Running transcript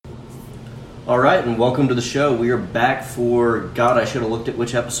All right, and welcome to the show. We are back for, God, I should have looked at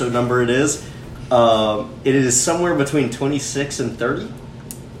which episode number it is. It is somewhere between 26 and 30.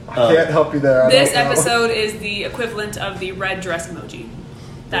 I can't help you there. This episode is the equivalent of the red dress emoji.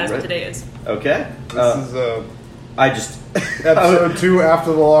 That is what today is. Okay. This is I just... episode 2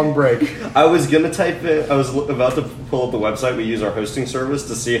 after the long break. I was going to type in... I was about to pull up the website. We use our hosting service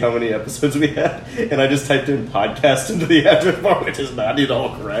to see how many episodes we had. And I just typed in podcast into the address bar, which is not at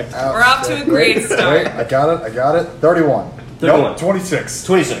all correct. We're off to a great start. Wait, I got it. 31. 31. Nope, 26.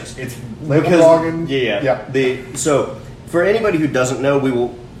 26. It's labeled login. Yeah. So, for anybody who doesn't know, we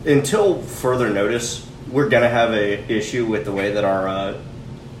will... Until further notice, we're going to have a issue with the way that our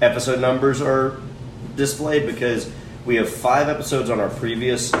episode numbers are displayed because we have 5 episodes on our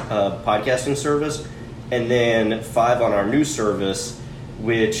previous podcasting service and then 5 on our new service,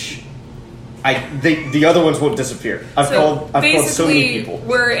 which the other ones won't disappear. I've called so many people.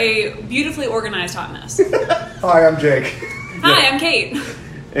 We're a beautifully organized hot mess. Hi, I'm Jake. Hi, I'm Kate.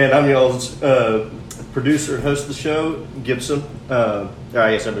 And I'm y'all's producer and host of the show, Gibson. I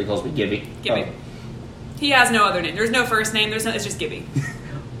guess everybody calls me Gibby. Gibby. He has no other name. There's no first name. It's just Gibby.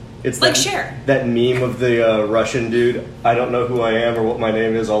 It's like that, Cher. That meme of the Russian dude. I don't know who I am or what my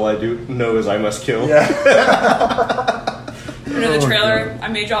name is. All I do know is I must kill. Yeah. You know the trailer I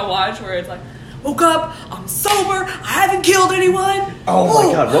made y'all watch where it's like, woke up, I'm sober, I haven't killed anyone. Oh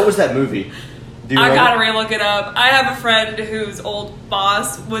my god, what was that movie? Do you I remember? gotta re-look it up. I have a friend whose old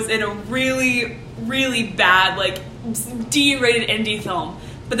boss was in a really, really bad, like, D-rated indie film.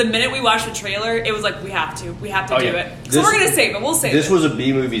 But the minute we watched the trailer, it was like, we have to do it. So we're gonna save it. We'll save it. This was a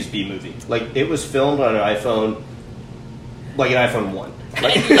B-movie's B-movie. Like, it was filmed on an iPhone, like an iPhone 1.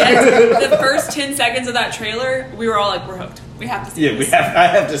 Like, and yet, the first 10 seconds of that trailer, we were all like, we're hooked. We have to see this. I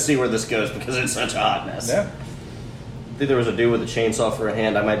have to see where this goes because it's such a hot mess. Yeah. I think there was a dude with a chainsaw for a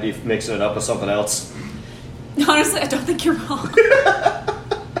hand. I might be mixing it up with something else. Honestly, I don't think you're wrong.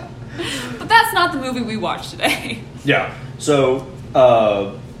 But that's not the movie we watched today. Yeah. So,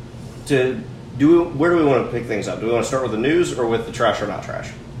 where do we want to pick things up? Do we want to start with the news or with the trash or not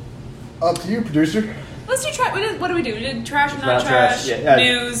trash? Up to you, producer. Let's do trash. What do we do? We did trash or not Not trash, trash, yeah.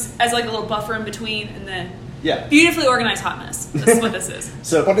 news as like a little buffer in between, and then Yeah. beautifully organized hot mess. This is what this is.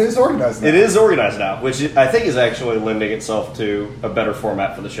 So, But it is organized now. it is organized now, which I think is actually lending itself to a better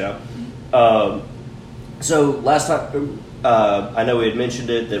format for the show. So last time, I know we had mentioned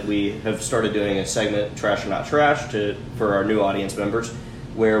it, that we have started doing a segment, Trash or Not Trash, for our new audience members,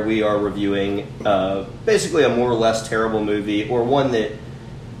 where we are reviewing basically a more or less terrible movie, or one that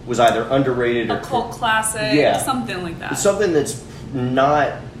was either underrated A or... cult classic, something like that. Something that's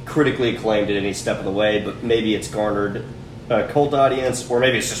not critically acclaimed at any step of the way, but maybe it's garnered a cult audience, or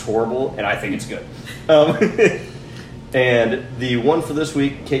maybe it's just horrible, and I think it's good. And the one for this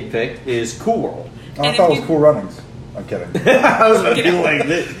week Kate picked is Cool World. Oh, I thought it was Cool Runnings. I'm kidding. I was feeling like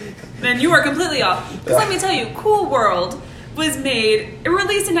that. Then you are completely off. Because let me tell you, Cool World was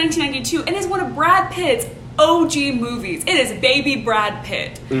released in 1992, and is one of Brad Pitt's OG movies. It is baby Brad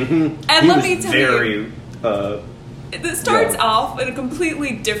Pitt. Mm-hmm. And let me tell you, very... it starts off in a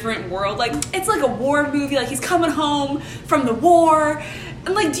completely different world. Like, it's like a war movie. Like, he's coming home from the war.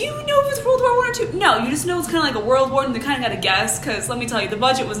 And, like, do you know if it's World War I or II? No, you just know it's kind of like a world war, and you kind of got to guess. Because, let me tell you, the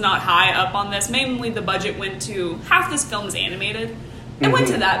budget was not high up on this. Mainly, the budget went to... Half this film is animated. It went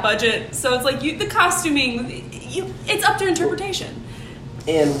to that budget. So, it's like, the costuming... it's up to interpretation.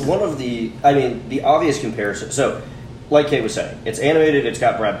 And one of the obvious comparison... So... Like Kate was saying, it's animated, it's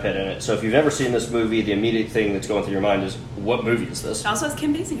got Brad Pitt in it. So if you've never seen this movie, the immediate thing that's going through your mind is, what movie is this? It also has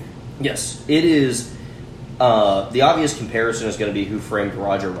Kim Basinger. Yes, it is. The obvious comparison is going to be Who Framed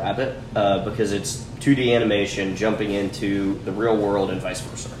Roger Rabbit, because it's 2D animation jumping into the real world and vice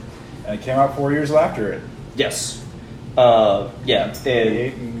versa. And it came out 4 years after it. Yes. Yeah.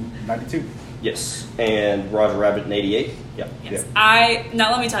 88 and 92. Yes. And Roger Rabbit in 88. Yeah. Yes. Yeah.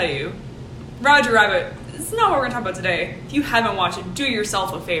 Now let me tell you, Roger Rabbit, it's not what we're going to talk about today. If you haven't watched it, do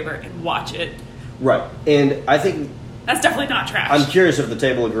yourself a favor and watch it. Right. And I think... That's definitely not trash. I'm curious if the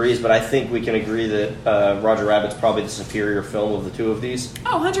table agrees, but I think we can agree that Roger Rabbit's probably the superior film of the two of these.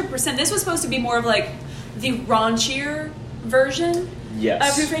 Oh, 100%. This was supposed to be more of like the raunchier version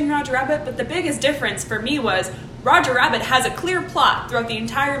of Who Framed Roger Rabbit, but the biggest difference for me was Roger Rabbit has a clear plot throughout the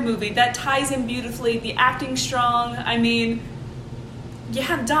entire movie that ties in beautifully, the acting's strong. I mean, you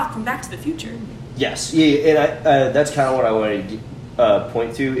have Doc from Back to the Future. Yes, yeah, and that's kind of what I wanted to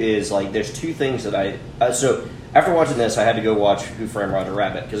point to is, like, there's two things that so after watching this, I had to go watch Who Framed Roger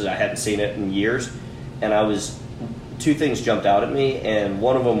Rabbit because I hadn't seen it in years, and two things jumped out at me, and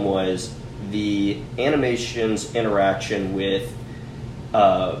one of them was the animation's interaction with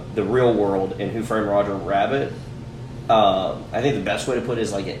the real world in Who Framed Roger Rabbit, I think the best way to put it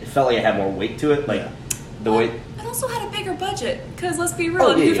is like it felt like it had more weight to it. Like the way it also had a bigger budget because let's be real,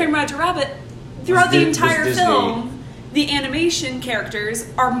 Oh, in yeah, Who yeah. Framed Roger Rabbit, throughout the Was entire Disney. film, the animation characters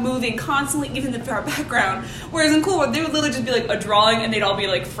are moving constantly, even if they're our background. Whereas in Cool World, they would literally just be like a drawing, and they'd all be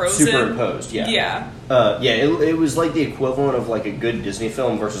like frozen, superimposed. Yeah, Yeah. It was like the equivalent of like a good Disney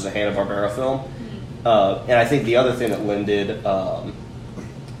film versus a Hanna-Barbera film. And I think the other thing that Lynn did,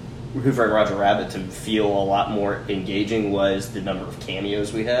 Who Framed Roger Rabbit, to feel a lot more engaging was the number of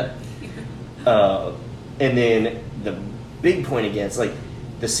cameos we had. And then the big point against, like,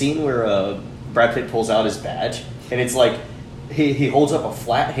 the scene where Brad Pitt pulls out his badge, and it's like he holds up a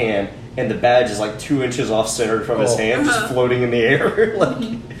flat hand, and the badge is like 2 inches off centered from his hand, just floating in the air.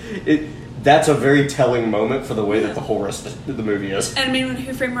 Like, that's a very telling moment for the way that the whole rest of the movie is. And I mean, in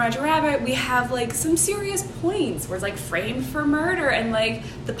Who Framed Roger Rabbit, we have like some serious points where it's like framed for murder and like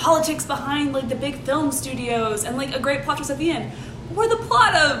the politics behind like the big film studios and like a great plot twist at the end. Where the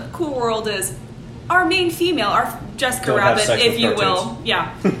plot of Cool World is our main female, our Jessica Don't have Rabbit, sex if with you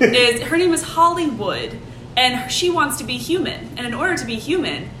cartoons. will, is her name is Hollywood, and she wants to be human. And in order to be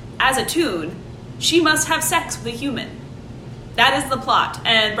human, as a toon, she must have sex with a human. That is the plot,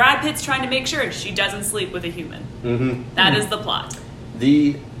 and Brad Pitt's trying to make sure she doesn't sleep with a human. Mm-hmm. That is the plot.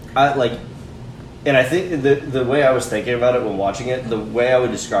 And I think the way I was thinking about it when watching it, the way I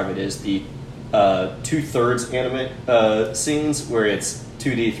would describe it is the 2/3 anime scenes where it's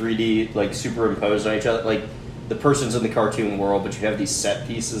 2D, 3D, like superimposed on each other. Like the person's in the cartoon world, but you have these set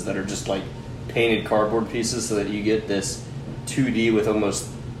pieces that are just like painted cardboard pieces, so that you get this 2D with almost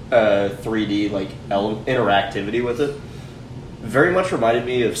 3D like interactivity with it. Very much reminded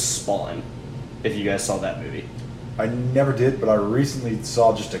me of Spawn, if you guys saw that movie. I never did, but I recently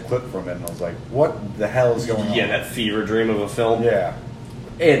saw just a clip from it, and I was like, what the hell is going on? Yeah, that fever dream of a film. Yeah.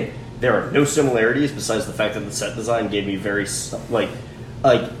 And there are no similarities besides the fact that the set design gave me very like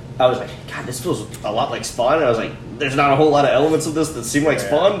I was like, God, this feels a lot like Spawn. And I was like, there's not a whole lot of elements of this that seem like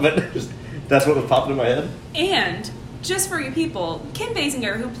Spawn, but just, that's what was popping in my head. And just for you people, Kim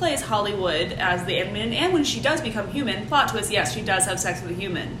Basinger, who plays Hollywood as the Inman, and when she does become human, plot twist, yes, she does have sex with a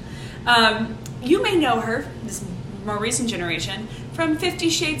human. You may know her, this more recent generation, from 50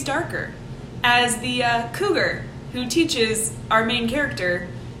 Shades Darker, as the cougar who teaches our main character,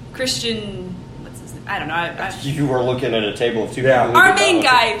 Christian. What's his name? I don't know. You were looking at a table of two Yeah. people. who Our did main not-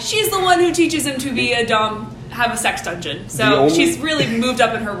 guy. She's the one who teaches him to be a dumb, have a sex dungeon. The So only- she's really moved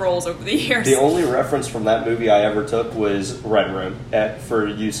up in her roles over the years. The only reference from that movie I ever took was Red Room for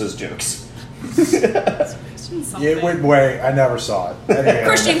use as jokes. Christian something. It went way. I never saw it. Anyway,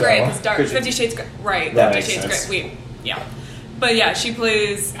 Christian I Grey, know. because Dark, Christian- 50 Shades Grey. Right, That 50 makes Shades sense. Grey. Yeah. But yeah, she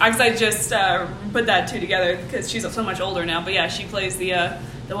plays, I just put that two together because she's so much older now. But yeah, she plays the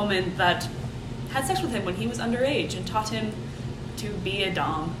woman that had sex with him when he was underage and taught him to be a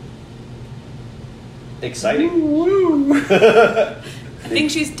dom. Exciting. I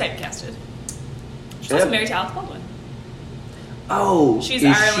think she's typecasted. She's also Yeah. married to Alex Baldwin. Oh, She's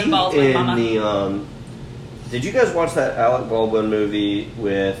is Ireland she Baldwin, in mama. the did you guys watch that Alec Baldwin movie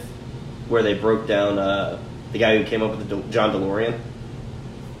where they broke down the guy who came up with the John DeLorean?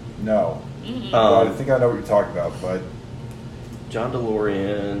 No. Mm-hmm. Well, I think I know what you're talking about, but John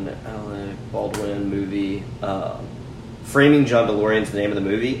DeLorean, Alec Baldwin movie. Framing John DeLorean's the name of the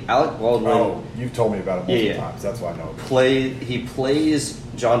movie. Alec Baldwin oh, you've told me about it multiple Yeah. times. That's why I know. he plays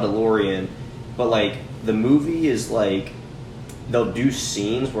John DeLorean, but like the movie is like they'll do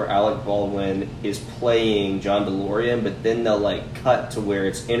scenes where Alec Baldwin is playing John DeLorean, but then they'll like cut to where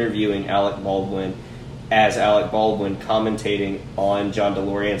it's interviewing Alec Baldwin as Alec Baldwin commentating on John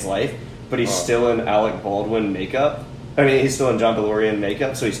DeLorean's life, but he's still in Alec Baldwin makeup. I mean, he's still in John DeLorean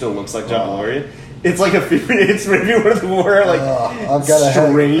makeup, so he still looks like John DeLorean. It's like it's maybe one of the more like I've got a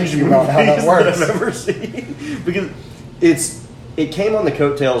strange thinking about how that movies works. I've ever seen because it came on the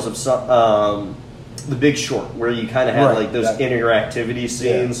coattails of some The Big Short, where you kind of had Right, like those that- interactivity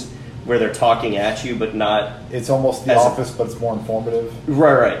scenes where they're talking at you, but not It's almost The As a- Office, but it's more informative.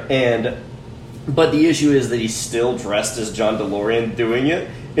 right. But the issue is that he's still dressed as John DeLorean doing it,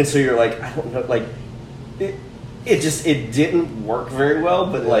 and so you're like, I don't know, like it didn't work very well,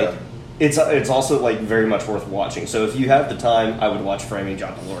 but like. Yeah. It's also like very much worth watching. So if you have the time, I would watch Framing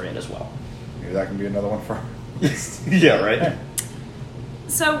John DeLorean as well. Maybe that can be another one for. Yeah, right.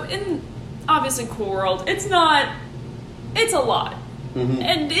 So in obviously Cool World, it's a lot. Mhm.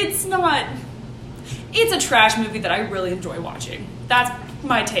 And it's a trash movie that I really enjoy watching. That's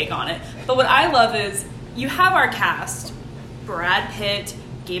my take on it. But what I love is you have our cast, Brad Pitt,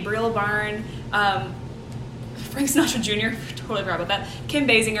 Gabriel Byrne, Frank Sinatra Jr., totally forgot about that. Kim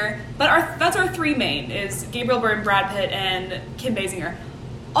Basinger. But that's our three main, is Gabriel Byrne, Brad Pitt, and Kim Basinger.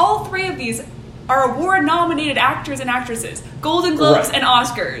 All three of these are award-nominated actors and actresses. Golden Globes and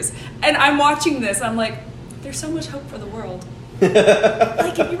Oscars. And I'm watching this, and I'm like, there's so much hope for the world.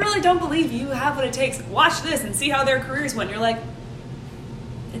 Like, if you really don't believe you have what it takes, watch this and see how their careers went. You're like,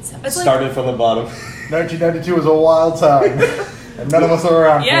 it's Started like, from the bottom. 1992 was a wild time, and none of us are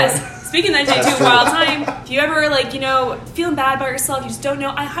around for it. yes. Speaking of 1992, wild time. If you ever feeling bad about yourself, you just don't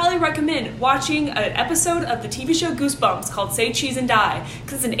know. I highly recommend watching an episode of the TV show Goosebumps called "Say Cheese and Die"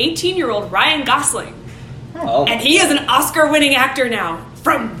 because it's an 18-year-old Ryan Gosling, Oh. and he is an Oscar-winning actor now.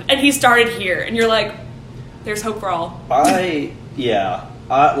 And he started here, and you're like, there's hope for all. I'm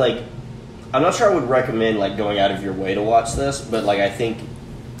not sure I would recommend going out of your way to watch this, but I think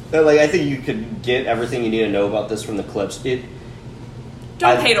you could get everything you need to know about this from the clips.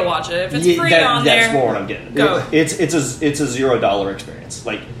 Don't pay to watch it. If it's free on there, that's more what I'm getting. Go. It's a $0 experience.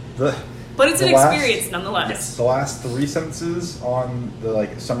 But it's an experience nonetheless. Yes. The last three sentences on the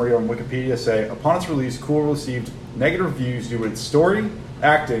summary on Wikipedia say, upon its release, Cool received negative reviews due to its story,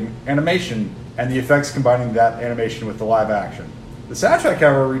 acting, animation, and the effects combining that animation with the live action. The soundtrack,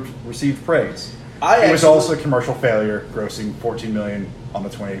 however, received praise. It was also a commercial failure, grossing $14 million on the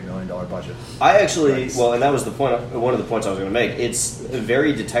 $28 million budget. And that was the point. One of the points I was going to make. It's a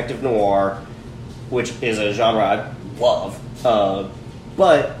very detective noir, which is a genre I love.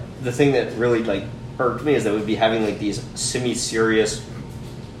 But the thing that really irked me is that we'd be having these semi-serious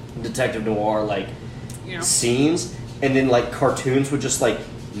detective noir scenes, and then cartoons would just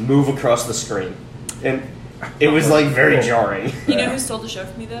move across the screen, and it was very jarring. You know who stole the show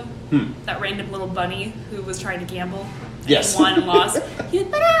from me though? That random little bunny who was trying to gamble. Yes. And won and lost. He was,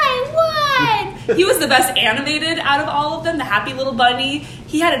 but I won! He was the best animated out of all of them, the happy little bunny.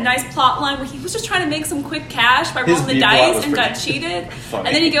 He had a nice plot line where he was just trying to make some quick cash by rolling the dice and got cheated. Funny.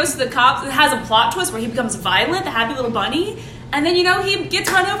 And then he goes to the cops. It has a plot twist where he becomes violent, the happy little bunny. And then, he gets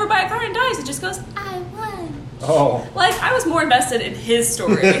run over by a car and dies. It just goes, I won. Oh. I was more invested in his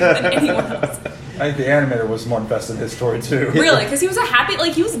story than anyone else. I think the animator was more invested in his story, too. Really, because he was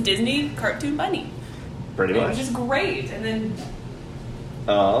he was a Disney cartoon bunny. Pretty much. Which is great. And then...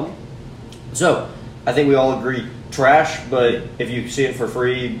 So, I think we all agree, trash, but if you see it for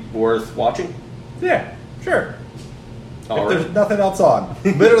free, worth watching? Yeah, sure. All if right. there's nothing else on,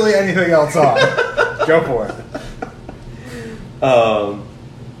 literally anything else on, go for it.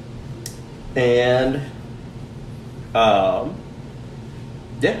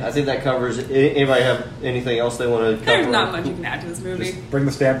 Yeah, I think that covers it. Anybody have anything else they want to cover? There's not much you can add to this movie. Just bring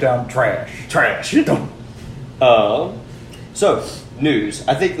the stamp down, trash. Trash. So, news.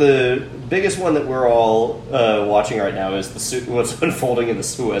 I think the biggest one that we're all watching right now is what's unfolding in the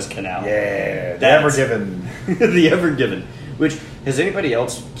Suez Canal. Yeah, the Ever Given. The Ever Given. Which, has anybody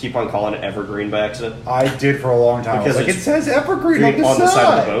else keep on calling it Evergreen by accident? I did for a long time. Because it says Evergreen on on the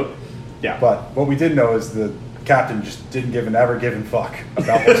side of the boat. Yeah. But what we did know is the captain just didn't give an ever given fuck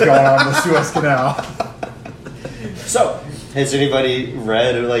about what's going on in the Suez Canal. So, has anybody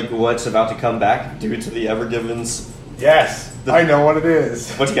read what's about to come back due to the Ever Givens? Yes, I know what it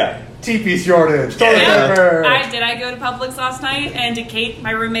is. What you got? TP shortage. Toilet Yeah. paper. I go to Publix last night, and did Kate,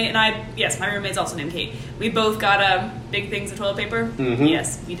 my roommate, and I, yes, my roommate's also named Kate, we both got big things of toilet paper. Mhm.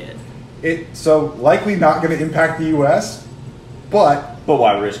 Yes, we did. So likely not going to impact the U.S., but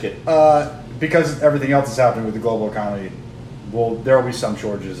why risk it? because everything else is happening with the global economy, there will be some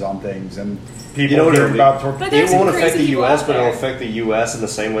shortages on things, and people what hear it'll about. But It there's some won't affect crazy the people U.S., out but it'll there. affect the U.S. in the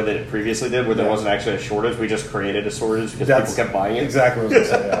same way that it previously did, where there wasn't actually a shortage. We just created a shortage because people kept buying it. Exactly what I was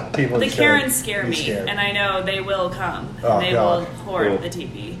going to say. Yeah. People The just gotta Karens scare be me, scared. and I know they will come. Oh, And they God. will hoard Cool. the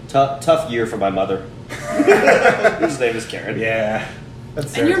TP. Tough year for my mother. Whose name is Karen. Yeah.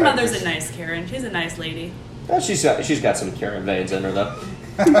 That's And your stereotyping. mother's a nice Karen. She's a nice lady. Well, she's got some Karen veins in her though.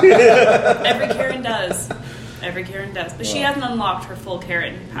 Every Karen does. Every Karen does. But she hasn't unlocked her full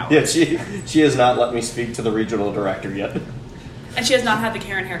Karen power. Yeah, she has not let me speak to the regional director yet. And she has not had the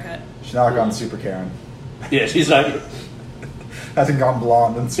Karen haircut. She's not gone Super Karen. Yeah, she's not. Hasn't gone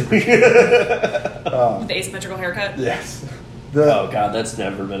blonde and Super Karen. With the asymmetrical haircut. Yes. Oh god, that's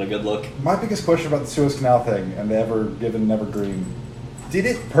never been a good look. My biggest question about the Suez Canal thing and the Ever Given, Never Green, did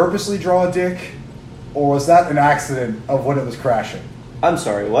it purposely draw a dick, or was that an accident of when it was crashing? I'm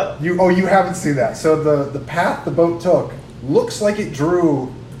sorry, what? You haven't seen that. So the path the boat took looks like it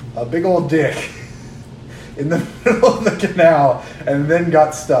drew a big old dick in the middle of the canal and then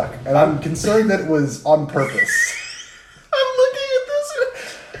got stuck. And I'm concerned that it was on purpose. I'm looking at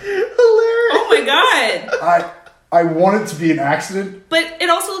this. Hilarious. Oh my god! I want it to be an accident. But it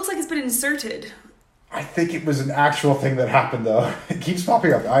also looks like it's been inserted. I think it was an actual thing that happened, though. It keeps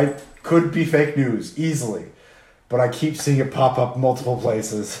popping up. I could be fake news, easily. But I keep seeing it pop up multiple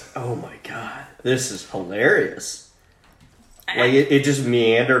places. Oh my god. This is hilarious. Like, it just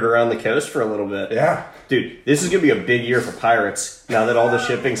meandered around the coast for a little bit. Yeah. Dude, this is going to be a big year for pirates now that all the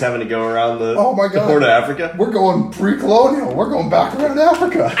shipping's having to go around the, Oh my the God. Horn of Africa. We're going pre-colonial. We're going back around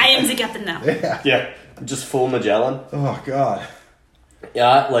Africa. I am the captain now. Yeah. Yeah, just full Magellan. Oh, God.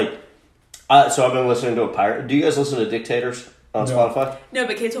 Yeah, so I've been listening to a pirate. Do you guys listen to Dictators on No. Spotify? No,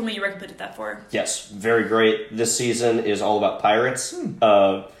 but Kate told me you recommended that for her. Yes, very great. This season is all about pirates.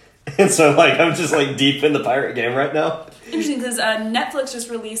 And so, like, I'm just, like, deep in the pirate game right now. Interesting, because Netflix just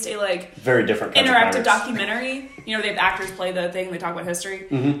released a, like, Very different kinds of interactive pirates. documentary. You know, they have actors play the thing, they talk about history,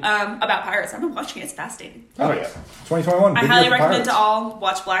 about pirates. I've been watching it, it's fascinating. Oh, yeah. 2021. I big highly year for recommend to pirates. all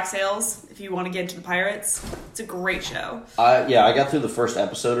watch Black Sails if you want to get into the pirates. It's a great show. I got through the first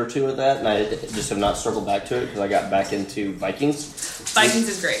episode or two of that, and I just have not circled back to it because I got back into Vikings. Vikings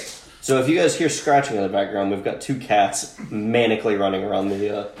is great. So if you guys hear scratching in the background, we've got two cats manically running around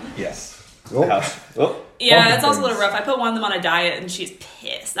the Yes. Oh. house. Oh, Yeah, Bumping it's also a things. little rough. I put one of them on a diet, and she's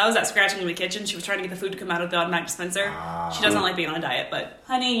pissed. That was that scratching in the kitchen. She was trying to get the food to come out of the automatic dispenser. She doesn't like being on a diet, but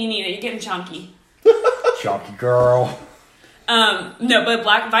honey, you need it. You're getting chunky. Chunky girl. No, but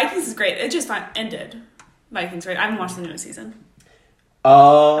Black Vikings is great. It just ended. Vikings, right? I haven't watched the newest season.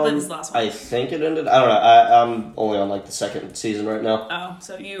 believe this is the last one. I think it ended. I don't know. I'm only on like the second season right now. Oh,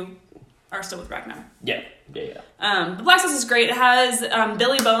 so you are still with Ragnar. Yeah. The Black Sauce is great. It has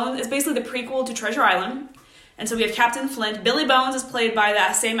Billy Bones. It's basically the prequel to Treasure Island. And so we have Captain Flint. Billy Bones is played by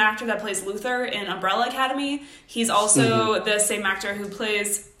that same actor that plays Luther in Umbrella Academy. He's also the same actor who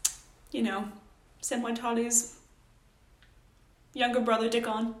plays, Samwise Tolly's younger brother,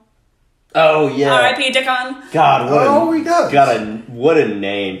 Dickon. Oh yeah. R.I.P. Dickon. God, he does. What a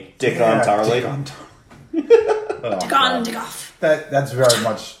name, Dickon Tarley. Dickon Dickon, Dickoff. That's very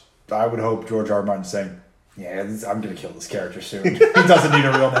much. I would hope George R. R. Martin saying, "Yeah, I'm going to kill this character soon. He doesn't need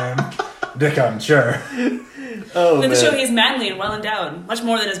a real name." Dickon, sure. Oh In the man. show, he's manly and well endowed, much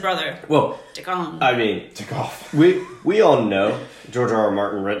more than his brother, Well, Dickon. I mean, Dick off. we all know George R. R.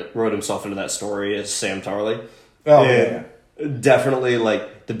 Martin wrote himself into that story as Sam Tarley. Oh And yeah. definitely,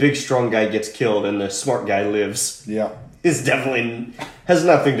 like, the big strong guy gets killed and the smart guy lives. Yeah. Is definitely has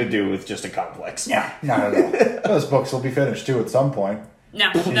nothing to do with just a complex. Yeah. Not at all. Those books will be finished too at some point.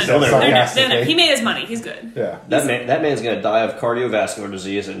 No. sarcastically. He made his money. He's good. Yeah. That man's gonna die of cardiovascular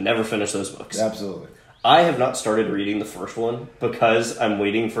disease and never finish those books. Absolutely. I have not started reading the first one because I'm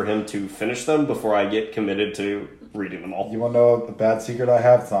waiting for him to finish them before I get committed to reading them all. You want to know a bad secret I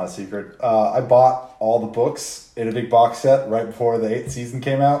have? It's not a secret. I bought all the books in a big box set right before the 8th season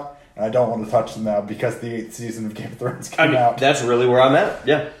came out, and I don't want to touch them now because the 8th season of Game of Thrones I came mean, out. that's really where I'm at.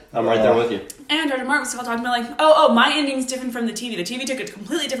 Yeah, I'm right there with you. And George Martin was still talking about like, oh, my ending's different from the TV. The TV took a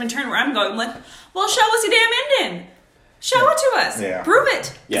completely different turn where I'm going. I'm like, well, show us your damn ending. Show it to us. Yeah. Prove it.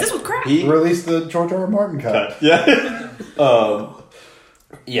 'Cause Yeah. this was crap. Release the George R. R. Martin cut. Yeah.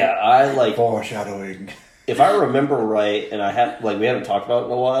 I like. Foreshadowing. If I remember right, and we haven't talked about it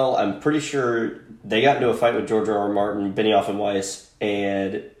in a while, I'm pretty sure they got into a fight with George R. R. Martin, Benioff and Weiss,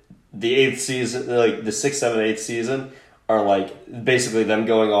 and the 8th season, like the 6th, 7th, 8th season, are like basically them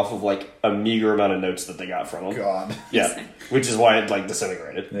going off of like a meager amount of notes that they got from them. God. Yeah, which is why it like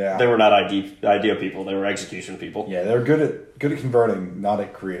disintegrated. Yeah. They were not idea people; they were execution people. Yeah, they're good at converting, not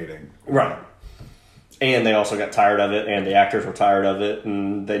at creating. Right. And they also got tired of it, and the actors were tired of it,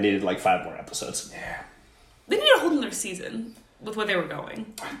 and they needed like 5 more episodes. Yeah. They need a whole nother season with where they were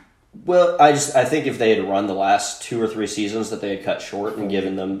going. Well, I think if they had run the last 2 or 3 seasons that they had cut short and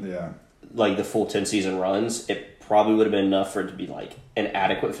given them Yeah. like the full 10 season runs, it probably would have been enough for it to be like an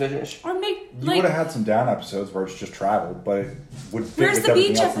adequate finish. Or make You like, would have had some down episodes where it's just travel, but it would fit where's with the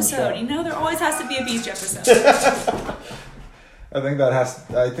everything beach else in the episode? show. There always has to be a beach episode.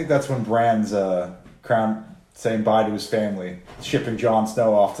 I think that's when Bran's crown saying bye to his family, shipping Jon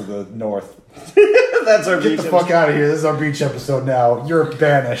Snow off to the north. That's our Get beach the fuck episode. out of here! This is our beach episode now. You're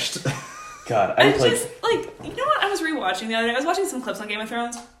banished. God, I just you know what? I was rewatching the other day. I was watching some clips on Game of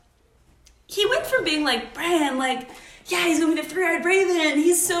Thrones. He went from being like Bran, like yeah, he's gonna be the three-eyed raven.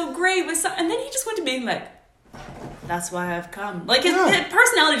 He's so great with and then he just went to being like, that's why I've come. Like his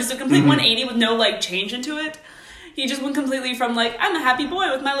personality just a complete 180 with no like change into it. He just went completely from like I'm a happy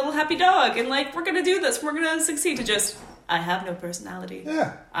boy with my little happy dog and like we're gonna do this, we're gonna succeed to just I have no personality.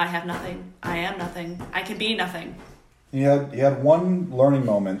 Yeah. I have nothing. I am nothing. I can be nothing. He had one learning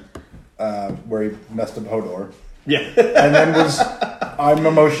moment where he messed up Hodor, Yeah. and then was I'm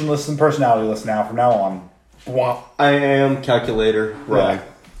emotionless and personalityless now. From now on, Bwah. I am calculator. Right.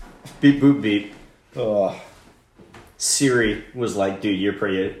 Yeah. Beep boop beep. Siri was like, "Dude, you're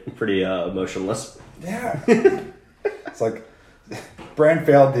pretty emotionless." Yeah. It's like Brand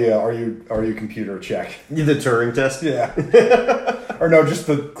failed the are you computer check. The Turing test. Yeah. Or no, just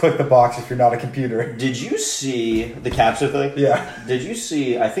click the box if you're not a computer. Did you see the CAPTCHA thing? Yeah. Did you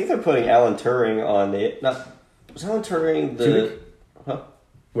see? I think they're putting Alan Turing on the. Was Alan Turing the? Turing? Huh?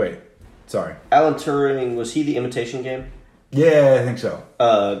 Wait. Sorry. Alan Turing, was he the Imitation Game? Yeah, I think so.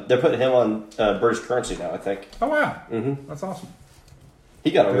 They're putting him on British currency now, I think. Oh wow. Mm-hmm. That's awesome. He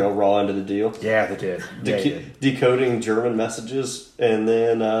got a real raw end of the deal. Yeah, they did. Decoding German messages, and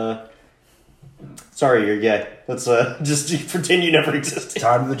then sorry, you're gay. Let's just pretend you never existed.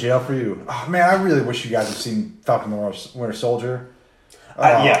 Time to the jail for you. Oh man, I really wish you guys had seen Falcon and the Winter Soldier.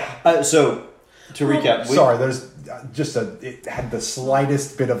 Yeah. So to recap, sorry, there's it had the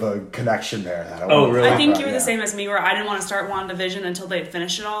slightest bit of a connection there. That really? I think you were the same as me, where I didn't want to start WandaVision until they had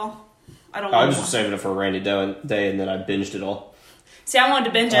finished it all. I was just saving it for a rainy day, and then I binged it all. See, I wanted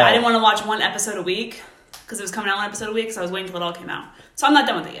to binge it. I didn't want to watch one episode a week because it was coming out one episode a week, so I was waiting until it all came out. So I'm not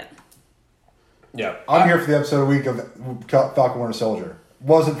done with it yet. Yeah, I'm here for the episode a week of Falcon Winter Soldier.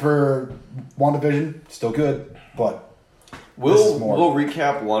 Wasn't for WandaVision, still good, but we'll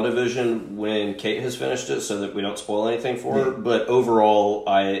recap WandaVision when Kate has finished it, so that we don't spoil anything for her. But overall,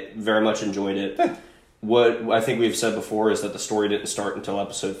 I very much enjoyed it. What I think we've said before is that the story didn't start until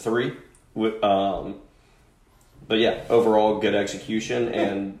episode 3. But yeah, overall good execution,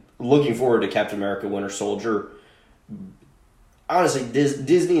 and looking forward to Captain America: Winter Soldier. Honestly,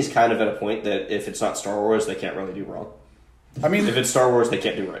 Disney's kind of at a point that if it's not Star Wars, they can't really do wrong. I mean, if it's Star Wars, they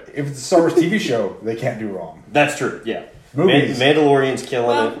can't do right. If it's a Star Wars TV show, they can't do wrong. That's true. Yeah, movies. Mandalorian's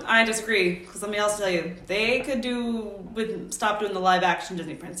killing it. I disagree, because let me also tell you, they could stop doing the live action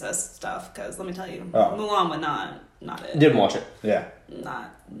Disney princess stuff. Because let me tell you, Mulan was not it. Didn't watch it. Yeah,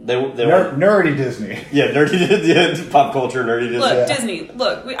 not. They were nerdy Disney. Yeah, nerdy pop culture, nerdy Disney. Look, Disney.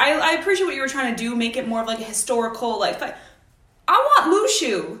 Look, I appreciate what you were trying to do. Make it more of like a historical, I want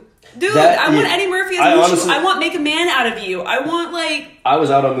Mushu. Dude, I want Eddie Murphy as Mushu. Honestly, I want Make a Man Out of You. I want, I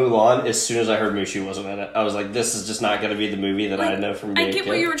was out on Mulan as soon as I heard Mushu wasn't in it. I was like, this is just not going to be the movie that I know from being I get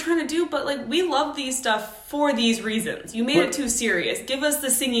what you were trying to do, but, we love these stuff for these reasons. You made it too serious. Give us the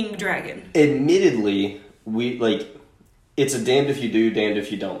singing dragon. Admittedly, it's a damned if you do, damned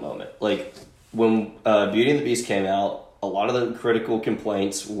if you don't moment. When Beauty and the Beast came out, a lot of the critical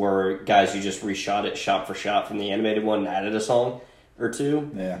complaints were, guys, you just reshot it shot for shot from the animated one and added a song or two.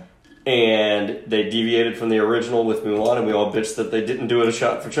 Yeah. And they deviated from the original with Mulan, and we all bitched that they didn't do it a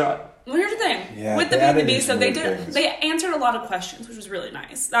shot for shot. Well, here's the thing. Yeah, with the Beauty and the Beast, they answered a lot of questions, which was really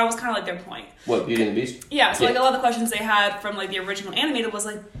nice. That was kind of their point. What, Beauty and the Beast? Yeah, so a lot of the questions they had from the original animated was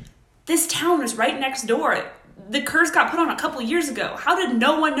this town is right next door. The curse got put on a couple years ago. How did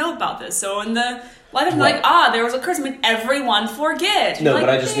no one know about this? So in the live action, there was a curse. Everyone forget. No, but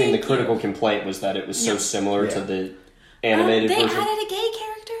I just mean the critical complaint was that it was so similar to the animated version. They added a gay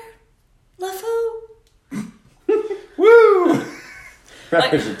character. LeFou. Woo!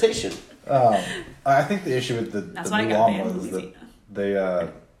 Representation. I think the issue with the Mulan was that they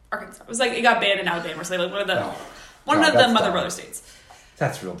Arkansas. It was it got banned in Alabama or something. One of the Mother Brother states.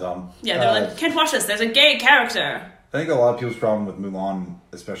 That's real dumb. Yeah, they're can't watch this. There's a gay character. I think a lot of people's problem with Mulan,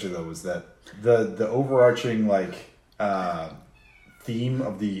 especially though, was that the overarching theme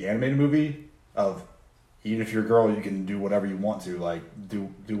of the animated movie of even if you're a girl, you can do whatever you want to,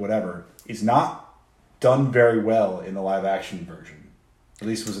 do whatever, is not done very well in the live action version. At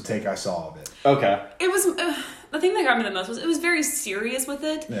least was a take I saw of it. Okay. It was the thing that got me the most was it was very serious with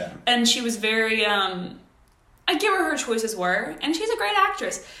it. Yeah. And she was very I get where her choices were, and she's a great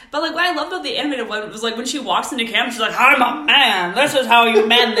actress. But what I loved about the animated one was when she walks into camp, she's like, "I'm a man. This is how you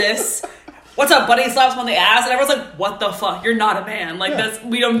man this. What's up, buddy?" Slaps him on the ass, and everyone's like, "What the fuck? You're not a man.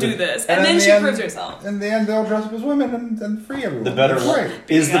 We don't do this." And then she proves herself. In the end, they'll dress up as women and free everyone. The better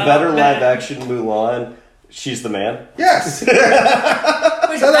live action Mulan. She's the man. Yes.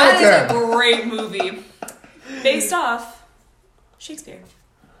 That is a great movie, based off Shakespeare.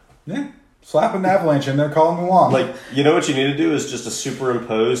 Yeah. Slap an avalanche in there, call him Mulan. You know what you need to do is just a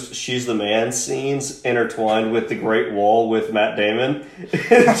superimposed She's the Man scenes intertwined with the Great Wall with Matt Damon.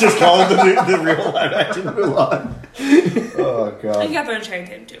 Just call it the real live action Mulan. Oh, God. You got to throw in Channing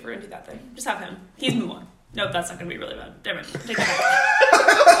Tatum, too. If we're going to do that thing. Just have him. He's Mulan. Nope, that's not going to be really bad. Damn it. Take that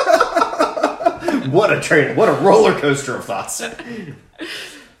back. What a train. What a roller coaster of thoughts.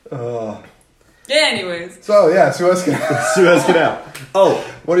 Anyways. So, yeah, Suez Canal. Suez Canal. Oh.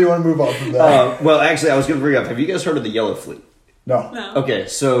 What do you want to move on from that? Well, actually, I was going to bring up, have you guys heard of the Yellow Fleet? No. Okay,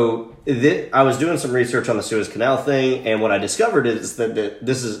 so I was doing some research on the Suez Canal thing, and what I discovered is that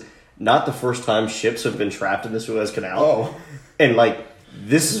this is not the first time ships have been trapped in the Suez Canal. Oh. And, like,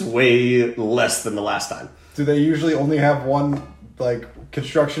 this is way less than the last time. Do they usually only have one, like,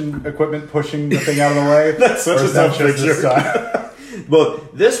 construction equipment pushing the thing out of the way? That's such Or a is that tough just this picture. time?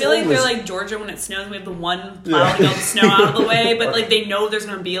 But this I feel one like was... they're like Georgia when it snows. We have the one plowing all the snow out of the way, but like they know there's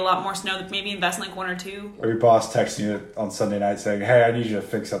going to be a lot more snow. That maybe invest in like one or two. Or your boss texting you on Sunday night saying, "Hey, I need you to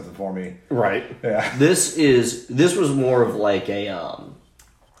fix something for me." Right. Yeah. This was more of like a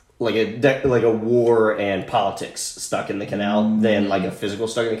war and politics stuck in the canal than like a physical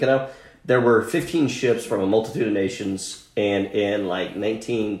stuck in the canal. There were 15 ships from a multitude of nations, and in like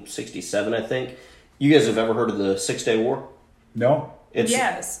 1967, I think. You guys have ever heard of the 6-Day War? No. It's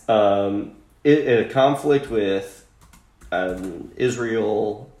Yes. a conflict with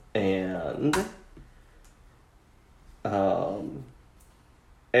Israel and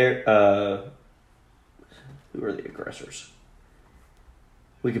who are the aggressors?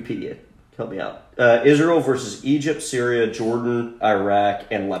 Wikipedia, help me out. Israel versus Egypt, Syria, Jordan, Iraq,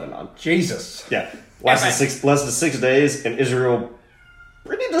 and Lebanon. Jesus. Yeah, less than 6 days, and Israel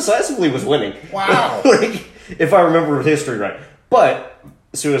pretty decisively was winning. Wow. Like, if I remember history right. But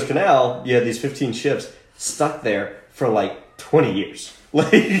Suez Canal, you had these 15 ships stuck there for like 20 years.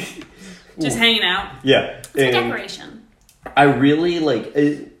 Like, Just hanging out. yeah. It's a decoration. I really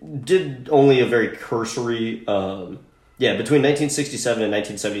it did only a very cursory, between 1967 and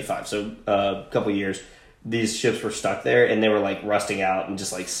 1975, so a couple years, these ships were stuck there and they were like rusting out and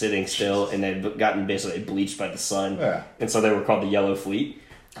just like sitting still, and they'd gotten basically bleached by the sun. Yeah. And so they were called the Yellow Fleet.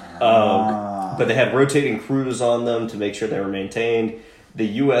 But they had rotating crews on them to make sure they were maintained. The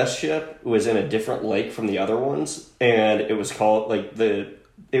U.S. ship was in a different lake from the other ones, and it was called like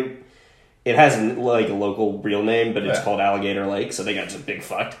it has like a local real name, but it's called Alligator Lake, so they got just big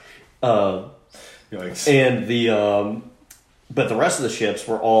fucked. And but the rest of the ships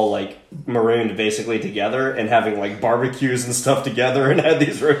were all like marooned basically together and having like barbecues and stuff together and had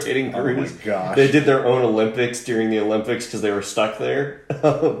these rotating crews. Oh my gosh. They did their own Olympics during the Olympics because they were stuck there.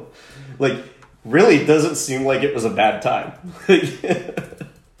 Like, really, it doesn't seem like it was a bad time.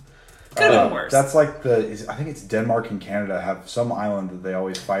 Could have been worse. That's like I think it's Denmark and Canada have some island that they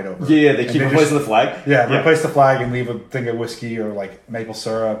always fight over. Yeah, they And keep replacing the flag. Yeah, replace the flag and leave a thing of whiskey or like maple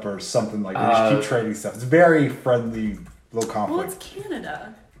syrup or something like that. They just keep trading stuff. It's very friendly little well, conflict. it's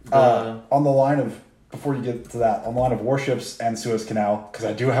Canada. On the line of, before you get to that, on the line of warships and Suez Canal, because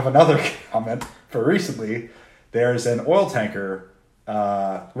I do have another comment for recently, there's an oil tanker,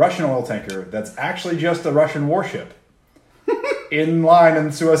 Russian oil tanker, that's actually just a Russian warship in line in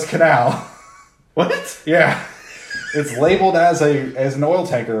the Suez Canal. What? Yeah. It's labeled as an oil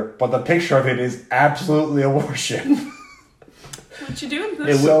tanker, but the picture of it is absolutely a warship. What you doing,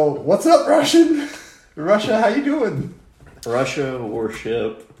 Puss? So, what's up, Russian? Russia, how you doing? Russia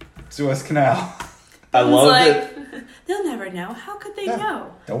warship. Suez Canal. I love like, it. They'll never know. How could they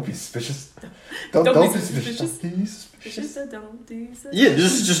know? Don't be suspicious. Don't Don't be be suspicious. suspicious. Don't be It's suspicious. just a don't do such- Yeah,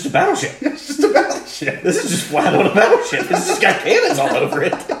 this is just a battleship. It's just a battleship. This is just flat on a battleship. It's just got cannons all over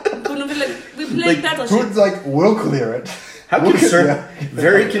it. We played Like, Battleship. Putin's like, we'll clear it. How We'll concerned? yeah.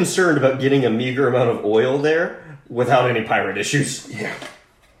 Very concerned about getting a meager amount of oil there without any pirate issues. Yeah.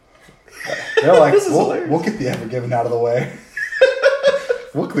 They're like, This is hilarious. we'll get the Ever Given out of the way.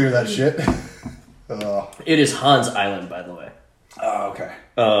 We'll clear that shit. It is Hans Island, by the way. Oh, okay.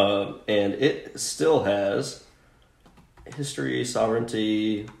 And it still has history,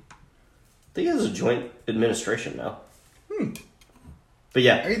 sovereignty. I think it has a joint administration now. But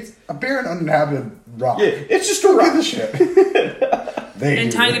yeah. It's a barren uninhabited rock. Yeah, it's just a Look at rock. the shit. They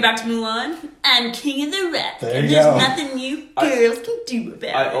And do. tying it back to Mulan, I'm king of the rock. There And you there's go. nothing you girls can do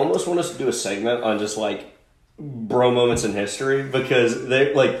about I it. almost want us to do a segment on just like bro moments in history, because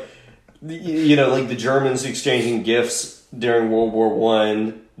they like, you know, like the Germans exchanging gifts during World War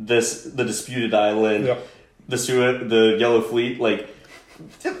One. The disputed island, Yep. the Yellow Fleet. Like,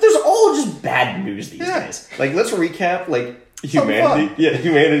 there's all just bad news these days. Like, let's recap like humanity. fun. Yeah,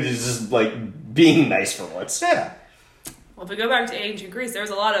 humanity is just like being nice for once. Yeah. Well, if we go back to ancient Greece, there's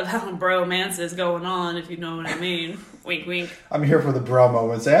a lot of bromances going on, if you know what I mean. Wink, wink. I'm here for the bro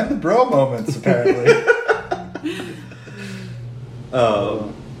moments and the bro moments, apparently.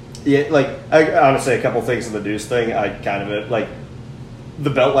 Yeah, like, I honestly, a couple things in the news thing, I kind of, like, the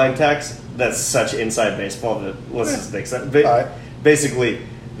Beltline tax, that's such inside baseball that, let's just make sense. Alright. Basically,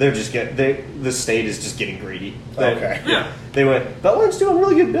 they're just the state is just getting greedy. Okay. Yeah. They went, Beltline's doing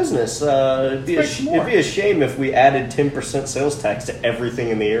really good business. It'd be Let's make more. a shame if we added 10% sales tax to everything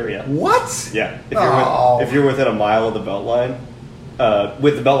in the area. What? Yeah. Oh. If you're within a mile of the Beltline,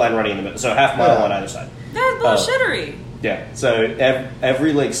 with the Beltline running in the middle, so half mile Yeah. on either side. That's bullshittery. Yeah, so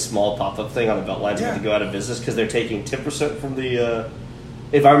every like small pop-up thing on the Beltline's Yeah. going to go out of business because they're taking 10% from the.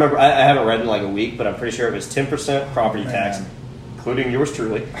 If I remember, I haven't read in like a week, but I'm pretty sure it was 10% property tax, Man. including yours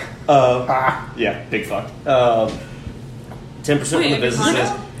truly. Yeah, big fuck. 10% from the Wait, businesses,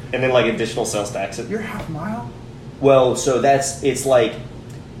 condo? and then like additional sales tax. You're half mile. Well, so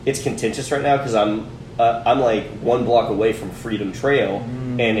it's contentious right now because I'm like 1 block away from Freedom Trail,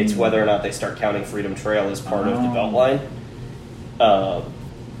 and it's whether or not they start counting Freedom Trail as part of the Beltline.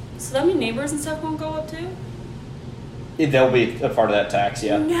 So that mean neighbors and stuff won't go up too? They'll be a part of that tax,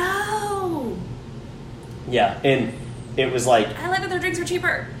 yeah. No. Yeah, and it was like, I like that their drinks are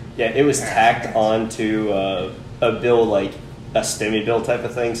cheaper. yeah, it was tacked onto a bill, like a STEMI bill type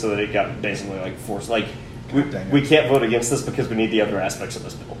of thing, so that it got basically like forced. Like, Dang it. we can't vote against this because we need the other aspects of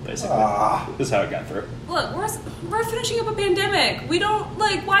this bill, basically. This is how it got through. Look, we're finishing up a pandemic. We don't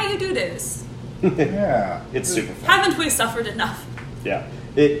like why you do this. Yeah. It's super fun. Haven't we suffered enough? Yeah.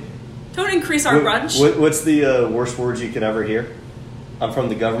 Don't increase our brunch. What's the worst words you could ever hear? I'm from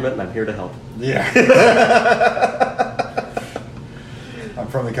the government and I'm here to help. Yeah. I'm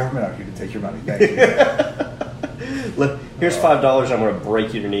from the government. I'm here to take your money. Thank you. Here's $5. I'm going to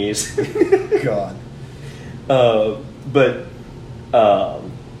break your knees. God. But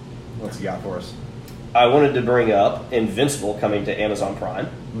What's he got for us? I wanted to bring up Invincible coming to Amazon Prime.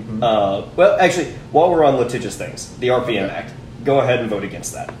 Well, actually, while we're on litigious things, the RPM Act. Go ahead and vote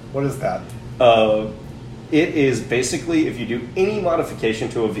against that. What is that? It is basically if you do any modification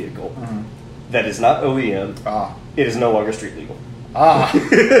to a vehicle that is not OEM, it is no longer street legal. Like,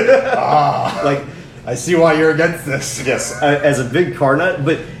 I see why you're against this. yes, as a big car nut,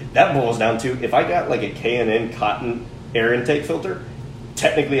 but that boils down to if I got like a K&N cotton air intake filter,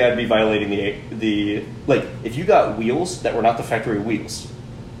 technically I'd be violating the like if you got wheels that were not the factory wheels.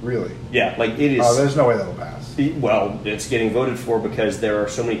 Really? Yeah, like it is. Oh, there's no way that'll pass. Well, it's getting voted for because there are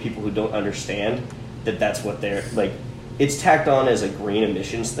so many people who don't understand that that's what they're like. It's tacked on as a green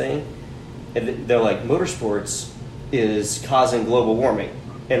emissions thing, and they're like motorsports is causing global warming,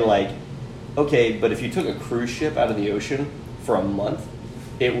 and like, okay, but if you took a cruise ship out of the ocean for a month,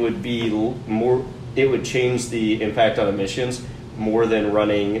 it would be more. It would change the impact on emissions more than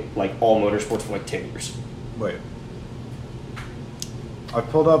running like all motorsports for like 10 years. Wait. I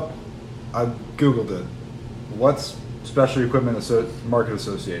Googled it. What's Special Equipment Market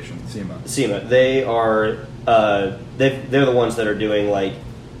Association, SEMA? SEMA, they are they're the ones that are doing like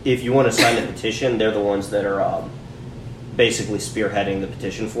if you want to sign a petition, they're the ones that are basically spearheading the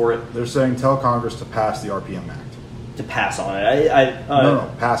petition for it. They're saying tell Congress to pass the RPM Act. To pass on it. No,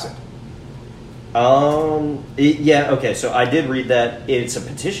 pass it. Yeah, okay, so I did read that it's a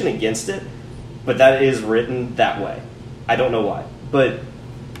petition against it, but that is written that way. I don't know why, but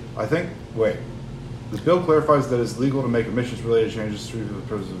I think, wait. This bill clarifies that it's legal to make emissions-related changes through the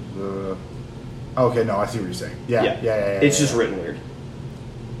purpose of the... Okay, no, I see what you're saying. Yeah. It's just written weird.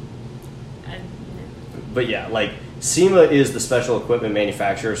 But yeah, like SEMA is the Special Equipment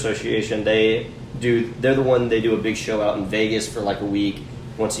Manufacturer Association. They're the one, they do a big show out in Vegas for like a week,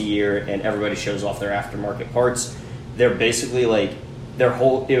 once a year, and everybody shows off their aftermarket parts. They're basically like, their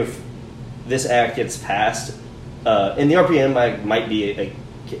whole, if this act gets passed, and the RPM might be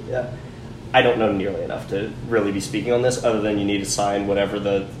I don't know nearly enough to really be speaking on this, other than you need to sign whatever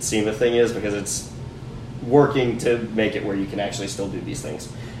the SEMA thing is, because it's working to make it where you can actually still do these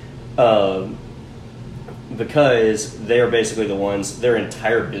things. Because they're basically the ones, their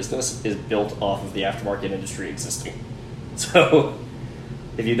entire business is built off of the aftermarket industry existing. So,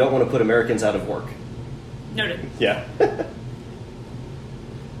 if you don't want to put Americans out of work. Noted. Yeah.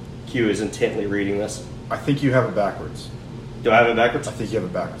 Q is intently reading this. I think you have it backwards. Do I have it backwards? I think you have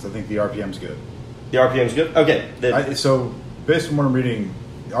it backwards. I think the RPM's good. The RPM's good? Okay. So, based on what I'm reading,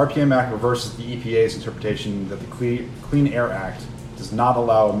 the RPM Act reverses the EPA's interpretation that the Clean Air Act does not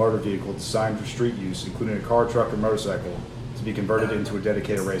allow a motor vehicle designed for street use, including a car, truck, or motorcycle, to be converted into a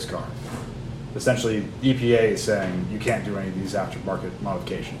dedicated race car. Essentially, EPA is saying you can't do any of these aftermarket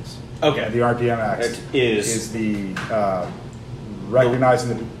modifications. Okay. And the RPM Act is the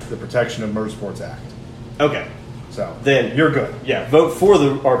recognizing the Protection of Motorsports Act. Okay. So then you're good. Yeah, vote for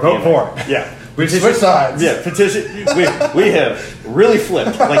the RPM. Vote for Act. it. Yeah. We switch sides. Yeah, petition. We have really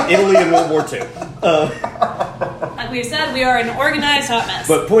flipped, like Italy in World War II. Like we said, we are an organized hot mess.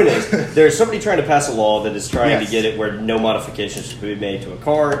 But point is, there's somebody trying to pass a law that is trying Yes. to get it where no modifications should be made to a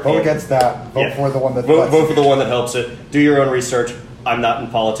car. Vote and- against that. Vote Yeah. for the one that vote for the one that helps it. Do your own research. I'm not in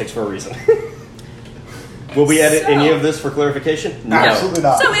politics for a reason. Will we edit any of this for clarification? No. Absolutely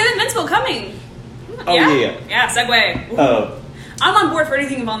not. So we have Invincible coming. Oh, yeah. Yeah, segue. Uh, I'm on board for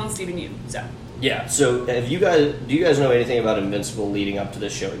anything involving Stephen Yeun. So Yeah. So, do you guys know anything about Invincible leading up to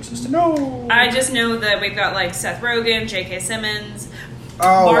this show existing? No. I just know that we've got like Seth Rogen, J.K. Simmons,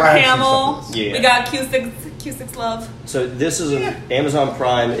 Oh, Mark I have seen Hamill. stuff of this. Yeah. We got Q6 Love, So this is an Amazon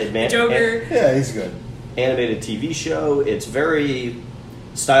Prime Joker, Yeah, he's good. animated TV show. It's very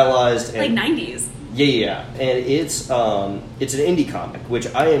stylized like and 90s. yeah, and it's an indie comic, which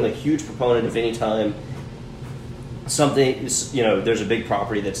I am a huge proponent of. Anytime something, there's a big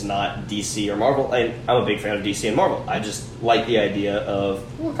property that's not DC or Marvel, and I'm a big fan of DC and Marvel. I just like the idea of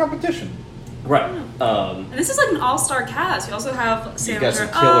Well, competition. right. And this is like an all-star cast. You also have Sam got some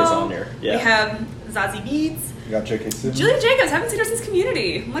killers on there. Yeah. We have Zazie Beetz, You got J.K. Simmons. Julia Jacobs. Haven't seen her since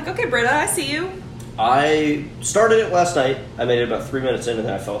Community. I'm like, okay, Britta, I see you. I started it last night. I made it about 3 minutes in, and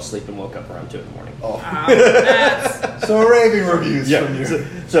then I fell asleep and woke up around 2 in the morning. Oh. That's So raving reviews from you.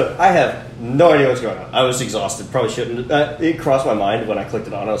 So I have no idea what's going on. I was exhausted. Probably shouldn't. It crossed my mind when I clicked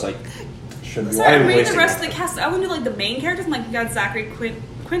it on. I was like, Should be. sorry, I'm I'm reading the wasting rest my of the cast. I want to do like the main characters. I'm like, we got Zachary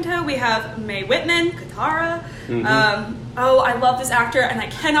Quinto. We have Mae Whitman, Katara. Mhm. I love this actor, and I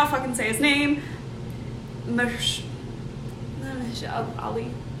cannot fucking say his name.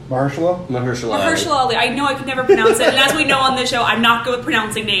 Ali. Mahershala? Mahershala Ali. I know I could never pronounce it, and as we know on this show, I'm not good with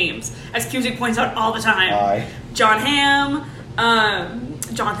pronouncing names, as Cusick points out all the time. Aye. John Hamm,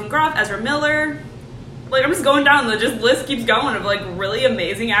 Jonathan Groff, Ezra Miller. Like, I'm just going down, the list keeps going of like really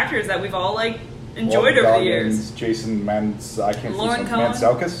amazing actors that we've all like enjoyed Walton over the Goggins, years. Jason I can't Lauren pronounce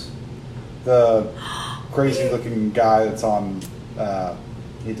Cohen. Mantzoukas, the crazy-looking guy that's on.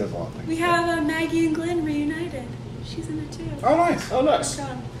 He does a lot of things. We have Maggie and Glenn reunited. She's in it too. Oh, nice. Oh, nice.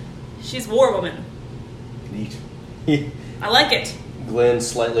 She's War Woman. Neat. I like it. Glenn,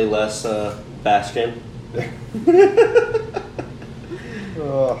 slightly less Bastion.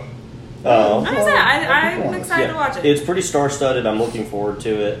 Oh. Oh. I'm Well, excited to watch it. It's pretty star-studded. I'm looking forward to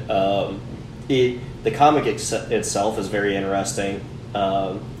it. The comic itself is very interesting.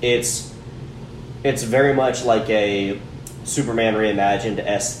 It's very much like a Superman reimagined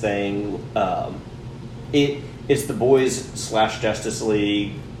thing. It's the Boys / Justice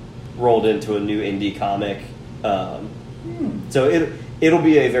League rolled into a new indie comic. So it'll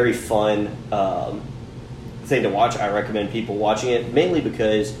be a very fun thing to watch. I recommend people watching it, mainly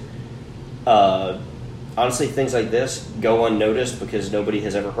because honestly, things like this go unnoticed because nobody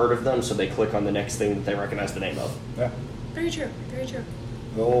has ever heard of them, so they click on the next thing that they recognize the name of. Yeah. Very true. Very true.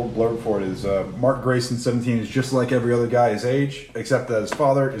 The little blurb for it is Mark Grayson, 17, is just like every other guy his age, except that his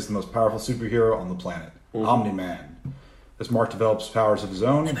father is the most powerful superhero on the planet, Omni-Man. As Mark develops powers of his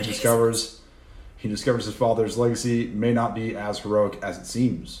own, he discovers his father's legacy may not be as heroic as it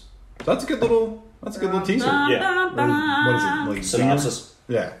seems. So that's a good little teaser. Yeah. What is it? Like Synopsis.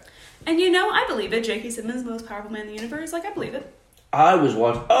 Yeah. And I believe it. J.K. Simmons, most powerful man in the universe. Like, I believe it. I was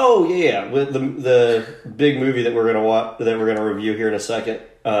watching. Oh yeah, with the big movie that we're gonna watch, that we're gonna review here in a second.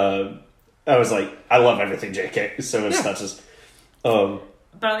 I was like, I love everything J.K. Simmons touches. But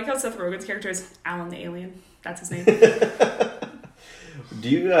I like how Seth Rogen's character is Alan the Alien. That's his name. Do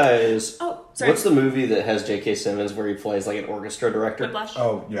you guys? Oh, sorry. What's the movie that has J.K. Simmons where he plays like an orchestra director? Whiplash.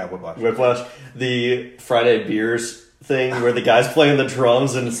 Oh, yeah, Whiplash. Whiplash. The Friday Beers thing where the guy's playing the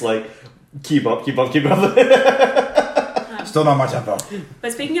drums and it's like, keep up. Still not my tempo.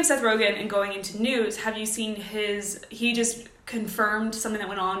 But speaking of Seth Rogen and going into news, have you seen he just confirmed something that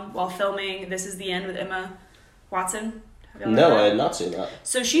went on while filming This Is the End with Emma Watson? Have y'all No, heard I that? had not seen that.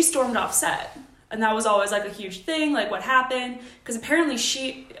 So she stormed off set. And that was always like a huge thing, like what happened. Because apparently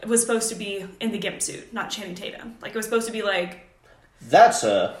she was supposed to be in the GIMP suit, not Channing Tatum. Like it was supposed to be like... That's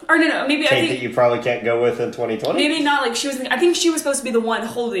a Or no, maybe I take think... that you probably can't go with in 2020. Maybe not like she was... I think she was supposed to be the one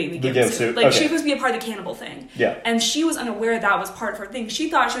holding the GIMP GIMP suit. suit, Like okay. she was supposed to be a part of the cannibal thing. Yeah. And she was unaware that was part of her thing. She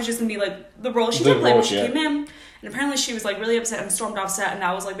thought she was just going to be like the role she The did play role, when she yeah. came in. And apparently she was like really upset and stormed off set and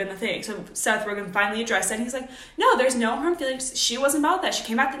that was like been the thing. So Seth Rogen finally addressed it and he's like, no, there's no harm feelings. She wasn't about that. She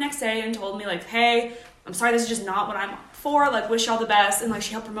came back the next day and told me like, hey, I'm sorry, this is just not what I'm for. Like, wish y'all the best. And like,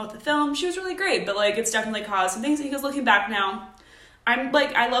 she helped promote the film. She was really great, but like, it's definitely caused some things. And he goes, looking back now, I'm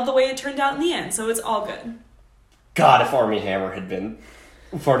like, I love the way it turned out in the end. So it's all good. God, if Armie Hammer had been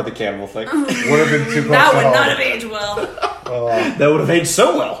part of the cannibal thing, Would have been too close That to would home. not have aged well. that would have aged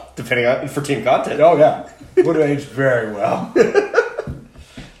so well, depending on for team content. Oh, yeah. Would have aged very well.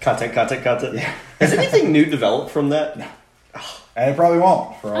 Content. Yeah. Has anything new developed from that? No. And it probably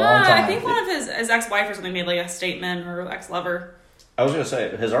won't for a long time. I think one of his ex-wife or something made like a statement, or ex-lover. I was gonna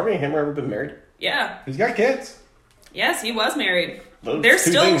say, has Armie Hammer ever been married? Yeah. He's got kids. Yes, he was married. Those They're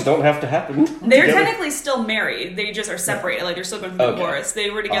two still... things don't have to happen. They're together. technically still married. They just are separated. Like, they're still going through Okay. divorce. They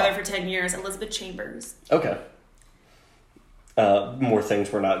were together for 10 years. Elizabeth Chambers. Okay. more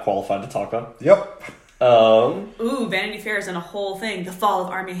things we're not qualified to talk on. Yep. Ooh, Vanity Fair is in a whole thing. The Fall of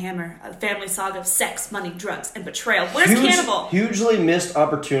Armie Hammer, a family saga of sex, money, drugs, and betrayal. Where's Cannibal? Hugely missed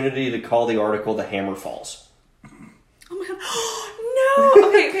opportunity to call the article "The Hammer Falls." Oh my god! No.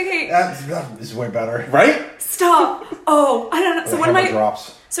 Okay. That is way better. Right? Stop. Oh, I don't know. So The one of hammer my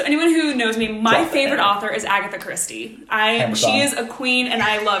drops. So anyone who knows me, my Drop the favorite hammer. author is Agatha Christie. Hammer She time. is a queen, and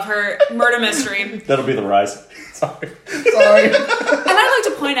I love her murder mystery. That'll be the rise. Sorry. Sorry. And I'd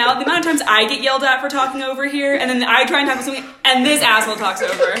like to point out the amount of times I get yelled at for talking over here, and then I try and talk about something, and this asshole talks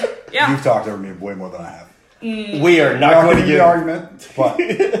over. Yeah. You've talked over me way more than I have. We are We're not not going to the get. argument, but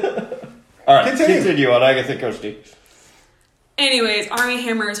All right, Continue. continue on Agatha Christie. Anyways, Armie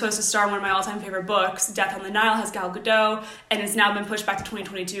Hammer is supposed to star in one of my all-time favorite books. Death on the Nile has Gal Gadot, and it's now been pushed back to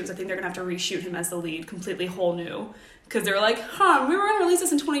 2022 because I think they're going to have to reshoot him as the lead, completely whole new. Because they were like, we were going to release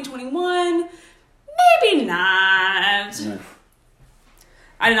this in 2021. Maybe not.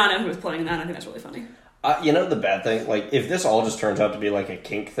 I did not know who was playing that. I think that's really funny. You know the bad thing? Like, if this all just turns out to be like a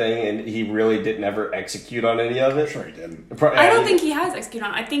kink thing and he really didn't ever execute on any of I'm it. sure he didn't. I don't think he has executed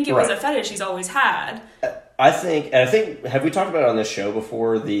on it. I think it was Right. a fetish he's always had. I think, have we talked about it on this show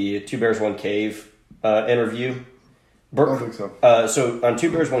before, the Two Bears, One Cave interview? I don't think so. So on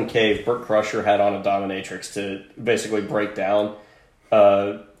Two Bears, One Cave, Burt Crusher had on a dominatrix to basically break down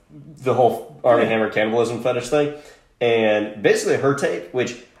the whole Armie Hammer cannibalism fetish thing. And basically her take,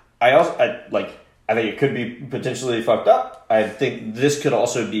 which I think it could be potentially fucked up. I think this could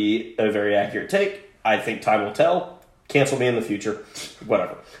also be a very accurate take. I think time will tell. Cancel me in the future.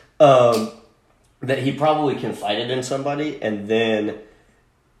 Whatever. That he probably confided in somebody and then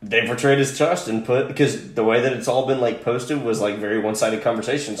they portrayed his trust and because the way that it's all been like posted was like very one-sided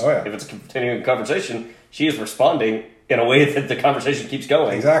conversations. Oh, yeah. If it's a continuing conversation, she is responding in a way that the conversation keeps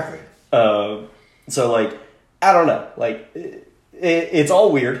going. Exactly. So like, I don't know. Like, it's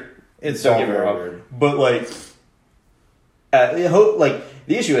all weird. It's Don't all get me very wrong. weird. But like,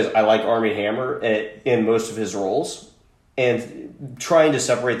 the issue is I like Armie Hammer in most of his roles, and trying to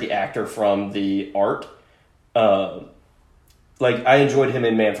separate the actor from the art. Like I enjoyed him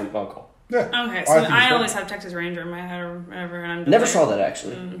in Man from U.N.C.L.E. Yeah. Okay, so think he's I good. always have Texas Ranger in my head or whatever, and I'm Never like, saw that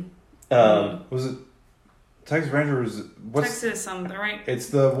actually. Was it Texas Ranger? Was what's? Texas something, right? It's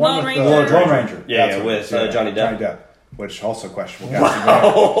the one Lone with Ranger. the Lone Ranger. Yeah, That's what it with, is. Johnny Depp. Johnny Depp, which also questionable.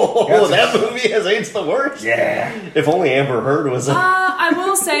 Oh, That's that movie has aged the worst. Yeah. If only Amber Heard was. I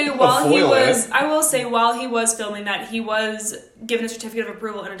will say foil while he was filming that, he was given a certificate of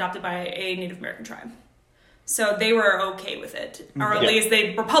approval and adopted by a Native American tribe. So they were okay with it, or at Yeah. least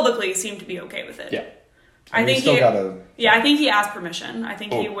they publicly seemed to be okay with it. Yeah. I think still he. gotta. Yeah, I think he asked permission. I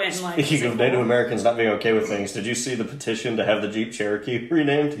think he went and like. Speaking of Native Americans not being okay with things, did you see the petition to have the Jeep Cherokee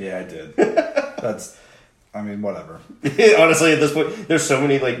renamed? Yeah, I did. That's. I mean, whatever. Honestly, at this point, there's so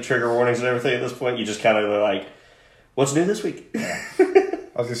many like trigger warnings and everything. At this point, you just kind of like, "What's new this week?"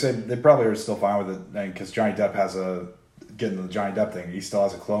 I was gonna say they probably are still fine with it because Johnny Depp has getting the Johnny Depp thing. He still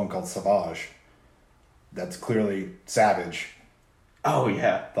has a clone called Savage. That's clearly savage. Oh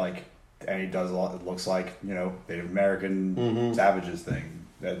yeah, Like, and he does a lot. It looks like Native American savages thing.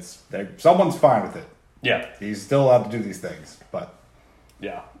 Someone's fine with it. yeah, He's still allowed to do these things, but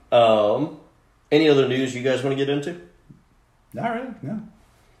yeah. Any other news you guys want to get into? not really. No.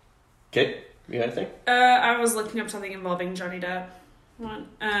 Okay, you got anything? I was looking up something involving Johnny Depp. What?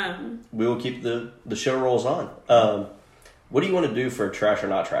 We will keep the show rolls on. What do you want to do for trash or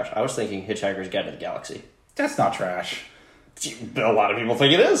not trash? I was thinking Hitchhiker's Guide to the Galaxy. That's not trash. A lot of people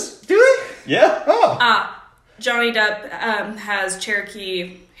think it is. Do they? Yeah. Oh. Johnny Depp has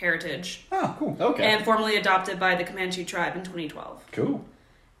Cherokee heritage Oh, cool. Okay. and formally adopted by the Comanche tribe in 2012. Cool.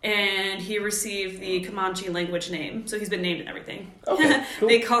 And he received the Comanche language name, so he's been named and everything. Okay, cool.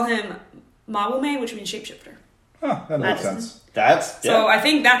 They call him Mawume, which means shapeshifter. Oh, that makes That's- sense. That's So I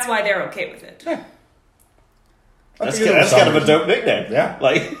think that's why they're okay with it. Yeah. That's think it was kind of a some dope nickname. Yeah.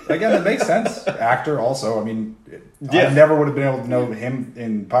 Like Again, it makes sense. Actor also. I mean, Yeah. I never would have been able to know him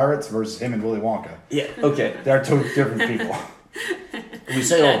in Pirates versus him in Willy Wonka. yeah. Okay. They're two different people. We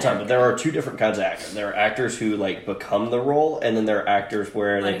say it all the time, but there are two different kinds of actors. There are actors who like become the role, and then there are actors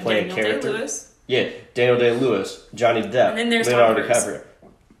where they Like play Daniel a character. Day-Lewis. Yeah, Daniel Day-Lewis, Johnny Depp, And then there's Leonardo Tom Cruise.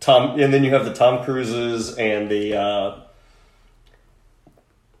 DiCaprio, and then you have the Tom Cruises and the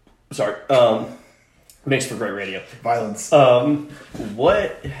makes for great radio. Violence.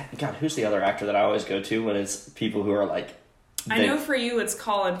 Who's the other actor that I always go to when it's people who are like? I know for you it's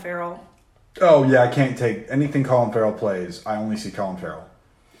Colin Farrell. Oh, yeah, I can't take anything Colin Farrell plays. I only see Colin Farrell.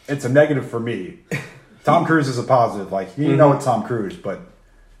 It's a negative for me. Tom Cruise is a positive. Like, you know it's Tom Cruise, but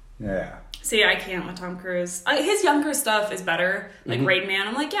yeah. See, I can't with Tom Cruise. His younger stuff is better, like Rain Man.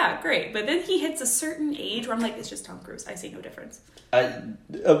 I'm like, yeah, great. But then he hits a certain age where I'm like, it's just Tom Cruise. I see no difference. Tom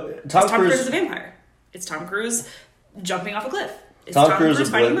Tom Cruise is a vampire. It's Tom Cruise jumping off a cliff. It's Tom Cruise is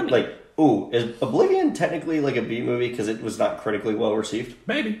fighting a mummy. like, is Oblivion technically like a B movie because it was not critically well received?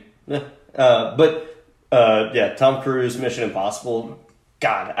 Maybe. Yeah. But Tom Cruise, Mission Impossible.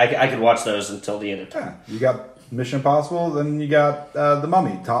 God, I could watch those until the end of time. Yeah, you got Mission Impossible, then you got The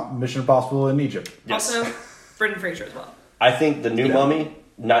Mummy, Mission Impossible in Egypt. Yes. Also, Brendan Fraser as well. I think the new Mummy,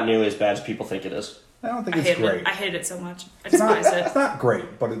 not nearly as bad as people think it is. I don't think it's great. I hated it so much. I despised it. It's not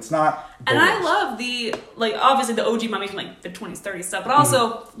great, but it's not. And I love obviously the OG Mummy from like the 20s, 30s stuff, but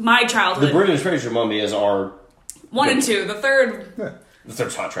also my childhood. The Brendan Fraser Mummy is our 1 and 2. The third. Yeah. The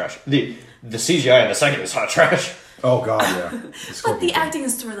third's hot trash. The CGI in the second is hot trash. Oh god, yeah. But the acting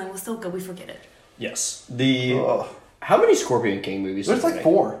and storyline was so good, we forget it. Yes. How many Scorpion King movies? There's like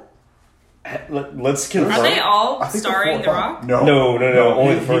 4. Let's confirm. Are they all I think starring they're The 4 or 5. Rock? No.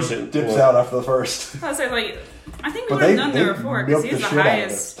 Only He the first. dips out after the first. I was like, I think we But would have they- known there they before because milked he's the the shit out of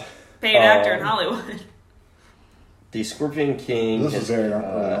highest paid actor in Hollywood. The Scorpion King. This was very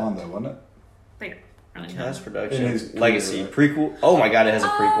early on, though, wasn't it? Like, really Cast no. production. In his Legacy. career, Prequel. Oh my god, it has a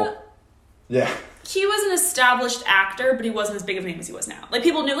prequel. Yeah. He was an established actor, but he wasn't as big of a name as he was now. Like,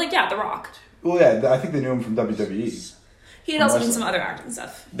 people knew, like, The Rock. Well, yeah, I think they knew him from WWE. He had also done some other acting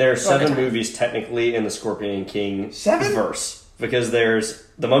stuff. There are 7 time. movies technically in the Scorpion King 7? verse because there's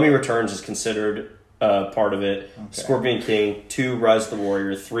The Mummy Returns is considered part of it. Okay. Scorpion King, 2 Rise of the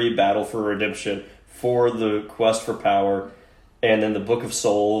Warrior, 3 Battle for Redemption, 4 The Quest for Power, and then The Book of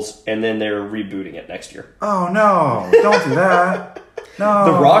Souls, and then they're rebooting it next year. Oh no! Don't do that. No.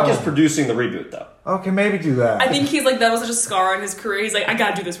 The Rock is producing the reboot though. Okay, maybe do that. I think he's like, that was such a scar on his career. He's like, I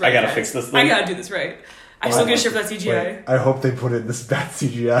gotta do this right. I gotta guys. fix this I thing. gotta do this right. I still get shit for that CGI. Wait, I hope they put in this bad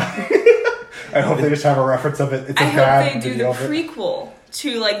CGI. I hope they just have a reference of it. It's a I bad hope they do the video of it. prequel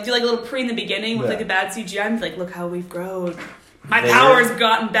to like do like a little pre in the beginning with Yeah. like the bad CGI and be like, look how we've grown. My There- power's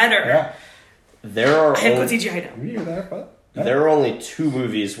gotten better. Yeah. There are I had only, good CGI now. Were you there, but there are only 2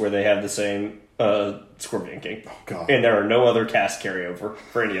 movies where they have the same Scorpion King. Oh, God. And there are no other cast carryover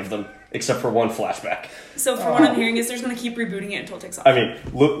for any of them except for one flashback. So from what I'm hearing is they're just gonna keep rebooting it until it takes off. I mean,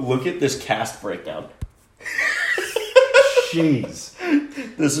 look at this cast breakdown. Jeez.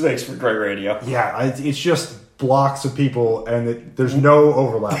 This makes for great radio. Yeah, it's just blocks of people, and there's no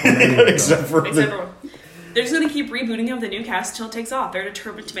overlap. on any of them. Except for Except for they're just gonna keep rebooting it with a new cast until it takes off. They're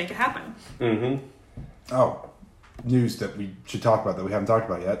determined to make it happen. Mm-hmm. Oh, news that we should talk about that we haven't talked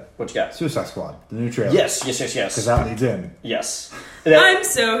about yet. What you got? Suicide Squad, the new trailer. Yes. Because that leads in. Yes. I'm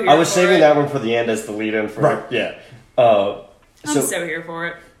so here I was for saving it. that one for the end as the lead-in for Right. yeah. I'm so here for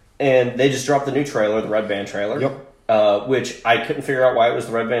it. And they just dropped the new trailer, the Red Band trailer. Yep. Which I couldn't figure out why it was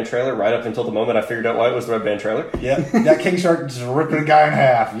the Red Band trailer right up until the moment I figured out why it was the Red Band trailer. Yeah, that King Shark just ripping a guy in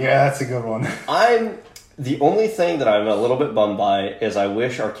half. Yeah, that's a good one. The only thing that I'm a little bit bummed by is I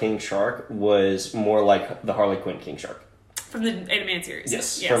wish our King Shark was more like the Harley Quinn King Shark. From the animated series.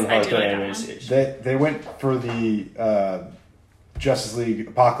 Yes, yes from the I Harley do Quinn like that animated one. series. They went for the Justice League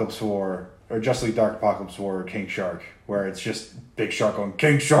Apocalypse War, or Justice League Dark Apocalypse War King Shark, where it's just Big Shark going,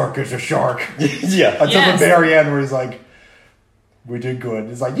 King Shark is a shark. Yeah. Until Yes. the very end where he's like, we did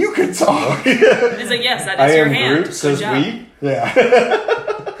good. It's like, you can talk. It's like, yes, that I is your am hand. Groot, Good says job. we. Yeah.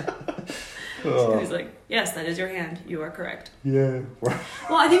 He's like, yes, that is your hand. You are correct. Yeah. Well,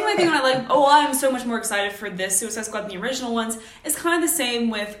 I think my thing when I like, I'm so much more excited for this Suicide Squad than the original ones is kind of the same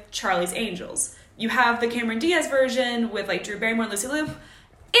with Charlie's Angels. You have the Cameron Diaz version with like Drew Barrymore and Lucy Liu.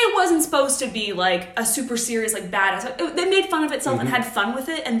 It wasn't supposed to be like a super serious, like badass. They made fun of itself and had fun with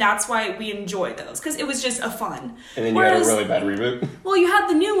it, and that's why we enjoyed those because it was just a fun. And then you had a really bad reboot. Well, you have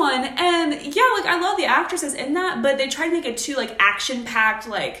the new one, and yeah, like I love the actresses in that, but they tried to make it too like action-packed,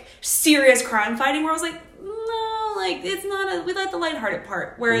 like serious crime fighting. Where I was like, no, like it's not. We like the lighthearted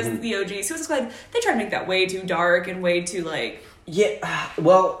part. Whereas the OG Suicide Squad, they tried to make that way too dark and way too like. Yeah,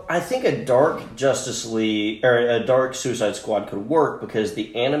 well, I think a dark Justice League or a dark Suicide Squad could work because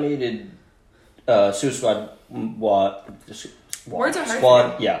the animated Suicide Words are hard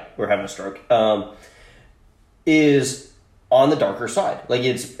Squad, for you. yeah, we're having a stroke. Is on the darker side. Like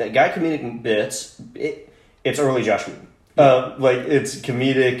it's guy comedic bits. It's early Josh Whedon. Like it's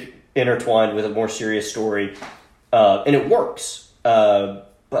comedic intertwined with a more serious story, and it works. But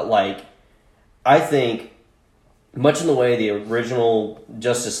like, I think. Much in the way the original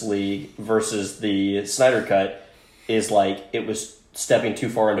Justice League versus the Snyder Cut is like it was stepping too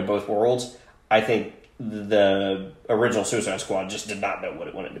far into both worlds, I think the original Suicide Squad just did not know what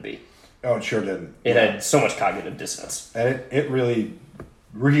it wanted to be. Oh, it sure didn't. It had so much cognitive dissonance. And it really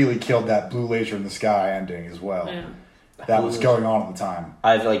really killed that blue laser in the sky ending as well. Yeah. That was going on at the time.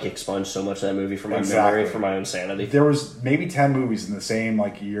 I've like expunged so much of that movie from my memory, for my own sanity. There was maybe 10 movies in the same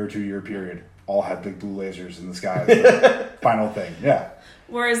like year, 2 year period. All had big blue lasers in the sky. As the final thing, yeah.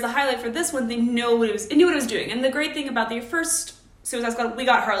 Whereas the highlight for this one, they knew what it was doing. And the great thing about the first Suicide Squad, we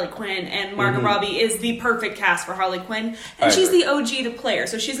got Harley Quinn, and Margot Robbie is the perfect cast for Harley Quinn, and she's the OG to play her,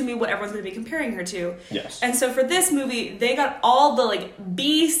 so she's gonna be what everyone's gonna be comparing her to. Yes. And so for this movie, they got all the like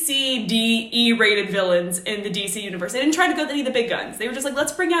B, C, D, E rated villains in the DC universe. They didn't try to go with any of the big guns. They were just like,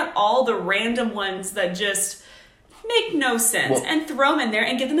 let's bring out all the random ones that just make no sense and throw them in there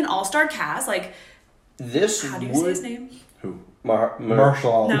and give them an all-star cast. Like, this how do you say his name? Who?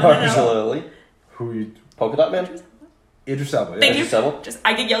 Marshall No. Ali. Who you? Polka Dot Man? Idris Elba. Thank Yeah. you. Idris Elba? Just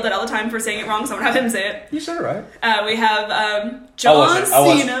I get yelled at all the time for saying it wrong, so I'm gonna have him say it. You said it right. We have I John wasn't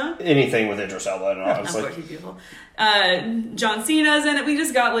Cena. anything with Idris Elba, Of honestly. course, he's beautiful. John Cena's in it. We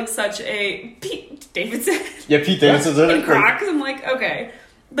just got like such a Pete Davidson Yeah, Pete Davidson's in and it. Crocs. I'm like, okay.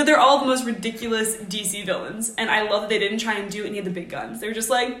 But they're all the most ridiculous DC villains, and I love that they didn't try and do any of the big guns. They were just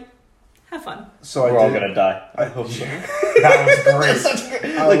like, have fun. So We're all gonna die. I hope so. That was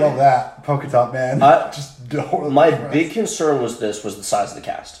great. I love that. Polka Dot Man. My big concern was the size of the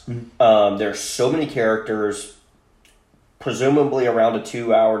cast. There's so many characters, presumably around a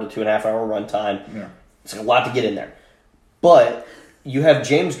 2 hour to 2.5 hour runtime. Yeah. It's a lot to get in there. But you have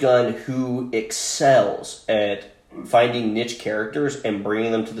James Gunn, who excels at finding niche characters and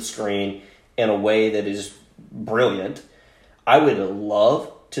bringing them to the screen in a way that is brilliant. I would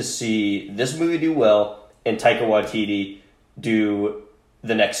love to see this movie do well and Taika Waititi do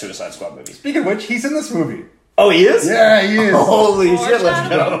the next Suicide Squad movie. Speaking of which, he's in this movie. Oh, he is? Yeah, he is. Holy shit, let's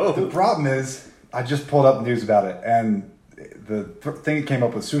go. The problem is, I just pulled up news about it, and the thing that came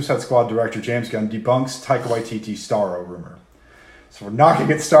up with Suicide Squad director James Gunn debunks Taika Waititi Starro rumor. So we're not going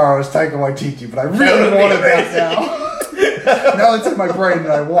to get Starro as Taika Waititi, but I really wanted that now. Now it's in my brain and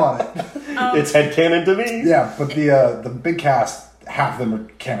I want it. It's headcanon to me. Yeah, but the big cast, half of them are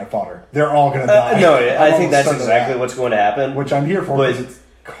cannon fodder. They're all going to die. No, I'm I think almost that's certain of exactly that, what's going to happen. which I'm here for But- because it's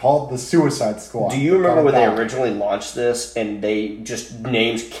called the Suicide Squad. Do you remember Got when they that. originally launched this and they just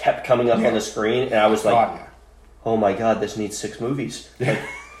names kept coming up Yeah. on the screen and I was like, God, yeah. oh my god, this needs 6 movies. Like,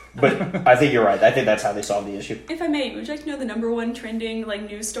 but I think you're right. I think that's how they solved the issue. If I may, would you like to know the #1 trending like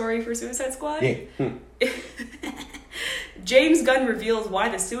news story for Suicide Squad? Yeah. James Gunn reveals why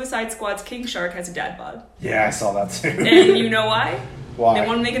the Suicide Squad's King Shark has a dad bod. Yeah, I saw that too. And you know why? Why? They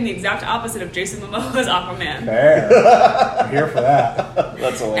want to make him the exact opposite of Jason Momoa's Aquaman. Fair. I'm here for that.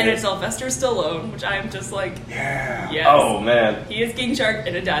 That's And hilarious. it's Sylvester Stallone, which I am just like, Yeah. yes. Oh man. He is King Shark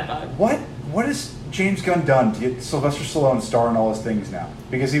in a dad bod. What has James Gunn done to get Sylvester Stallone starring all his things now?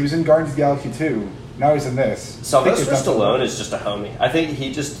 Because he was in Guardians of the Galaxy 2. Now he's in this. Sylvester I think they've done Stallone something. is just a homie. I think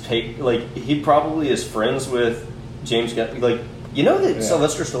he just he probably is friends with James Gunn. Like, you know that Yeah.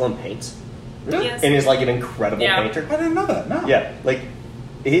 Sylvester Stallone paints? Yes. And is like an incredible Yeah. painter. I didn't know that. No. Yeah, like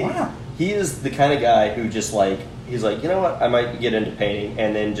he Wow. he is the kind of guy who just like he's like, you know what, I might get into painting,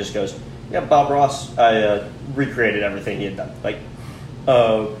 and then just goes, yeah, Bob Ross, I recreated everything he had done. Like,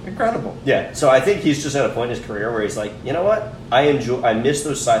 Incredible. yeah. So I think he's just at a point in his career where he's like, you know what, I miss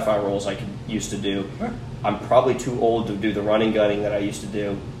those sci-fi roles I used to do. Yeah. I'm probably too old to do the running gunning that I used to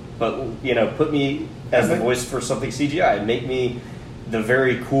do, but you know, put me as the voice for something CGI. Make me the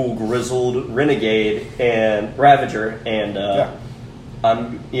very cool grizzled renegade and Ravager, and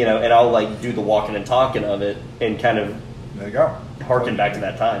I'm and I'll like do the walking and talking of it, and kind of There you go. harken back to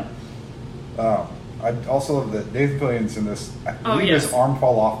that time. I also love that Nathan Fillion's in this. I Oh, believe yes. his arm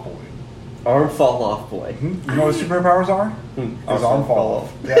fall off boy. Arm fall off, boy. You know what his superpowers are? His arm fall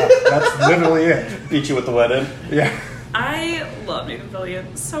off. Yeah, that's literally it. Beat you with the wet end. Yeah. I love Nathan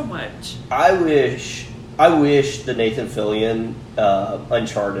Fillion so much. I wish the Nathan Fillion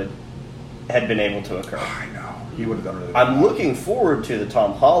Uncharted had been able to occur. I know. He would have done really I'm well. looking forward to the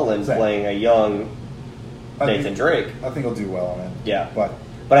Tom Holland Same. playing a young I Nathan think- Drake. I think he'll do well on it. Yeah.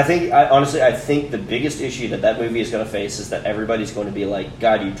 But I think, honestly, I think the biggest issue that movie is going to face is that everybody's going to be like,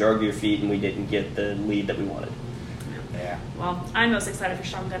 God, you drug your feet and we didn't get the lead that we wanted. yeah. Well, I'm most excited for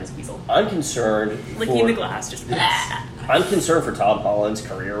Sean Gunn as Weasel. I'm concerned Licking the glass, just I'm concerned for Tom Holland's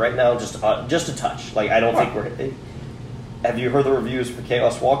career right now, just a touch. Like, I don't think we're... Have you heard the reviews for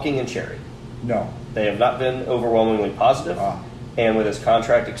Chaos Walking and Cherry? No. They have not been overwhelmingly positive. Ah. And with his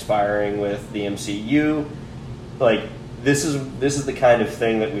contract expiring with the MCU, like, this is the kind of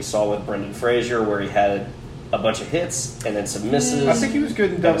thing that we saw with Brendan Fraser, where he had a bunch of hits and then some misses. I think he was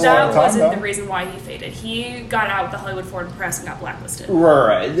good in Devil All That the Time, wasn't though. the reason why he faded. He got out with the Hollywood Foreign Press and got blacklisted.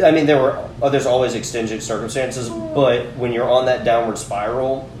 Right. I mean, there's always extenuating circumstances, but when you're on that downward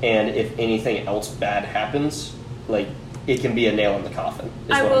spiral, and if anything else bad happens, like it can be a nail in the coffin.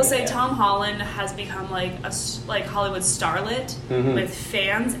 is I what will I'm say getting at. Tom Holland has become like Hollywood starlet Mhm. with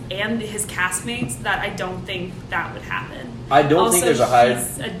fans and his castmates that I don't think that would happen. I don't also, think there's a high.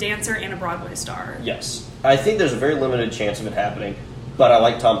 He's a dancer and a Broadway star. Yes, I think there's a very limited chance of it happening, but I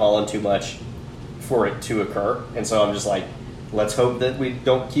like Tom Holland too much for it to occur, and so I'm just like, let's hope that we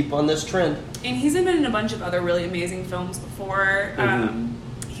don't keep on this trend. And he's been in a bunch of other really amazing films before. Mhm.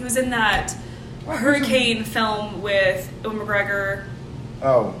 He was in that Hurricane film with Ewan McGregor.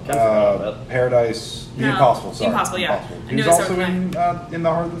 Oh, Kinda forgot about Paradise, The No, Impossible. Sorry, The Impossible, yeah. I He knew was it also started in The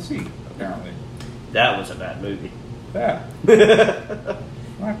Heart of the Sea, apparently. That was a bad movie. Yeah.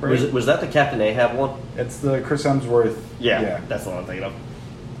 Not great. Was that the Captain Ahab one? It's the Chris Hemsworth. Yeah, that's the one I'm thinking of.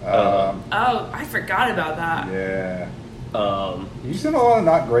 Oh, I forgot about that. Yeah. Um, He's in a lot of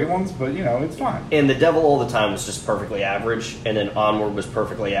not great ones, but you know, it's fine. and The Devil All the Time was just perfectly average, and then Onward was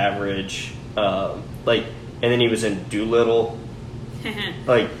perfectly average. And then he was in Doolittle.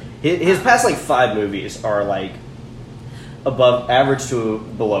 Like his past 5 movies are above average to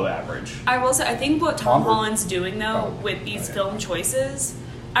below average. I will say, I think what Tom Onward. Holland's doing though Oh, with these okay. film choices,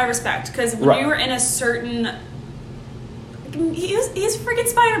 I respect, because when Right. you were in a certain, he's freaking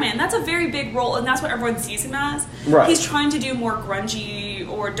Spider-Man. That's a very big role, and that's what everyone sees him as. Right. He's trying to do more grungy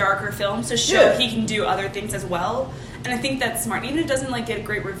or darker films to show Yeah. he can do other things as well. And I think that's smart. Even if it doesn't get a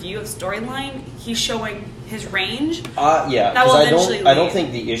great review of storyline, he's showing his range. Yeah, That will because eventually I don't lead.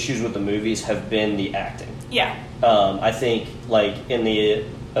 think the issues with the movies have been the acting. Yeah. I think in the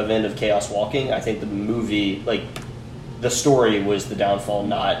event of Chaos Walking, I think the movie the story was the downfall,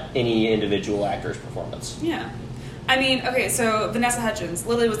 not any individual actor's performance. Yeah. I mean, okay, so Vanessa Hudgens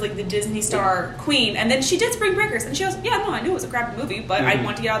literally was the Disney star queen, and then she did Spring Breakers, and she goes, yeah, no, I knew it was a crappy movie, but I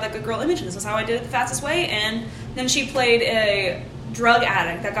want to get out of that good girl image, and this is how I did it the fastest way, and then she played a drug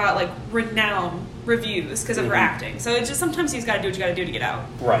addict that got, renowned reviews because of her acting. So it's just sometimes you just gotta do what you gotta do to get out.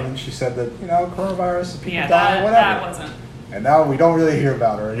 Right. And she said that, coronavirus, people Yeah, die, whatever. that wasn't. And now we don't really hear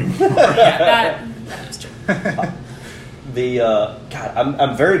about her anymore. Yeah, that is true.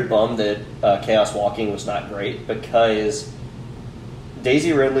 I'm very bummed that Chaos Walking was not great because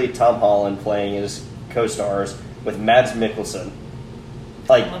Daisy Ridley, Tom Holland playing his co-stars with Mads Mikkelsen.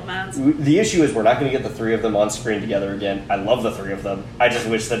 Love Mads. The issue is we're not going to get the 3 of them on screen together again. I love the 3 of them. I just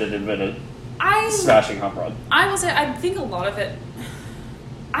wish that it had been a smashing home run. I will say, I think a lot of it,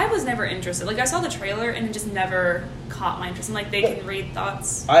 I was never interested. I saw the trailer and it just never caught my interest. And they can read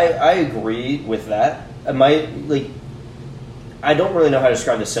thoughts. I agree with that. I don't really know how to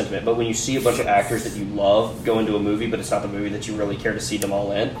describe this sentiment, but when you see a bunch of actors that you love go into a movie, but it's not the movie that you really care to see them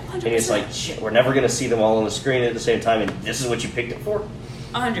all in, and it's 100%. shit, we're never going to see them all on the screen at the same time, and this is what you picked it for?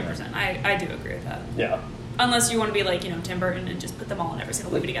 100%. I do agree with that. Yeah. Unless you want to be Tim Burton and just put them all in every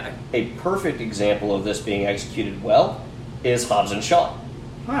single movie together. A perfect example of this being executed well is Hobbs and Shaw.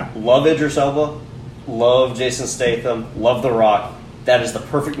 Huh. Love Idris Elba, love Jason Statham, love The Rock. That is the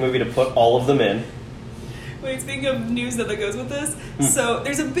perfect movie to put all of them in. Wait, speaking of news that goes with this, so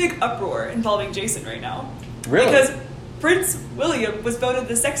there's a big uproar involving Jason right now. Really? Because Prince William was voted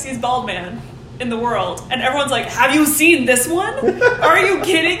the sexiest bald man in the world, and everyone's like, have you seen this one? Are you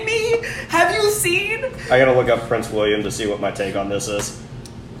kidding me? Have you seen? I gotta look up Prince William to see what my take on this is.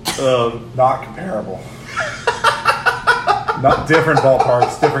 Not comparable. Not different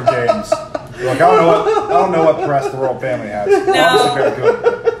ballparks, different games. Look, I don't know what press the royal family has. Obviously very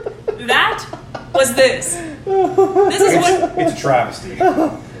good. That was this. This is what... It's a travesty.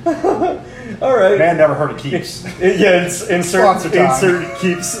 All right. Man never heard of Keeps. Yeah, Sponsor time. insert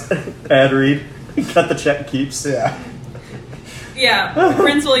keeps ad read. Cut the check keeps. Yeah. Yeah,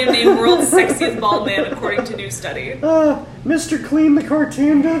 Prince William named world's sexiest bald man according to new study. Mr. Clean the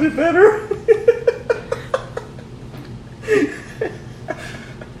cartoon did it better.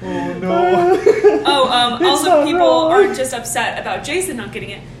 Oh no. Also, not people wrong. aren't just upset about Jason not getting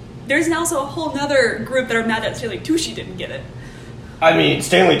it. There's also a whole nother group that are mad that Stanley Tucci didn't get it. I mean,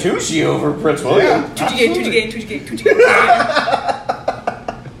 Stanley Tucci over Prince William. Yeah. Tucci gang, Tucci gang, Tucci gang, Tucci gang, Tucci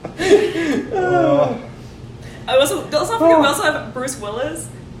gang. Let's not forget, we also have Bruce Willis.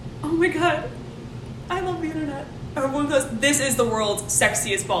 Oh my god. I love the internet. Everyone goes, this is the world's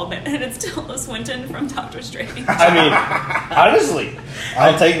sexiest bald man. And it's Tilda Swinton from Doctor Strange. I mean, honestly,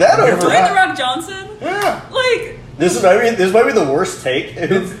 I'll take that over. Dwayne The Rock Johnson? Yeah. Like, This might be the worst take.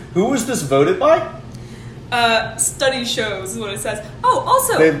 Who was this voted by? Study shows is what it says. Oh,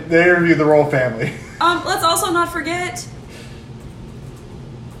 also, They interviewed the royal family. let's also not forget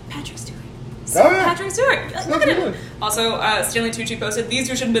Patrick Stewart. Oh, yeah. Patrick Stewart. Look at That's him. good. Also, Stanley Tucci posted, these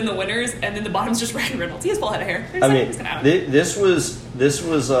two should have been the winners, and then the bottom's just Ryan Reynolds. He has full head of hair. I mean, this was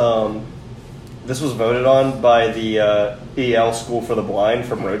voted on by the EL School for the Blind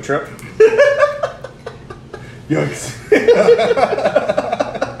from Road Trip. Yikes.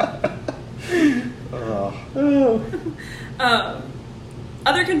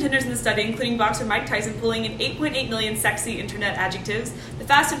 Other contenders in the study, including boxer Mike Tyson pulling in 8.8 million sexy internet adjectives, the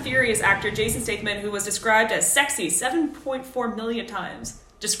Fast and Furious actor Jason Statham, who was described as sexy 7.4 million times.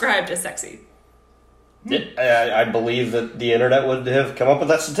 Described as sexy. I believe that the internet would have come up with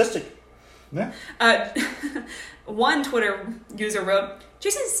that statistic. Yeah. One Twitter user wrote,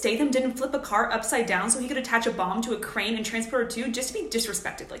 Jason Statham didn't flip a car upside down so he could attach a bomb to a crane and transport it to just to be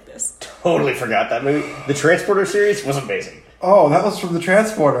disrespected like this. Totally forgot that movie. The Transporter series was amazing. Oh, that was from the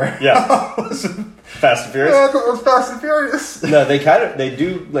Transporter. Yeah. Fast and Furious? Yeah, I thought it was Fast and Furious. No, they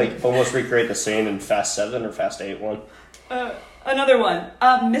do like almost recreate the scene in Fast 7 or Fast 8 one. Another one.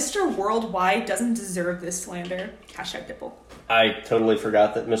 Mr. Worldwide doesn't deserve this slander. Hashtag Dipple. I totally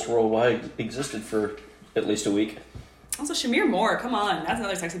forgot that Mr. Worldwide existed for at least a week. Also, Shamir Moore. Come on. That's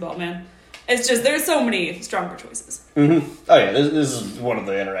another sexy bald man. It's just, there's so many stronger choices. Mm-hmm. Oh yeah, this is one of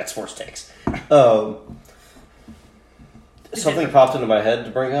the internet sports takes. Something popped into my head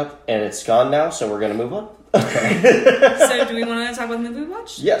to bring up, and it's gone now, so we're going to move on. So do we want to talk about the movie we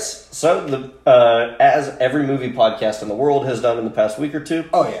watched? Yes. So, as every movie podcast in the world has done in the past week or two,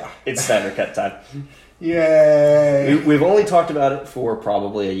 Oh, yeah. it's Snyder Cut time. Yay. We've only talked about it for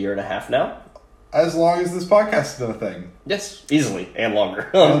probably a year and a half now. As long as this podcast has been a thing. Yes, easily, and longer.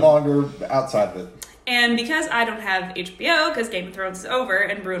 No longer outside of it. And because I don't have HBO, because Game of Thrones is over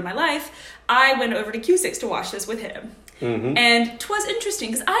and ruined my life, I went over to Q6 to watch this with him. Mm-hmm. And 'twas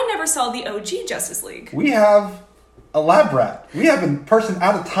interesting, because I never saw the OG Justice League. We have a lab rat. We have a person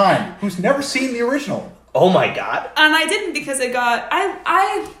out of time who's never seen the original. Oh my god. And I didn't because it got...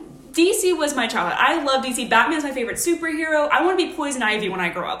 DC was my childhood. I love DC. Batman's my favorite superhero. I want to be Poison Ivy when I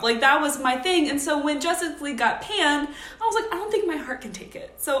grow up. Like, that was my thing. And so when Justice League got panned, I was like, I don't think my heart can take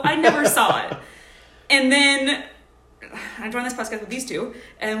it. So I never saw it. And then I joined this podcast with these two,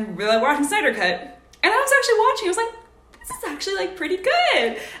 and we were watching Snyder Cut. And I was actually watching. I was like, this is actually, like, pretty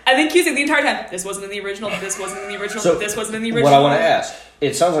good. And then Cusick the entire time, this wasn't in the original, this wasn't in the original, So, this wasn't in the original. what I want to ask,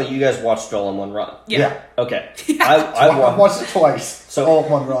 it sounds like you guys watched it all in one run. Yeah. Okay. Yeah. I've watched it twice. So- all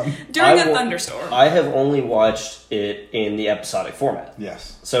in one run. During I a will- thunderstorm. I have only watched it in the episodic format.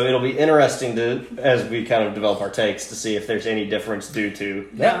 Yes. So it'll be interesting to, as we kind of develop our takes, to see if there's any difference due to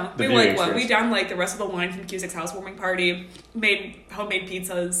No, the we viewing like what? We experience. down like the rest of the wine from Cusick's housewarming party, made homemade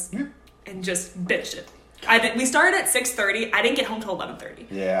pizzas, and just bitched it. We started at 6:30. I didn't get home till 11:30.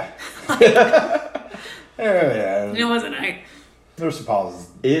 Yeah. Yeah. It wasn't night. There were some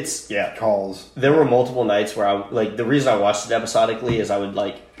pauses, Yeah. calls. There were multiple nights where the reason I watched it episodically is I would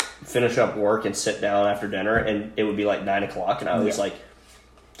finish up work and sit down after dinner, and it would be 9 o'clock, and I was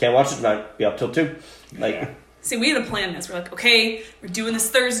can't watch it tonight, be up till 2. See, we had to plan this. We're like, okay, we're doing this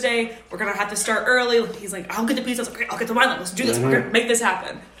Thursday. We're gonna have to start early. He's like, I'll get the pizza. I was like, okay, I'll get the wine. Let's do this. We're gonna make this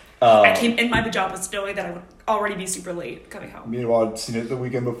happen. I came in my pajamas knowing that I would already be super late coming home. Meanwhile, I'd seen it the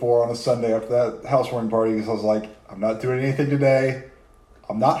weekend before on a Sunday after that housewarming party, because I was like, I'm not doing anything today.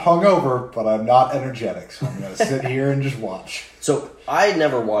 I'm not hungover, but I'm not energetic, so I'm going to sit here and just watch. So I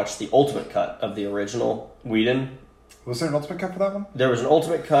never watched the ultimate cut of the original Whedon. Was there an ultimate cut for that one? There was an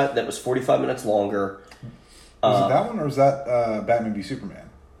ultimate cut that was 45 minutes longer. Was it that one, or was that Batman v Superman?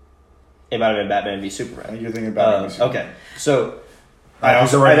 It might have been Batman v I Superman. think you're thinking of Batman v Superman. Okay, so I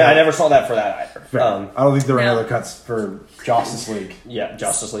I never saw that for that either. I don't think there were any No. other cuts for Justice League. Yeah,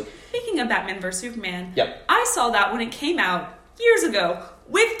 Justice League. Speaking of Batman vs Superman, Yep. I saw that when it came out years ago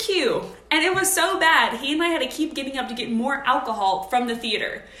with Q, and it was so bad. He and I had to keep getting up to get more alcohol from the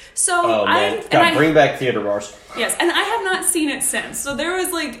theater. So Oh man, God, bring back theater bars. Yes, and I have not seen it since. So there was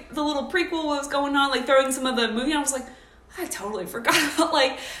the little prequel was going on, throwing some of the movie. And I was like, I totally forgot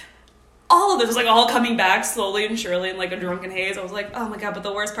about all of this was all coming back slowly and surely in a drunken haze. I was like, oh my god! But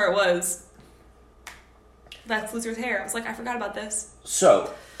the worst part was Lex Luthor's hair. I was like, I forgot about this.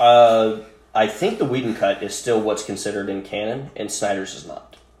 So, I think the Whedon cut is still what's considered in canon, and Snyder's is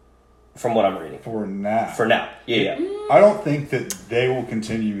not, from what I'm reading. For now. For now, yeah. I don't think that they will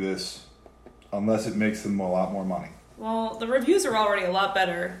continue this unless it makes them a lot more money. Well, the reviews are already a lot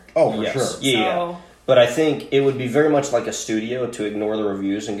better. Oh, for Yes. sure. Yeah. So- But I think it would be very much like a studio to ignore the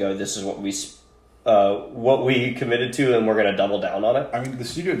reviews and go, this is what we what we committed to, and we're going to double down on it. I mean, the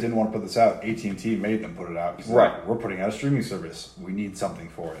studio didn't want to put this out. AT&T made them put it out. 'Cause Right. like, we're putting out a streaming service. We need something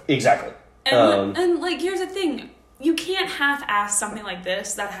for it. Exactly. And like, here's the thing. You can't half-ass something like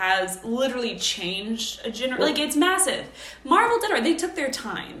this that has literally changed a like, it's massive. Marvel did it. They took their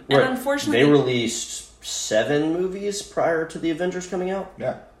time. And unfortunately... They released 7 movies prior to the Avengers coming out.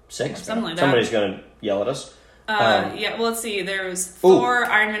 Yeah. 6? Something like that. Somebody's going to yell at us. Yeah, well, let's see. There was Thor,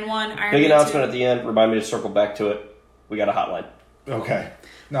 Iron Man 1, Iron Man 2. Big announcement at the end. Remind me to circle back to it. We got a hotline. Okay.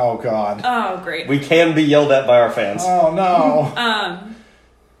 No, God. Oh, great. We can be yelled at by our fans. Oh, no.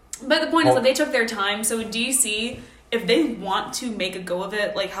 But the point is that they took their time. So DC, if they want to make a go of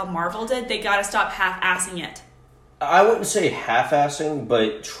it like how Marvel did, they got to stop half-assing it. I wouldn't say half-assing,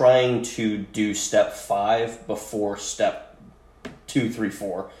 but trying to do step 5 before step 2, 3,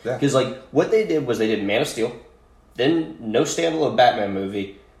 4. Yeah. Because like what they did was they did Man of Steel, then no standalone Batman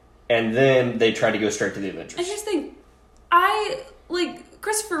movie, and then they tried to go straight to the Avengers. And here's the thing.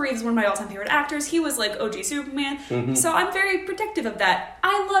 Christopher Reeve is one of my all-time favorite actors. He was like OG Superman. So I'm very protective of that.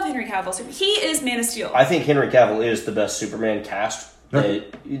 I love Henry Cavill. He is Man of Steel. I think Henry Cavill is the best Superman cast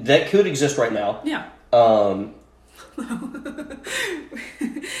that could exist right now. Yeah.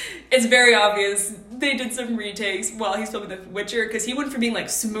 It's very obvious they did some retakes while he's filming The Witcher because he went from being like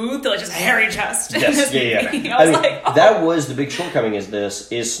smooth to like just hairy chest. Yes, yeah. I was like, oh. That was the big shortcoming.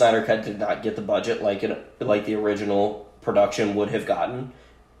 Is Snyder Cut did not get the budget like the original production would have gotten.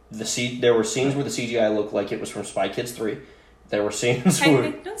 There were scenes where the CGI looked like it was from Spy Kids 3. There were scenes where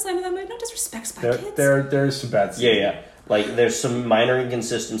don't slander that movie. Don't disrespect Spy Kids. There's some bad scenes. Yeah. Like there's some minor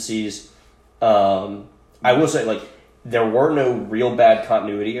inconsistencies. I will say like there were no real bad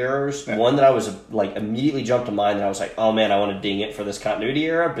continuity errors. Yeah. One that I was like immediately jumped to mind and I was like, oh man, I want to ding it for this continuity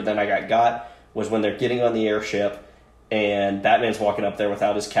error. But then I got was when they're getting on the airship and Batman's walking up there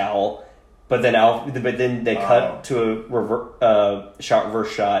without his cowl. But then they cut to a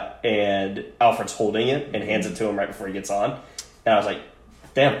reverse shot and Alfred's holding it and hands it to him right before he gets on. And I was like,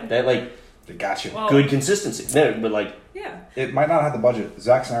 damn, that like they got you. Good consistency. No, but like it might not have the budget.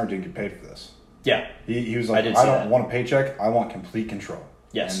 Zack Snyder didn't get paid for this. Yeah. He was like, I don't want a paycheck, I want complete control.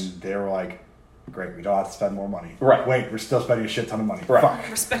 Yes. And they were like, great, we don't have to spend more money. Right. Wait, we're still spending a shit ton of money. Right. Fuck.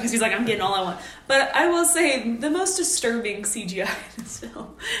 Respect, because he's like, I'm getting all I want. But I will say, the most disturbing CGI in this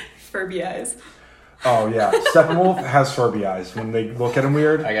film, Furby eyes. Oh, yeah. Steppenwolf has Furby eyes. When they look at him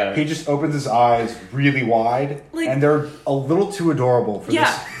weird, he just opens his eyes really wide, and they're a little too adorable for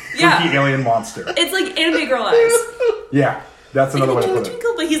this freaky alien monster. It's like anime girl eyes. Yeah. That's another way to put it.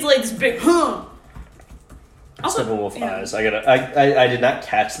 Twinkle, but he's like this big, Steppenwolf eyes. I did not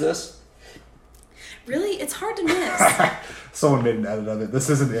catch this. Really? It's hard to miss. Someone made an edit of it. This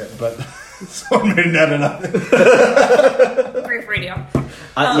isn't it, but someone made an edit of it. Brief radio.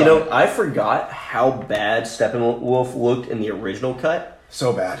 I forgot how bad Steppenwolf looked in the original cut.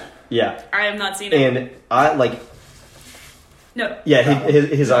 So bad. Yeah. I have not seen it. And I like... No. Yeah,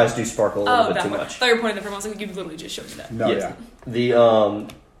 his eyes do sparkle a little bit too much. I thought you were pointing the film. I was like, you literally just showed me that. No, yeah.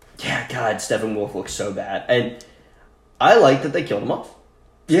 God, Steppenwolf looks so bad. And I like that they killed him off.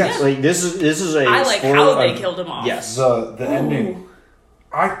 Yes. Yeah. Like, this is a... I like how they killed him off. Yes. The ending...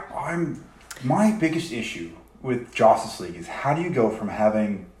 I'm my biggest issue with Justice League is how do you go from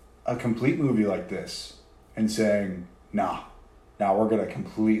having a complete movie like this and saying, nah, we're going to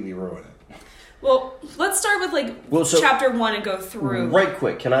completely ruin it. Well, let's start with chapter 1 and go through. Right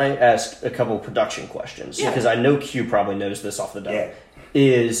quick, can I ask a couple of production questions? Yeah. Because I know Q probably knows this off the dome. Yeah.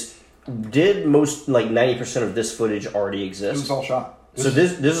 Did most, 90% of this footage already exist? It was all shot.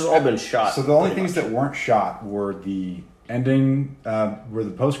 This has all been shot. So the only things that weren't shot were the ending, were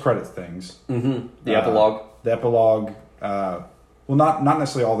the post-credits things. Mm-hmm. The epilogue. The epilogue. Well, not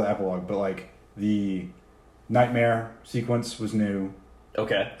necessarily all the epilogue, but the Nightmare sequence was new.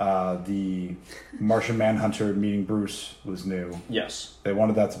 Okay. The Martian Manhunter meeting Bruce was new. Yes. They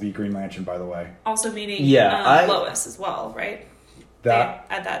wanted that to be Green Lantern, by the way. Also meeting Lois as well, right? That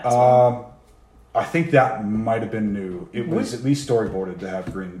at that as well. I think that might have been new. It was at least storyboarded to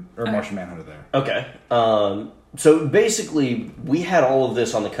have Martian Manhunter there. Okay. So basically, we had all of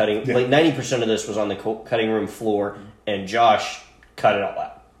this on the cutting. 90% of this was on the cutting room floor, and Josh cut it all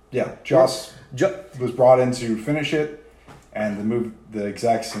out. Yeah, Josh was brought in to finish it, and the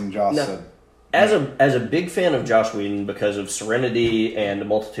execs and Josh said. As a big fan of Joss Whedon because of Serenity and a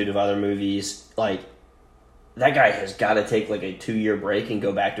multitude of other movies, that guy has got to take a 2-year break and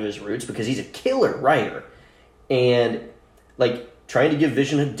go back to his roots because he's a killer writer, and trying to give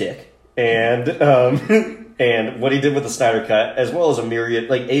Vision a dick and and what he did with the Snyder Cut, as well as a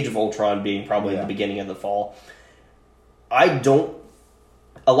myriad Age of Ultron being probably the beginning of the fall. I don't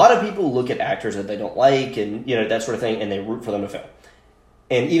a lot of people look at actors that they don't like and, that sort of thing, and they root for them to fail.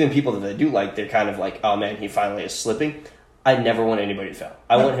 And even people that they do like, they're kind of like, oh man, he finally is slipping. I never want anybody to fail.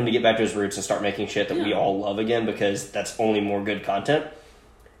 I want him to get back to his roots and start making shit that we all love again, because that's only more good content.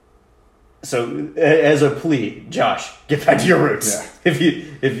 So, as a plea, Josh, get back to your roots. Yeah. If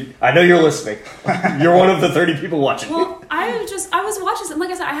you, I know you're listening. You're one of the 30 people watching. Well, I was watching this, and like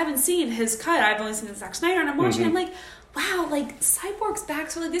I said, I haven't seen his cut. I've only seen the Zack Snyder, and I'm watching. I'm like, wow, like Cyborg's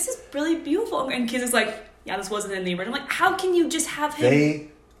back. So like, this is really beautiful. And Kiz is like, yeah, this wasn't in the original. I'm like, how can you just have him? They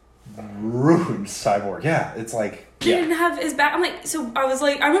ruined Cyborg. Yeah, it's like They didn't have his back. I'm like, so I was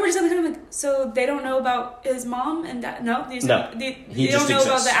like, I remember just something like, so they don't know about his mom and dad. No, they don't know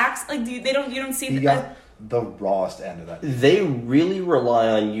about the acts. Like, you don't see. He got the rawest end of that. They really rely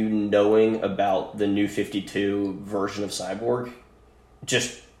on you knowing about the New 52 version of Cyborg.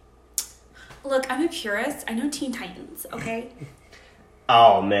 Just look, I'm a purist. I know Teen Titans. Okay.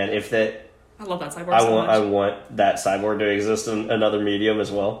 Oh man, if that. I love that Cyborg so much. I want that Cyborg to exist in another medium as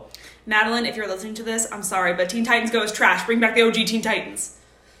well. Madeline, if you're listening to this, I'm sorry, but Teen Titans Go is trash. Bring back the OG Teen Titans.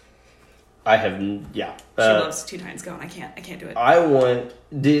 I have, yeah. She loves Teen Titans Go, and I can't do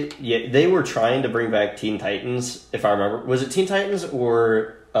it. They were trying to bring back Teen Titans, if I remember. Was it Teen Titans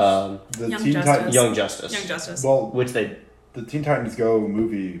or the Young Teen Justice. Titans? Young Justice? Young Justice. Well, the Teen Titans Go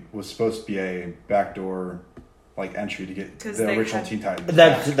movie was supposed to be a backdoor entry to get the original Teen Titans.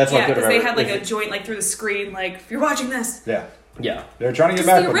 That's what I could remember. Because they had a joint through the screen, if you're watching this. Yeah. Yeah. They're trying to get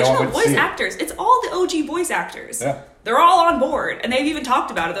back, the but original no one would voice see actors. It's all the OG voice actors. Yeah. They're all on board, and they've even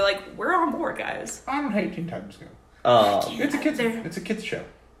talked about it. They're like, we're on board, guys. I don't hate Teen Titans Go. It's It's a kids show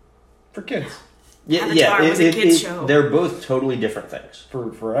for kids. Avatar was a kids show. They're both totally different things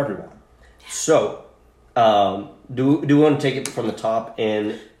For everyone. So, do we want to take it from the top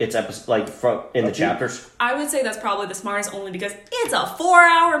in its episode, the chapters? I would say that's probably the smartest, only because it's a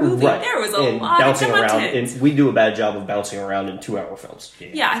 4-hour movie. Right. There was a and lot bouncing of around, content. and we do a bad job of bouncing around in 2-hour films.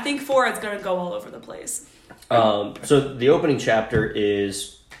 Yeah, I think 4 is going to go all over the place. So the opening chapter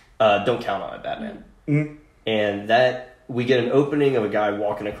is "Don't Count on It, Batman," and that we get an opening of a guy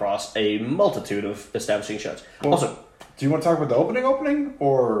walking across a multitude of establishing shots. Well, Also, do you want to talk about the opening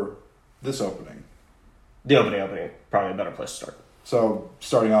or this opening? the opening, probably a better place to start. So,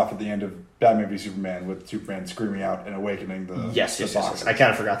 starting off at the end of Batman v Superman with Superman screaming out and awakening the Yes. boxers. I kind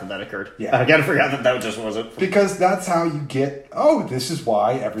of forgot that occurred. Yeah. I kind of forgot that just wasn't. Because that's how you get, this is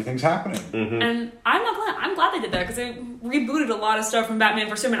why everything's happening. And I'm glad they did that, because they rebooted a lot of stuff from Batman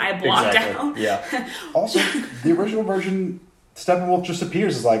vs Superman I blocked out. Yeah. Also, the original version, Steppenwolf just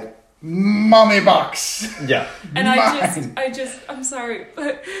appears as mommy box. Yeah. And I'm sorry,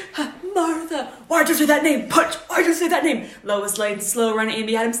 but Martha, why'd you say that name? Punch, why'd you say that name? Lois Lane, Slow Running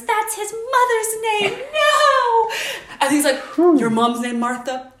Amy Adams, that's his mother's name, no! And he's like, your mom's name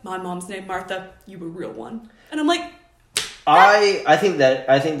Martha, my mom's name Martha, you a real one. And I'm like, I think that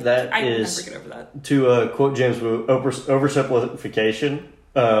I is, never get over that. To quote James Wu, oversimplification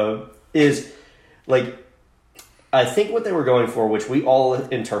is I think what they were going for, which we all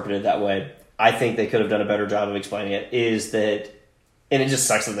interpreted that way, I think they could have done a better job of explaining it, is that, and it just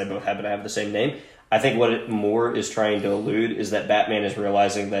sucks that they both happen to have the same name. I think what it more is trying to allude is that Batman is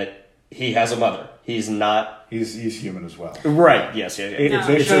realizing that he has a mother. He's not... He's human as well. Right, yes.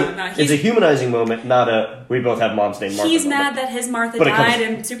 It's a humanizing moment, not a, we both have moms named Martha. He's mad that his Martha died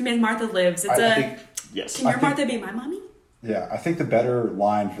and Superman's Martha lives. Yes. Can your Martha be my mommy? Yeah, I think the better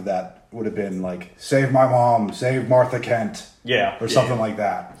line for that would have been save my mom, save Martha Kent. Yeah. Or something like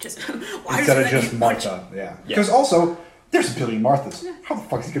that. Instead of just Martha. Yeah. Because also, there's a billion Marthas. Yeah. How the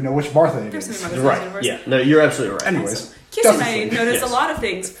fuck is he going to know which Martha it is? Right. Yeah. No, you're absolutely right. Anyways. Kiss and I noticed a lot of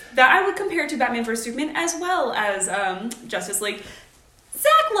things that I would compare to Batman vs. Superman as well as Justice League.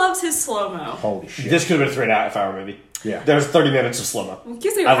 Zack loves his slow-mo. Holy shit. This could have been a 3.5-hour movie. Yeah. There was 30 minutes of slow-mo. Well,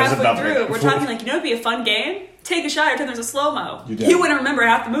 Kiss and I were halfway through. We're talking it'd be a fun game. Take a shot every time there's a slow-mo. You wouldn't remember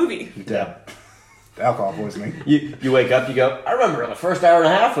half the movie. Yeah. Alcohol poisoning. You wake up, you go, I remember the first hour and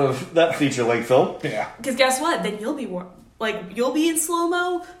a half of that feature-length film. Yeah. Because guess what? Then you'll be in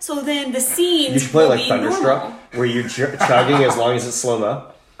slow-mo, so then the scenes you should play will be Thunderstruck, normal. where you're chugging as long as it's slow-mo.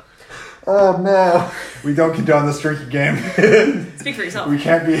 Oh no. We don't condone this drinking game. Speak for yourself. We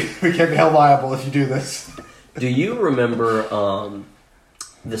can't be held liable if you do this. Do you remember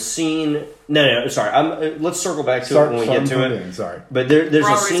the scene? No, sorry. Let's circle back to it when we get to it. Sorry, but there's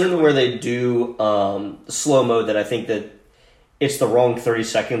a scene where they do slow mo that I think that it's the wrong 30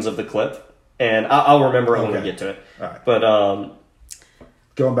 seconds of the clip, and I'll remember it when we get to it. All right. But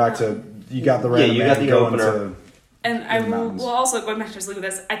going back to you got the random you got the opener. And I will also, going back to just look at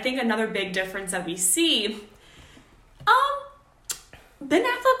this, I think another big difference that we see, Ben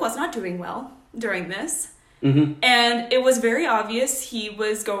Affleck was not doing well during this. Mm-hmm. And it was very obvious he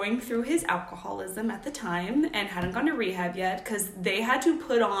was going through his alcoholism at the time and hadn't gone to rehab yet because they had to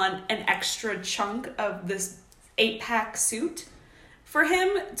put on an extra chunk of this 8-pack suit for him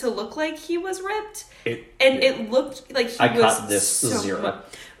to look like he was ripped. It looked like he I was caught this zero.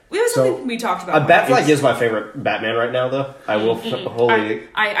 It was something we talked about. Batfleck is my favorite Batman right now, though. I will wholly...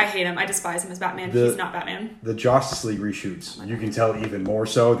 I hate him. I despise him as Batman. He's not Batman. The Justice League reshoots, you can tell even more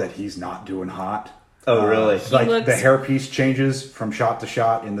so that he's not doing hot. Oh, really? Like the hairpiece changes from shot to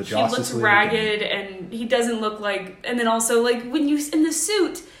shot in the Justice League. He looks ragged, and he doesn't look like... And then also, like, when you... In the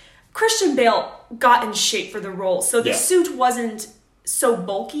suit, Christian Bale got in shape for the role. So the suit wasn't so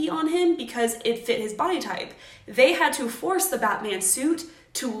bulky on him because it fit his body type. They had to force the Batman suit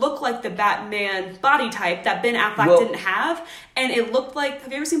to look like the Batman body type that Ben Affleck didn't have. And it looked like...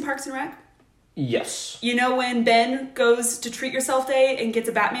 Have you ever seen Parks and Rec? Yes. You know when Ben goes to Treat Yourself Day and gets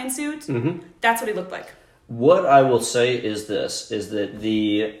a Batman suit? Mm-hmm. That's what he looked like. What I will say is this, is that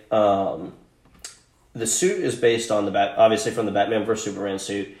the suit is based on obviously from the Batman vs. Superman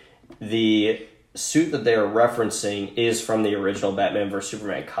suit. The suit that they are referencing is from the original Batman vs.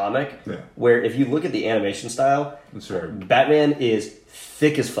 Superman comic, where if you look at the animation style, Batman is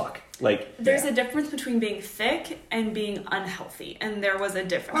thick as fuck. Like, there's a difference between being thick and being unhealthy, and there was a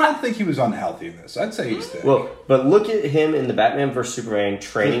difference. I don't think he was unhealthy in this. I'd say he's thick. Well, but look at him in the Batman vs. Superman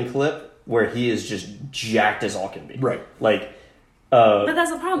training clip, where he is just jacked as all can be. Right. Like, but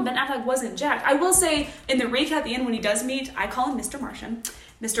that's the problem. Ben Affleck wasn't jacked. I will say, in the recap at the end when he does meet, I call him Mr. Martian.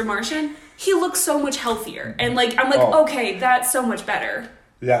 Mr. Martian, he looks so much healthier. And, like, I'm like, okay, that's so much better.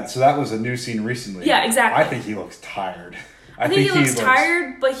 Yeah, so that was a new scene recently. Yeah, exactly. I think he looks tired. I think he looks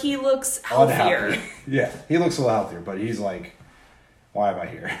tired, but he looks healthier. Unhappy. Yeah, he looks a little healthier, but he's like, why am I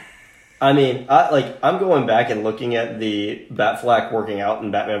here? I mean, I'm going back and looking at the Batfleck working out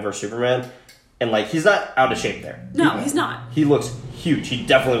in Batman vs. Superman, and, like, he's not out of shape there. No, he's not. He looks huge. He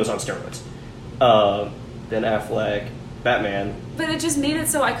definitely was on steroids. Ben Affleck, Batman. But it just made it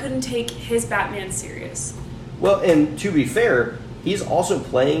so I couldn't take his Batman serious. Well, and to be fair, he's also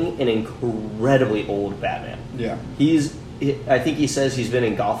playing an incredibly old Batman. Yeah. I think he says he's been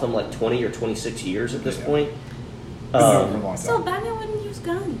in Gotham like 20 or 26 years at this point. So Batman wouldn't use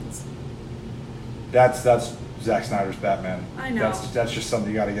guns. That's Zack Snyder's Batman. I know. That's just something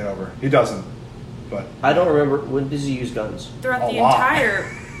you got to get over. He doesn't, but I don't remember, when does he use guns? Throughout the entire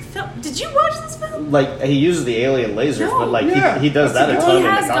film. Did you watch this film? Like, he uses the alien lasers, but like he does that a ton in the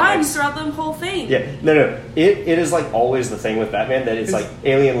comics. He has guns throughout the whole thing. Yeah, no. It is like always the thing with Batman that it's like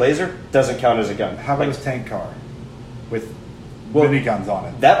alien laser doesn't count as a gun. How about his tank car with miniguns on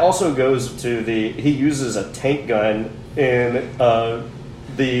it? That also goes to he uses a tank gun in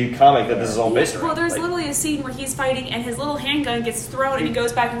the comic that this is all based around. Well, there's literally a scene where he's fighting and his little handgun gets thrown and he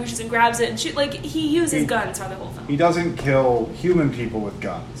goes back and reaches and grabs it and shoot. Like, he uses guns throughout the whole film. He doesn't kill human people with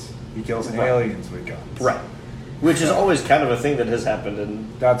guns. He kills aliens with guns. Right. Which is always kind of a thing that has happened.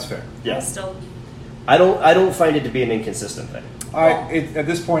 And that's fair. Yeah. Still, I don't find it to be an inconsistent thing. At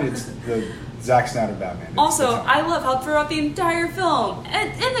this point, it's the Zack Snyder Batman. Also, I love how throughout the entire film,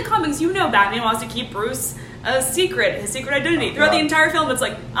 and in the comics, Batman wants to keep Bruce a secret, his secret identity. Throughout the entire film, it's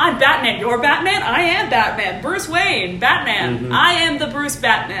like, I'm Batman, you're Batman, I am Batman, Bruce Wayne, Batman, Mm-hmm. I am the Bruce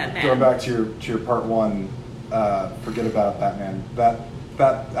Batman man. Going back to your part one, forget about Batman. That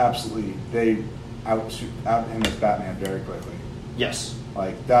absolutely, they out him as Batman very quickly. Yes.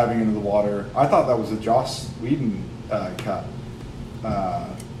 Like, diving into the water. I thought that was a Joss Whedon cut,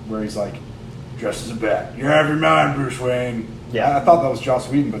 where he's like, dressed as a bat. You have your mind, Bruce Wayne. Yeah. I thought that was Joss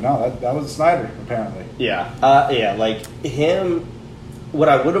Whedon, but no, that was Snyder, apparently. Yeah. Like, him, what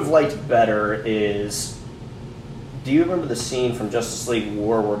I would have liked better is, do you remember the scene from Justice League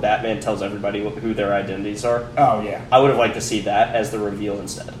War where Batman tells everybody who their identities are? Oh, yeah. I would have liked to see that as the reveal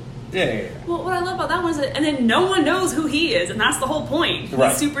instead. Yeah. Well, what I love about that one is that, and then no one knows who he is, and that's the whole point. He's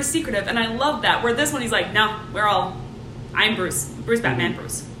Right. super secretive, and I love that. Where this one, he's like, no, I'm Bruce. Bruce Batman,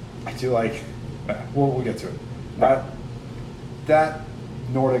 Bruce. I do like, we'll get to it. Right. That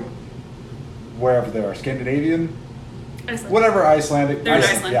Nordic, wherever they are, Scandinavian, Iceland. whatever, Icelandic. They're in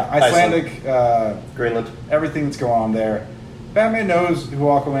Iceland. Yeah, Icelandic, Greenland. everything that's going on there. Batman knows who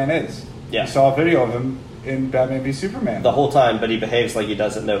Aquaman is. Yeah. You saw a video of him in Batman v Superman. The whole time, but he behaves like he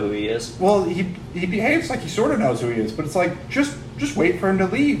doesn't know who he is. Well, he behaves like he sort of knows who he is, but it's like, just wait for him to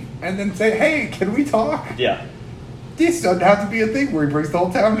leave and then say, hey, can we talk? Yeah. This doesn't have to be a thing where he brings the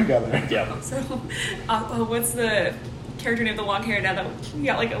whole town together. Yeah. So, what's the character name with the long hair now that he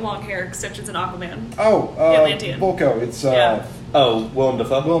got like long hair extensions in Aquaman? Atlantean. Volko. It's Willem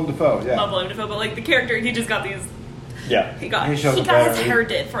Dafoe. Willem Dafoe, yeah. Love Willem Dafoe, but like the character, he just got these Yeah. He got He his shows a better- hair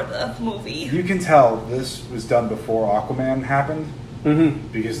did for the movie. You can tell this was done before Aquaman happened Mm-hmm.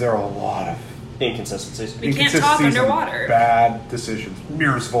 because there are a lot of Inconsistencies. We can't talk inconsistencies and underwater. Bad decisions.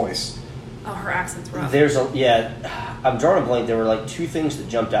 Mira's voice. Oh, her accent's rough. There's I'm drawing a blank. There were like two things that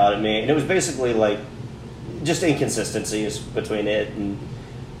jumped out at me, and it was basically like just inconsistencies between it and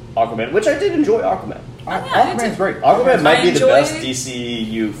Aquaman, which I did enjoy Aquaman. yeah, I Aquaman's did. great. Aquaman might be the enjoy- best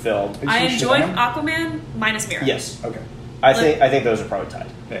DCU film. Have you I seen enjoyed Shazam? Aquaman minus Mira. Yes, Okay. I think those are probably tied.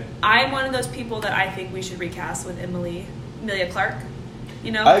 Yeah. I'm one of those people that I think we should recast with Emilia Clarke.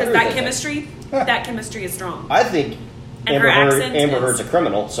 You know, I because agree that with that. chemistry, Yeah. that chemistry is strong. I think And her accent Amber is- Heard's a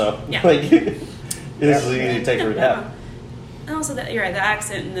criminal, so Yeah. like this is easy to take her down. And also, you're right. The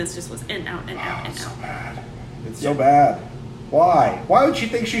accent in this just was in, out, and out, and It's so out. bad. It's so bad. Why? Why would she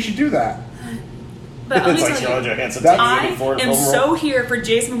think she should do that? But let me It's like tell you, Scarlett Johansson That's- taking I it for a am film so role. here for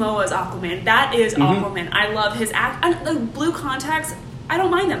Jason Momoa's Aquaman. That is Mm-hmm. Aquaman. I love his act. And the blue contacts, I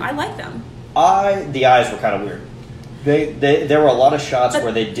don't mind them. I like them. The eyes were kind of weird. There were a lot of shots But-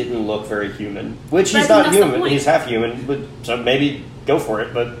 where they didn't look very human, which But he's I think not that's the human. point. He's half human, but so maybe go for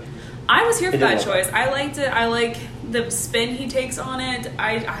it. But I was here for It didn't that work. choice. I liked it. I like the spin he takes on it.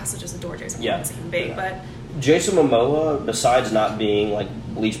 I also just adore Jason Yeah. Momoa as a human being. But Jason Momoa, besides not being like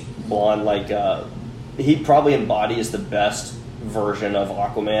bleach blonde, he probably embodies the best version of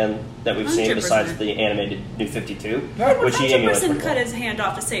Aquaman that we've seen 100%. besides the animated New 52, Yeah, which he emulates 100% pretty cut well. his hand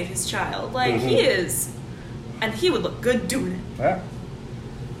off to save his child. Like, Mhm. he is. And he would look good doing it. Yeah.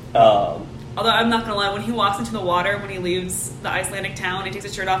 Although I'm not gonna lie, when he walks into the water, when he leaves the Icelandic town, he takes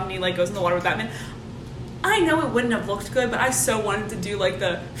his shirt off and he like goes in the water with Batman. I know it wouldn't have looked good, but I so wanted to do like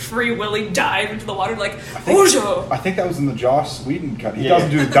the Free Willy dive into the water, like Ojo. I think that was in the Joss Whedon cut. He Yeah. doesn't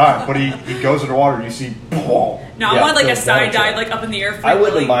do the dive, but he goes underwater and you see, boom. No, Yeah, I wanted like a so side water dive, shot. like up in the air. Free I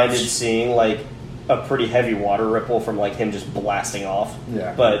wouldn't Willy. have minded seeing like a pretty heavy water ripple from like him just blasting off.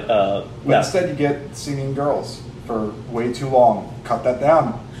 Yeah. But But no. instead you get singing girls for way too long. Cut that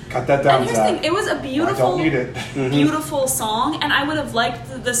down. Cut that down, And here's the Zach. thing, it was a I beautiful, don't need it. beautiful song, and I would have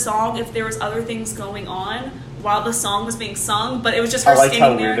liked the song if there was other things going on while the song was being sung, but it was just her I liked how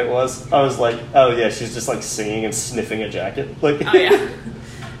standing weird there. it was. I was like, oh yeah, she's just like singing and sniffing a jacket, like Oh yeah,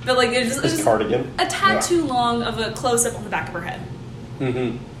 but like it was his just cardigan. a tad Yeah. too long of a close up on the back of her head,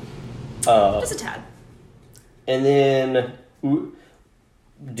 Mm-hmm. just a tad. And then,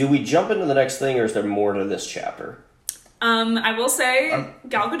 do we jump into the next thing, or is there more to this chapter? I will say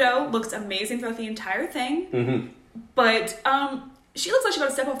Gal Gadot looks amazing throughout the entire thing, Mm-hmm. but she looks like she got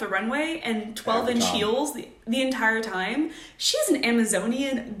to step off the runway in 12-inch Every time. heels the entire time. She's an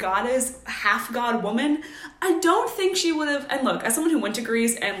Amazonian goddess, half-god woman. I don't think she would have... And look, as someone who went to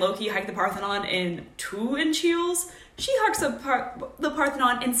Greece and Loki hiked the Parthenon in 2-inch heels, she hikes the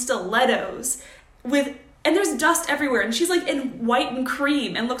Parthenon in stilettos with... And there's dust everywhere, and she's like in white and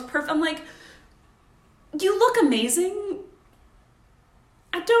cream and looks perfect. I'm like, you look amazing.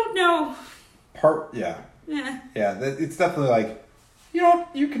 I don't know. Yeah. Eh. Yeah, it's definitely like,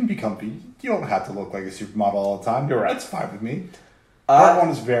 you can be comfy. You don't have to look like a supermodel all the time. You're right. That's fine with me. Part one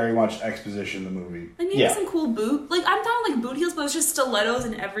is very much exposition in the movie. I mean, Yeah. some cool boot. Like, I'm down with, like boot heels, but it's just stilettos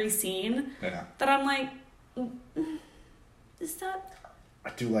in every scene. Yeah. That I'm like, is that? I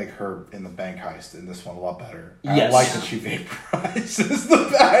do like her in the bank heist in this one a lot better. Yes. I like that she vaporizes the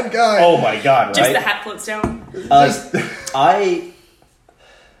bad guy. Oh my god! Just Right? the hat floats down.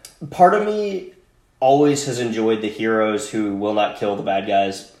 Part of me always has enjoyed the heroes who will not kill the bad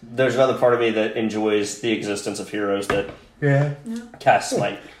guys. There's another part of me that enjoys the existence of heroes that Yeah. cast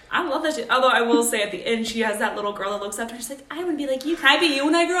smite. I love that shit. Although I will say at the end, she has that little girl that looks up to her. She's like, I want to be like you. Can I be you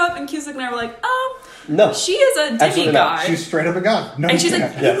when I grow up? And Cusack and I were like, No, she is a Absolutely not. demigod. She's straight up a god. No, And you she's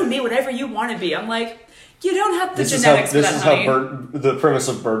like, can't. you can be whatever you want to be. I'm like, you don't have the this is genetics how for that, honey. the premise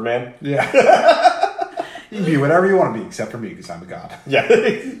of Birdman. Yeah. You can be whatever you want to be, except for me, because I'm a god. Yeah,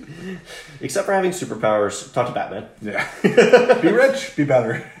 except for having superpowers. Talk to Batman. Yeah. Be rich, be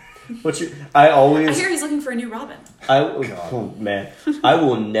better. I I always. hear he's looking for a new Robin. Oh man, I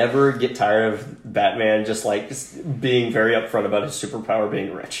will never get tired of Batman just being very upfront about his superpower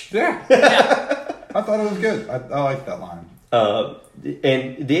being rich. Yeah. I thought it was good. I liked that line.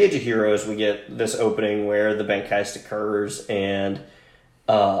 In the Age of Heroes, we get this opening where the bank heist occurs, and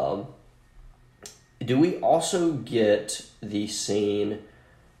do we also get the scene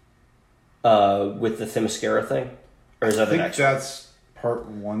with the Themyscira thing, or is that I the think next one? that's part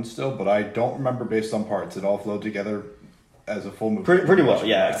one still, but I don't remember based on parts. It all flowed together as a full movie. Pretty well,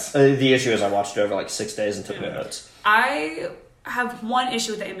 yeah. The issue is I watched it over 6 days and took notes. I have one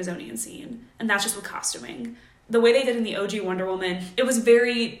issue with the Amazonian scene, and that's just with costuming. The way they did in the OG Wonder Woman, it was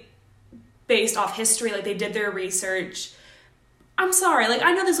very based off history. Like, they did their research. I'm sorry, like,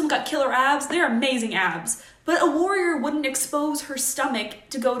 I know this one got killer abs. They're amazing abs. But a warrior wouldn't expose her stomach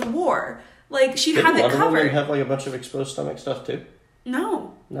to go to war. Like, she'd have it Wonder Woman covered. have like a bunch of exposed stomach stuff too?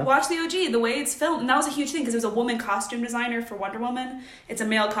 No. Watch the OG, the way it's filmed. And that was a huge thing because it was a woman costume designer for Wonder Woman. It's a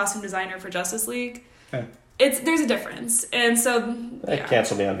male costume designer for Justice League. Okay. There's a difference. And so, yeah.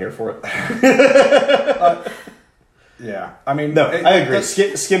 Cancel me, I'm here for it. Yeah, I mean, No, I agree.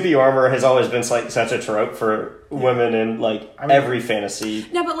 Skimpy armor has always been like such a trope for women in like every fantasy.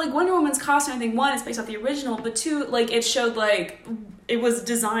 No, but like Wonder Woman's costume, I think one, it's based off the original, but two, like it showed like it was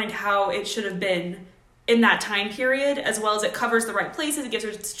designed how it should have been in that time period, as well as it covers the right places, it gives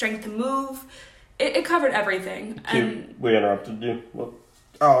her strength to move. It covered everything. And We interrupted you. What?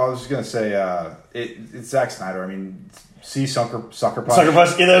 I was just gonna say, it's Zack Snyder. I mean, see Sucker Punch. Sucker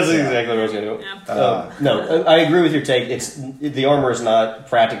Punch. Yeah, that's exactly what I was going to do. Yeah. No, I agree with your take. The armor is not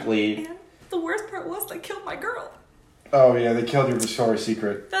practically. And the worst part was they killed my girl. Oh yeah, they killed your Victoria's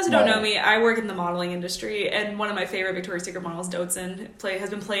Secret. Those who don't know me, I work in the modeling industry, and one of my favorite Victoria's Secret models, Dotzen, has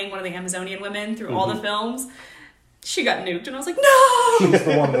been playing one of the Amazonian women through all the films. She got nuked, and I was like, no! She's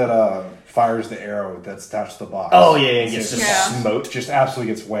the one that fires the arrow that's attached to the box. Oh yeah, and gets just Yeah. smoked. Just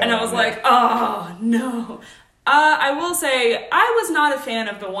absolutely gets wet. And I was like, oh, no. I will say, I was not a fan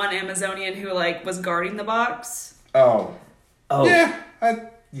of the one Amazonian who, like, was guarding the box. oh Oh,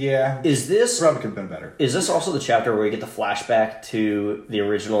 yeah. Is this Probably could have been better. Is this also the chapter where we get the flashback to the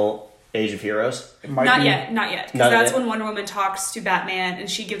original Age of Heroes? It might Not be. yet. Because Not that's yet. when Wonder Woman talks to Batman, and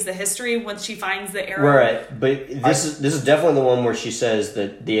she gives the history once she finds the arrow. Right, but this is definitely the one where she says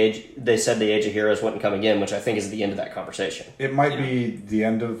that they said the Age of Heroes wouldn't come again, which I think is the end of that conversation. It might be the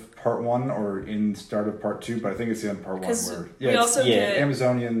end of part 1 or in the start of part 2, but I think it's the end of part 1 Because where we it's also get...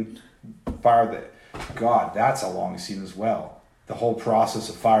 Amazonian fire the. God, that's a long scene as well. The whole process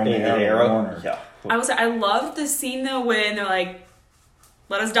of firing the arrow. Warner. Yeah. I was. I loved the scene though when they're like,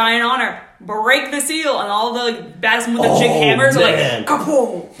 "Let us die in honor, break the seal," and all the like, badass with the jig hammers man. are like,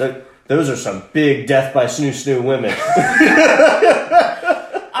 "Kaboom!" Those are some big death by snoo women.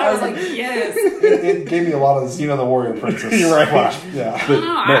 I was like, "Yes." It gave me a lot of Xena the Warrior Princess. You're right. Flash. Yeah. I don't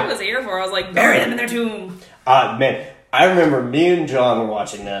know. I was here for. I was like, bury them in their tomb. Man, I remember me and John were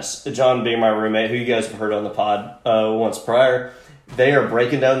watching this. John being my roommate, who you guys have heard on the pod once prior. They are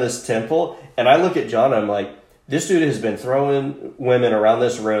breaking down this temple, and I look at John and I'm like, this dude has been throwing women around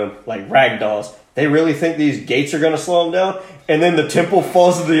this room like rag dolls. They really think these gates are going to slow them down? And then the temple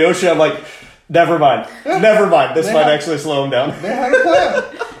falls into the ocean. I'm like, never mind. This might actually slow them down. They had a plan.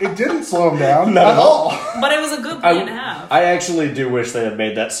 It didn't slow them down Not at all. But it was a good plan to have. I actually do wish they had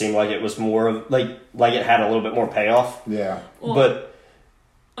made that seem like it was more of like it had a little bit more payoff. Yeah. Well, But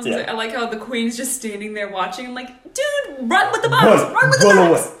I was gonna say, I like how the queen's just standing there watching. I'm like, dude, run with the box. Run with the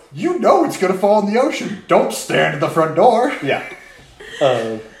run box. away. You know it's going to fall in the ocean. Don't stand at the front door. Yeah.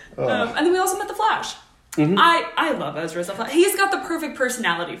 And then we also met the Flash. I love Ezra the Flash. He's got the perfect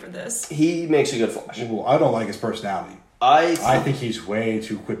personality for this. He makes a good Flash. Ooh, I don't like his personality. I I think he's way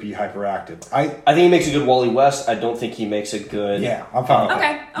too quippy, hyperactive. I think he makes a good Wally West. I don't think he makes a good. Yeah, I'm fine with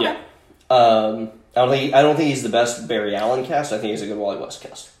that. Okay. Yeah. I don't think he's the best Barry Allen cast. I think he's a good Wally West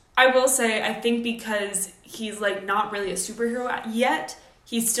cast. I will say, I think because he's like not really a superhero yet,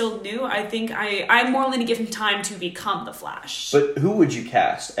 he's still new. I think I'm more willing to give him time to become the Flash. But who would you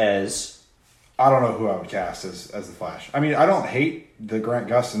cast as? I don't know who I would cast as the Flash. I mean, I don't hate the Grant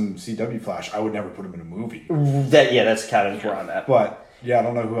Gustin CW Flash. I would never put him in a movie. That's kind of where I'm at. But yeah, I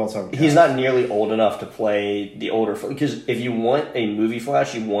don't know who else I would cast. He's not nearly old enough to play the older because if you want a movie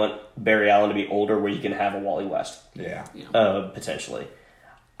Flash, you want Barry Allen to be older, where you can have a Wally West. Yeah. Potentially.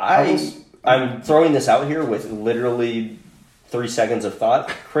 I'm throwing this out here with literally 3 seconds of thought.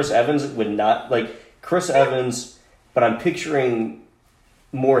 Chris Evans would not like Chris Evans, but I'm picturing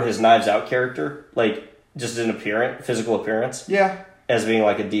more his Knives Out character, like just an physical appearance, Yeah, as being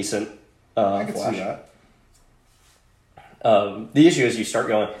like a decent I can Flash. see that. The issue is you start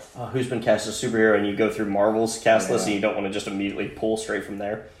going, oh, who's been cast as a superhero, and you go through Marvel's cast list, Yeah. and you don't want to just immediately pull straight from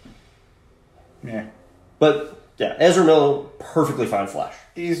there. Yeah. But yeah, Ezra Miller, perfectly fine Flash.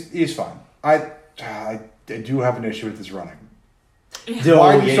 He's fine. I do have an issue with his running. Oh,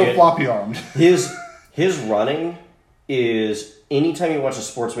 Why are you so yeah. floppy armed? His running is anytime you watch a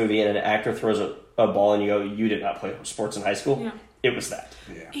sports movie and an actor throws a ball and you go, you did not play sports in high school. Yeah. It was that.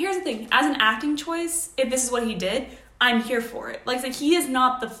 Yeah. Here's the thing: as an acting choice, if this is what he did, I'm here for it. Like he is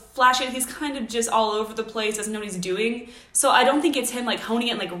not the Flash. He's kind of just all over the place, doesn't know what he's doing. So I don't think it's him like honing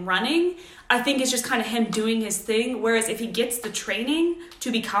it, like running. I think it's just kind of him doing his thing. Whereas if he gets the training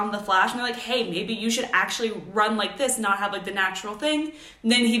to become the Flash, and they're like, hey, maybe you should actually run like this, not have like the natural thing,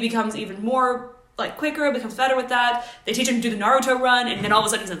 then he becomes even more like quicker, becomes better with that. They teach him to do the Naruto run, and then all of a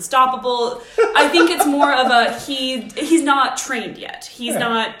sudden he's unstoppable. I think it's more of a he's not trained yet. He's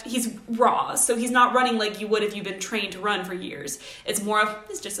raw, so he's not running like you would if you've been trained to run for years. It's more of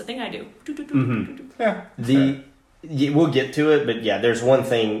it's just a thing I do. We'll get to it, but yeah, there's one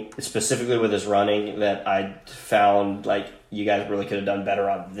thing specifically with his running that I found like you guys really could have done better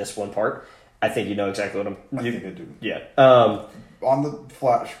on this one part. I think you know exactly what I think I do. Yeah. On the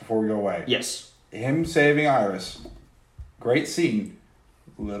Flash, before we go away. Yes. Him saving Iris, great scene.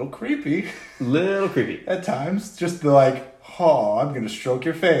 Little creepy at times. Just the like, oh, I'm gonna stroke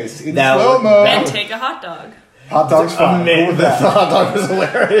your face in slow-mo. And take a hot dog. Hot dog's fine. Man, the hot dog was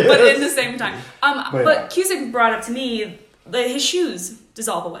hilarious. But in the same time. But Cusick brought up to me his shoes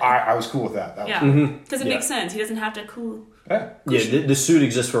dissolve away. I was cool with that. Because it makes sense. He doesn't have to cool. Yeah. The suit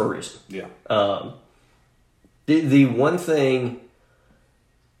exists for a reason. Yeah. The one thing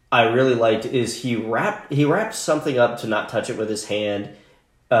I really liked is he wrapped something up to not touch it with his hand,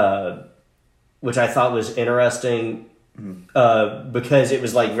 which I thought was interesting because it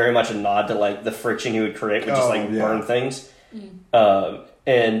was like very much a nod to like the friction he would create with just burn things.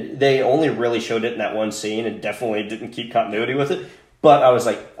 And they only really showed it in that one scene and definitely didn't keep continuity with it. But I was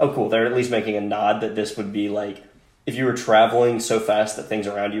like, oh cool, they're at least making a nod that this would be like if you were traveling so fast that things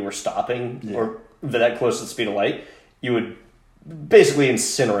around you were stopping or that close to the speed of light, you would basically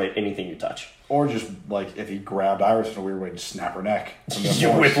incinerate anything you touch. Or just, like, if he grabbed Iris in a weird way, just snap her neck.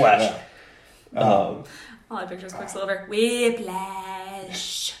 You whiplash. Yeah. All I picture is Quicksilver.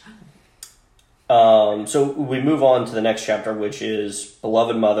 Whiplash. So we move on to the next chapter, which is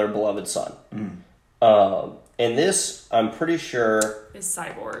Beloved Mother, Beloved Son. And this, I'm pretty sure... is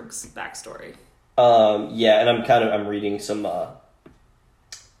Cyborg's backstory. And I'm reading some... I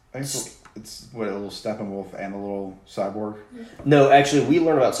think it's what, a little Steppenwolf and a little Cyborg? No, actually, we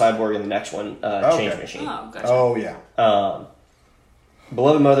learn about Cyborg in the next one, Change Machine. Oh, gotcha. Oh, yeah.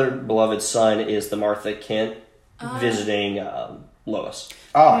 Beloved Mother, Beloved Son is the Martha Kent visiting Lois.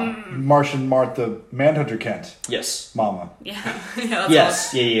 Martian Martha Manhunter Kent. Yes. Mama. Yeah.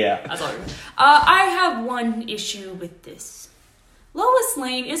 Yes. Yeah. That's all. I have one issue with this. Lois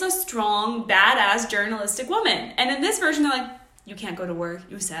Lane is a strong, badass, journalistic woman. And in this version, they're like, you can't go to work.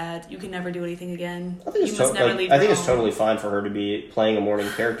 You're sad. You can never do anything again. I think it's totally fine for her to be playing a morning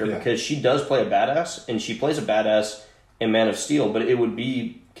character because she does play a badass, and she plays a badass in Man of Steel, but it would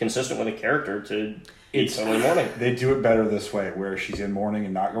be consistent with a character to eat totally morning. They do it better this way, where she's in mourning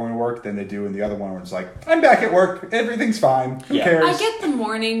and not going to work, than they do in the other one where it's like, I'm back at work. Everything's fine. Who cares? I get the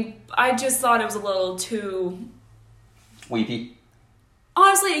mourning. I just thought it was a little too... weepy.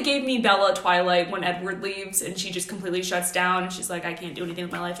 Honestly, it gave me Bella Twilight when Edward leaves and she just completely shuts down and she's like, I can't do anything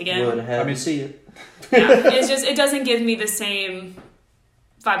with my life again. Wouldn't have to see it. It doesn't give me the same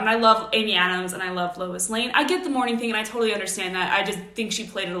vibe. And I love Amy Adams and I love Lois Lane. I get the morning thing and I totally understand that. I just think she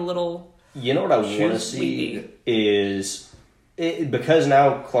played it a little... You know what I want to see is... because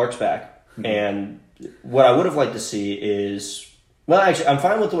now Clark's back, and what I would have liked to see is... Well, actually, I'm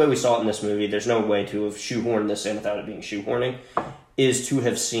fine with the way we saw it in this movie. There's no way to have shoehorned this in without it being shoehorning. Is to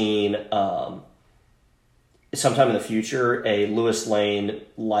have seen sometime in the future a Lois Lane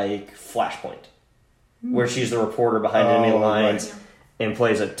like Flashpoint, where she's the reporter behind enemy lines and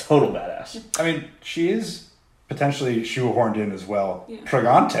plays a total badass. I mean, she is potentially shoehorned in as well. Yeah.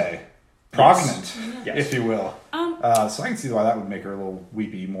 Pregnant, if you will. So I can see why that would make her a little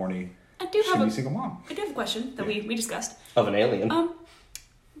weepy, mourny. Single mom. I do have a question that we discussed Of an alien.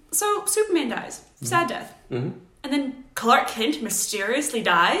 So Superman dies, sad death. Mm-hmm. And then Clark Kent mysteriously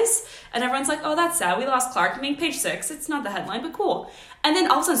dies, and everyone's like, oh, that's sad, we lost Clark. I mean, page 6, it's not the headline, but cool. And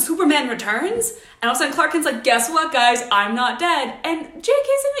then all of a sudden, Superman returns, and all of a sudden, Clark Kent's like, guess what, guys, I'm not dead. And J.K.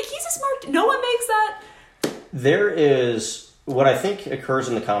 Simmons, he's a smart, no one makes that. There is, what I think occurs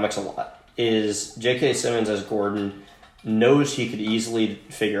in the comics a lot, is J.K. Simmons as Gordon knows he could easily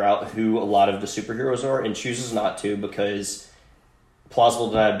figure out who a lot of the superheroes are, and chooses not to, because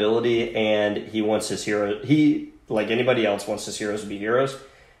plausible deniability, and he wants his hero, like anybody else, wants his heroes to be heroes.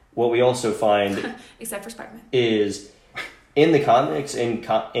 What we also find... except for Spider-Man. ...is, in the comics, in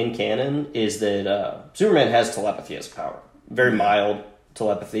canon, is that Superman has telepathy as a power. Very mild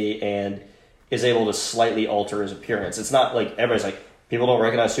telepathy, and is able to slightly alter his appearance. It's not like, everybody's like, people don't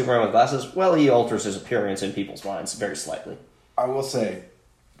recognize Superman with glasses. Well, he alters his appearance in people's minds very slightly. I will say,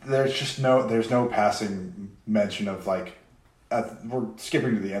 there's no passing mention of like, we're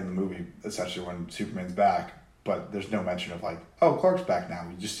skipping to the end of the movie essentially when Superman's back, but there's no mention of like, oh, Clark's back now.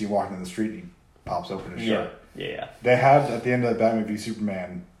 You just see him walking in the street and he pops open his shirt. Yeah. They have at the end of the Batman v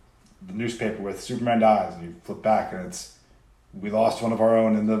Superman, the newspaper with Superman dies, and you flip back and it's, we lost one of our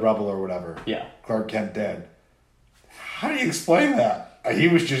own in the rubble or whatever. Yeah. Clark Kent dead. How do you explain that? He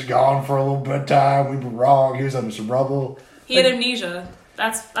was just gone for a little bit of time. We were wrong. He was under some rubble. He had amnesia.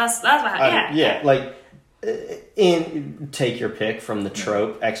 That's what happened. Yeah, like, take your pick from the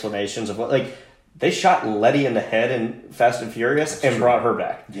trope explanations of what, like, they shot Letty in the head in Fast and Furious and brought her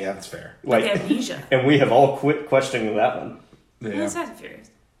back. Yeah, that's fair. Like amnesia. And we have all quit questioning that one. Yeah. Well, it's Fast and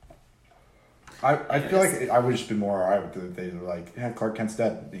Furious. I feel like I would just be more alright with it if they were like, yeah, Clark Kent's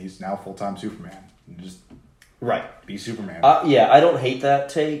dead. He's now full-time Superman. And just be Superman. Yeah, I don't hate that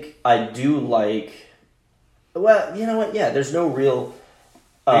take. I do like... Well, you know what? Yeah, there's no real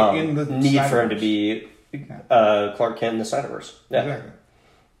in the need for him to Snyderverse. be Clark Kent in the Snyderverse. Yeah. Exactly.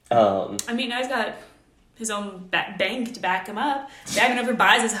 I mean, now he's got his own bank to back him up. Batman never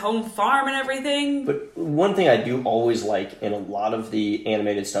buys his home farm and everything. But one thing I do always like in a lot of the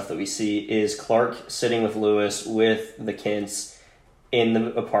animated stuff that we see is Clark sitting with Lois, with the Kents in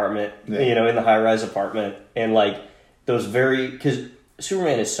the apartment, in the high-rise apartment. And, like, those because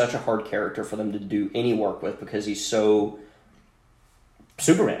Superman is such a hard character for them to do any work with because he's so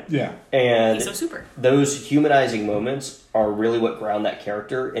Superman. Yeah. And he's so super. Those humanizing moments are really what ground that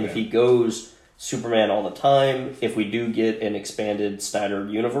character. And if he goes Superman all the time, if we do get an expanded Snyder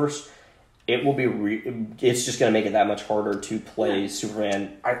universe, it will be it's just going to make it that much harder to play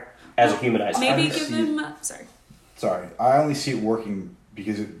Superman as a humanized Maybe character. give him... Sorry. I only see it working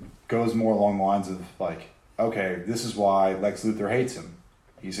because it goes more along the lines of like, okay, this is why Lex Luthor hates him.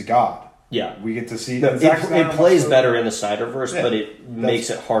 He's a god. Yeah. We get to see... No, it plays better in the Snyderverse, but it makes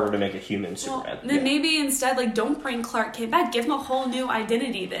it harder to make a human Superman. Then maybe instead, like, don't bring Clark Kent back. Give him a whole new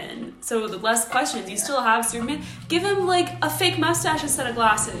identity then. So the less questions. You still have Superman. Give him, like, a fake mustache instead of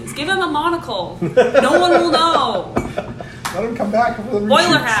glasses. Give him a monocle. No one will know. Let him come back.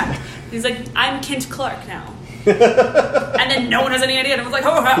 Boiler hat. He's like, I'm Kent Clark now. And then no one has any idea. And everyone's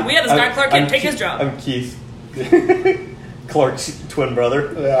like, oh, we had this guy Clark Kent take his job. I'm Keith. Clark's twin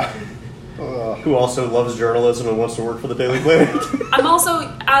brother. Yeah. Who also loves journalism and wants to work for the Daily Planet. I'm also,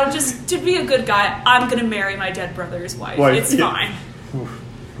 just to be a good guy, I'm going to marry my dead brother's wife. It's fine.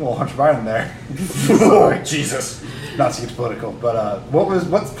 Little Hunter Biden there. Oh, Jesus. Not to get political, but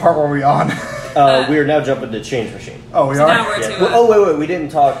what part were we on? We are now jumping to Change Machine. Oh, we are? Now we're to wait, we didn't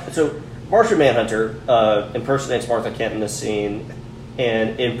talk. So, Martian Manhunter impersonates Martha Kent in this scene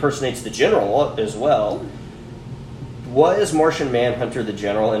and impersonates the General as well. Was Martian Manhunter the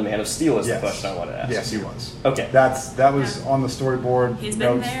General in Man of Steel is the question I wanted to ask. Yes, he was. Okay. that was on the storyboard He's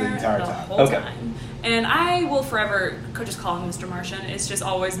been notes there the entire the time. whole time. And I will forever just call him Mr. Martian. It's just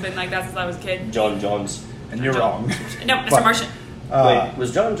always been like that since I was a kid. John Johns. And you're wrong. No, Mr. Martian. Wait,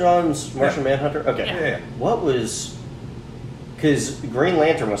 was John Johns Martian Manhunter? Okay. Yeah. What was... Because Green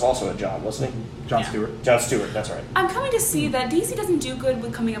Lantern was also a John, wasn't he? John Stewart. John Stewart, that's right. I'm coming to see that DC doesn't do good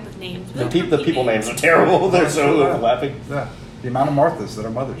with coming up with names. The people names are terrible. They're so overlapping. Yeah. The amount of Marthas that are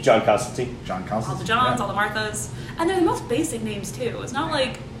mothers. John Constantine. All the Johns, all the Marthas. And they're the most basic names, too. It's not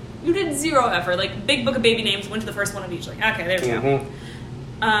like you did zero effort. Like, Big Book of Baby Names went to the first one of each. Like, okay, there we go.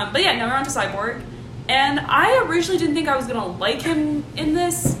 But yeah, now we're on to Cyborg. And I originally didn't think I was going to like him in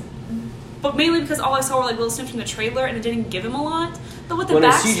this. But mainly because all I saw were like little snips from the trailer and it didn't give him a lot. But with the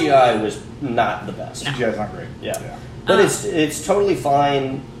backstory... the CGI was not the best. No. CGI is not great. Yeah. But it's totally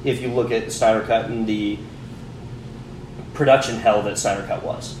fine if you look at the Snyder Cut and the production hell that Snyder Cut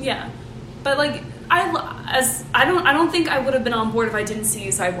was. Yeah. But like I don't think I would have been on board if I didn't see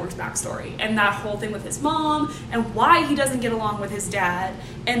Cyborg's backstory and that whole thing with his mom and why he doesn't get along with his dad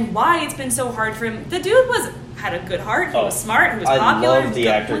and why it's been so hard for him. The dude had a good heart. He was smart. He was popular. I love the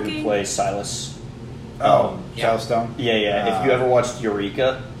actor who plays Silas. Silas Stone. Yeah. If you ever watched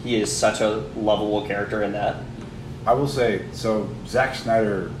Eureka, he is such a lovable character in that. I will say, so Zack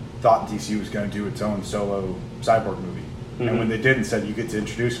Snyder thought DC was going to do its own solo Cyborg movie. And when they did and said, you get to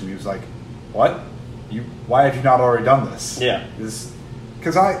introduce him, he was like, what? Why have you not already done this? Yeah. Because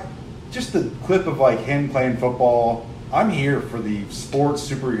just the clip of like him playing football, I'm here for the sports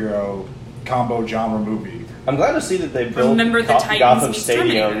superhero combo genre movie. I'm glad to see that they built Titans Gotham meets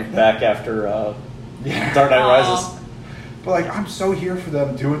Stadium Terminator. back after Dark Knight Rises. But like, I'm so here for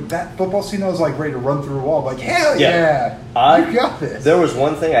them doing that football scene. I was like ready to run through a wall. I'm like, hell yeah, you got this. There was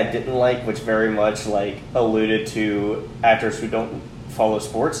one thing I didn't like, which very much like alluded to actors who don't follow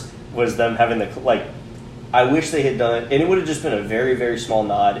sports, was them having the I wish they had done, and it would have just been a very, very small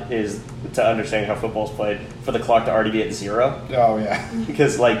nod, is to understanding how football's played, for the clock to already be at 0. Oh, yeah.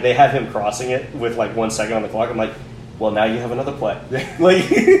 Because, like, they have him crossing it with, like, 1 second on the clock. I'm like, well, now you have another play. Like,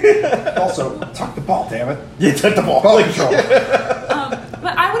 Also, tuck the ball, damn it. you took the ball. Ball control.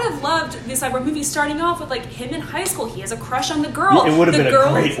 But I would have loved the Cyborg movie starting off with like him in high school. He has a crush on the girl. It would have The been girls-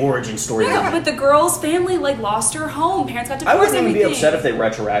 a great origin story. Yeah, but the girl's family like lost her home. Parents got I divorced. wouldn't even be everything. upset if they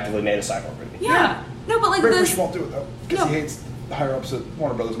retroactively made a Cyborg movie. Yeah. No, but like Ray this. Fisher won't do it, though, because No. he hates the higher-ups at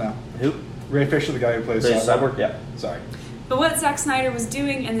Warner Brothers now. Who? Ray Fisher, the guy who plays Plays Cyborg? Yeah. Sorry. But what Zack Snyder was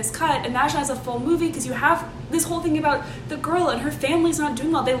doing in this cut, imagine as a full movie, because you have this whole thing about the girl and her family's not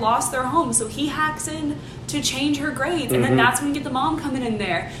doing well. They lost their home, so he hacks in to change her grades, and then that's when you get the mom coming in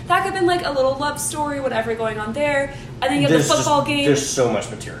there. That could have been like a little love story, whatever going on there. And then you have the football game. There's so much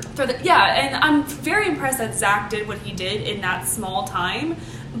material. And I'm very impressed that Zack did what he did in that small time.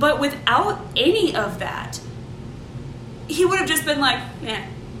 But without any of that, he would have just been like,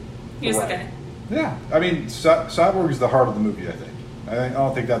 here's Right. the guy. Yeah. I mean, Cyborg is the heart of the movie, I think. I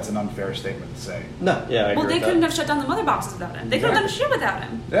don't think that's an unfair statement to say. No, yeah, I agree Well, they with couldn't that. have shut down the mother boxes without him. They could have done shit without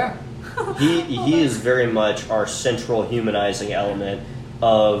him. Yeah. He is very much our central humanizing element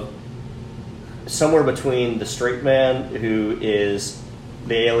of somewhere between the straight man who is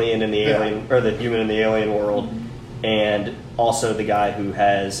the alien in the Yeah. alien, or the human in the alien world, and also the guy who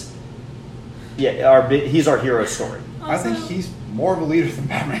has, he's our hero story. I think Also- he's more of a leader than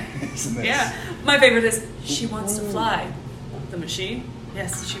Batman is in this. Yeah. My favorite is, she wants to fly. The machine?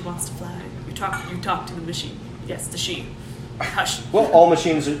 Yes, she wants to fly. You talk to the machine. Yes, the she. Hush. Well, all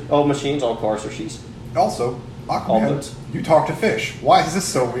machines, all cars are she's. Also, All Aquaman, boats. you talk to fish. Why is this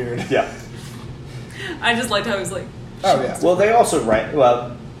so weird? Yeah. I just liked how he was like, Oh, yeah. Well, they also write.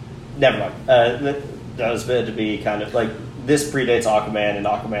 Well, never mind. That was meant to be kind of like this predates Aquaman, and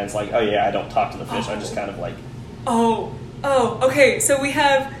Aquaman's like, oh yeah, I don't talk to the fish. I just kind of like. oh, okay, so we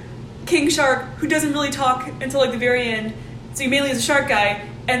have King Shark, who doesn't really talk until like the very end. So he mainly is a shark guy,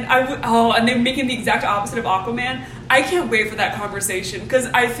 and and they're making the exact opposite of Aquaman. I can't wait for that conversation, because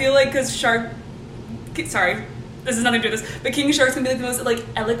I feel like, sorry, this has nothing to do with this, but King Shark's gonna be like the most like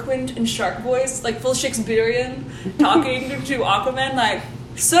eloquent and shark voice, like full Shakespearean, talking to Aquaman, like,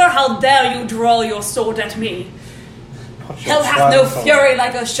 sir, how dare you draw your sword at me? Hell hath no fury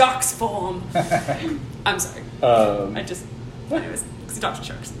like a shark's form. I'm sorry. Anyways, because he talks to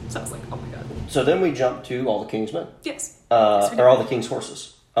sharks. So I was like, oh my god. So then we jump to all the king's men, Yes. or all the king's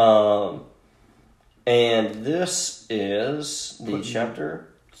horses, and this is the chapter.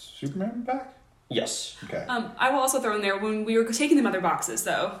 Superman back? Yes. Okay. I will also throw in there when we were taking the mother boxes,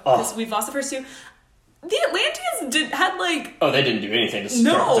 though, because we've lost the first two. The Atlanteans had like. Oh, they didn't do anything to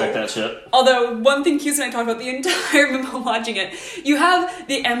No. protect that shit. Although one thing Hughes and I talked about the entire movie while watching it, you have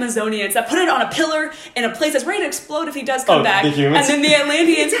the Amazonians that put it on a pillar in a place that's ready to explode if he does come back, the humans? and then the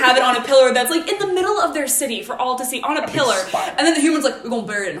Atlanteans have it on a pillar that's like in the middle of their city for all to see on a pillar, spire. and then the humans like, we're gonna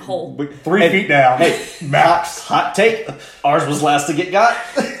bury it in a hole. 3 feet down. Hey, Max. hot take. Ours was last to get got.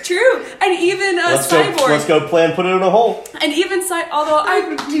 True, and even Cyborg, Let's go plan. Put it in a hole. and even although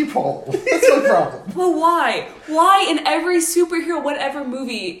I'm a deep hole. That's no problem. Well, why? Why in every superhero, whatever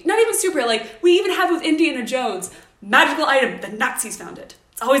movie, not even superhero, like, we even have with Indiana Jones, magical item, the Nazis found it.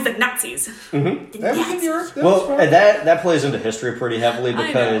 It's always the Nazis. Mm-hmm. The Everything Nazis. Europe does, Well, right? that plays into history pretty heavily I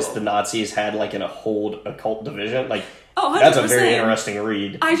because know. the Nazis had like an occult division. Like, Oh, 100%. that's a very interesting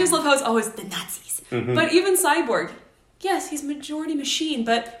read. I just love how it's always the Nazis. Mm-hmm. But even Cyborg, yes, he's majority machine,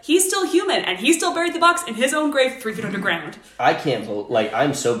 but he's still human, and he still buried the box in his own grave 3 feet underground. I can't believe, like,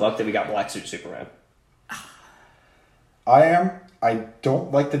 I'm so bucked that we got Black Suit Superman. I am. I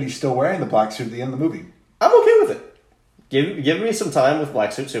don't like that he's still wearing the black suit at the end of the movie. I'm okay with it. Give me some time with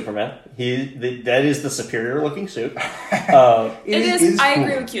Black Suit Superman. That is the superior looking suit. It is. I cool.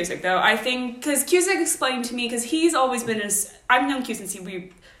 agree with Cusick, though. I think, because Cusick explained to me, because he's always been I've known Cusick since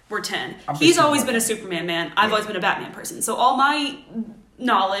we were 10. He's always been a Superman man. I've always been a Batman person. So all my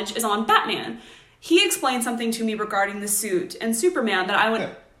knowledge is on Batman. He explained something to me regarding the suit and Superman that I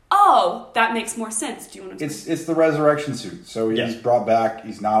went, oh, that makes more sense. Do you want to explain? It's the resurrection suit. So he's Yeah. brought back.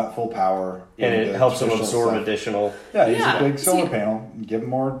 He's not at full power. And in it the helps him traditional absorb stuff. additional. Yeah, he's Yeah. a big solar See- panel. Give him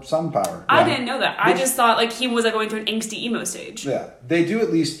more sun power. I Yeah. didn't know that. I just thought like he was like going through an angsty emo stage. Yeah, they do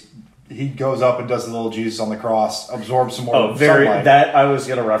at least he goes up and does the little Jesus on the cross, absorbs some more very. sunlight. I was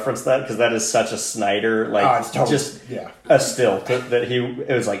gonna reference that because that is such a Snyder it's totally, a still that it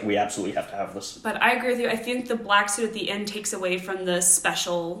was like we absolutely have to have this. But I agree with you. I think the black suit at the end takes away from the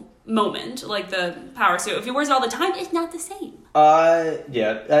special moment, like the power suit. If he wears it all the time, it's not the same. The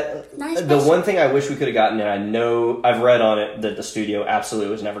one thing I wish we could have gotten, and I know I've read on it that the studio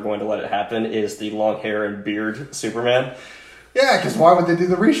absolutely was never going to let it happen, is the long hair and beard Superman. Yeah, because why would they do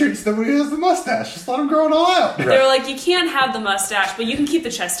the reshoots then when he has the mustache? Just let him grow it all out. They were like, you can't have the mustache, but you can keep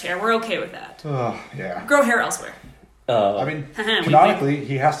the chest hair. We're okay with that. Yeah. Grow hair elsewhere. I mean, canonically,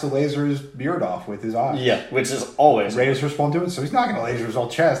 he has to laser his beard off with his eyes. Yeah, which is always... Reyes won't do it, so he's not going to laser his whole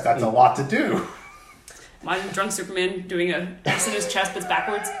chest. That's a lot to do. Imagine drunk Superman doing a X in his chest, but it's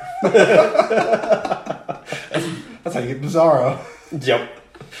backwards. That's how you get Bizarro. Yep.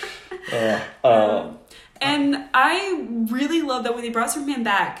 And I really love that when they brought Superman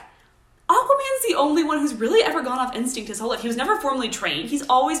back, Aquaman's the only one who's really ever gone off instinct his whole life. He was never formally trained. He's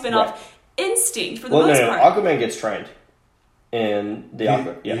always been off instinct for the most part. Aquaman gets trained. In the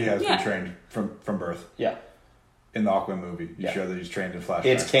Aquaman. He has been trained from birth. Yeah. In the Aquaman movie, you show that he's trained in flashbacks.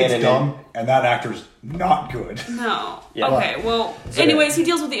 It's canon. It's dumb, and that actor's not good. No. Yeah. Okay, well, anyways, he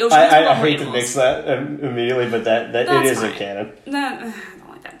deals with the ocean. I hate to mix that immediately, but that it is a canon. I don't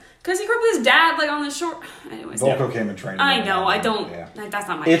like that. Because he grew up with his dad, like, on the shore. Anyways. Volko came and trained him. I know, I don't... Yeah. That's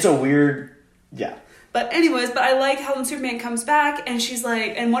not my... It's a weird... Yeah. But anyways, I like how when Superman comes back, and she's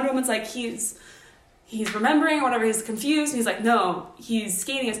like... And Wonder Woman's like, he's remembering or whatever, he's confused, and he's like, no, he's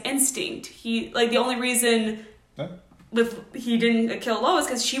skating his instinct. He, like, the only reason... he didn't kill Lois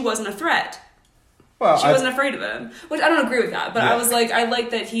because she wasn't a threat. Well, she wasn't afraid of him, which I don't agree with that. But I was like, I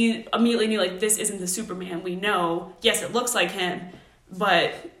like that he immediately knew, like, this isn't the Superman we know. Yes, it looks like him,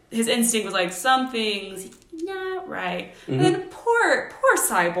 but his instinct was like, something's not right. Mm-hmm. And then poor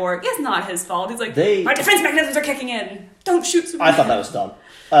Cyborg. It's not his fault. He's like, my defense mechanisms are kicking in. Don't shoot Superman. I thought that was dumb.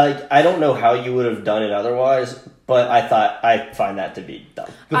 I don't know how you would have done it otherwise, but I find that to be dumb.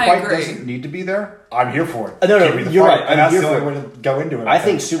 The fight doesn't need to be there. I'm here for it. No, you're right. And that's the only way to go into it. I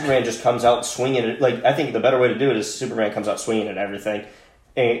think Superman just comes out swinging it. Like, I think the better way to do it is Superman comes out swinging at everything,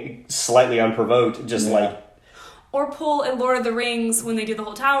 and slightly unprovoked, Or pull in Lord of the Rings when they do the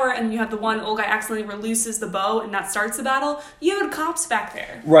whole tower, and you have the one old guy accidentally releases the bow, and that starts the battle. You had cops back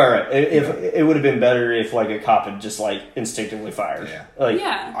there. Right. If it would have been better if like a cop had just like instinctively fired.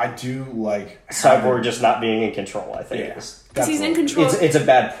 Yeah. I do like Cyborg just not being in control. I think because he's in control. It's a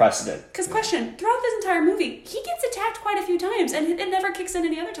bad precedent. Because question, throughout this entire movie, he gets attacked quite a few times, and it never kicks in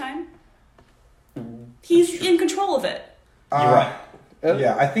any other time. He's in control of it. You're right.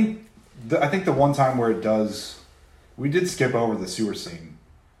 Yeah, I think the one time where it does. We did skip over the sewer scene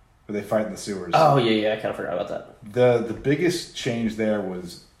where they fight in the sewers. Oh, yeah, I kind of forgot about that. The biggest change there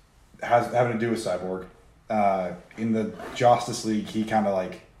was having to do with Cyborg. In the Justice League, he kind of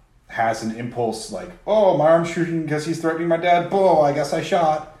like has an impulse like, oh, my arm's shooting because he's threatening my dad. Bull, I guess I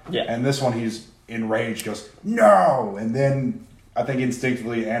shot. Yeah. And this one, he's enraged, goes, no! And then I think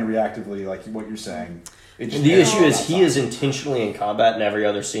instinctively and reactively, like what you're saying. The issue is he is intentionally in combat in every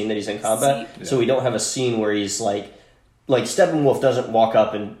other scene that he's in combat. So we don't have a scene where he's like Steppenwolf doesn't walk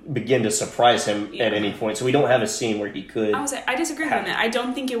up and begin to surprise him at any point. So we don't have a scene where he could. I disagree with that. I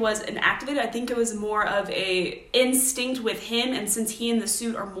don't think it was an activated. I think it was more of a instinct with him, and since he and the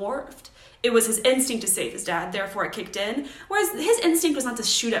suit are morphed, it was his instinct to save his dad. Therefore, it kicked in. Whereas his instinct was not to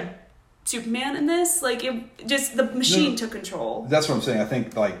shoot at Superman in this. Like it just the machine took control. That's what I'm saying.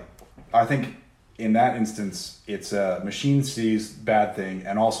 I think. In that instance, it's a machine sees bad thing,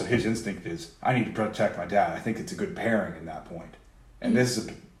 and also his instinct is, I need to protect my dad. I think it's a good pairing in that point. And this is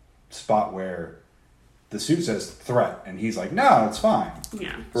a spot where the suit says threat, and he's like, no, it's fine.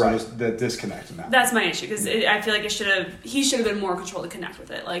 Yeah. So there's the disconnect in that. That's my issue, because I feel like he should have been more in control to connect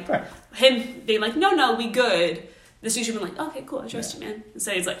with it. Like, him being like, no, we good. The suit should have been like, okay, cool, I trust you, man.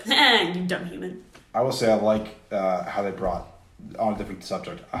 Instead he's like, you dumb human. I will say I like how they brought, on a different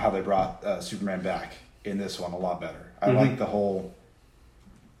subject, how they brought Superman back in this one a lot better. I like the whole,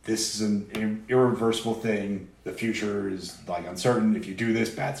 this is an irreversible thing. The future is like uncertain. If you do this,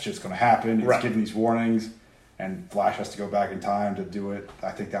 bad shit's going to happen. It's giving these warnings, and Flash has to go back in time to do it.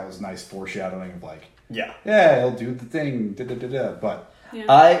 I think that was nice foreshadowing of like, he'll do the thing, but...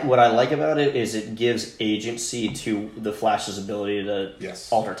 Yeah. What I like about it is it gives agency to the Flash's ability to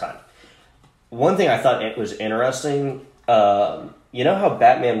alter time. One thing I thought it was interesting... you know how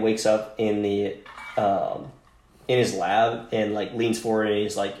Batman wakes up in the in his lab and like leans forward and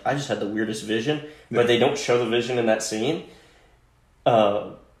he's like, I just had the weirdest vision, but they don't show the vision in that scene.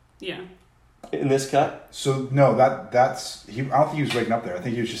 Yeah. in this cut. So no, that's he. I don't think he was waking up there. I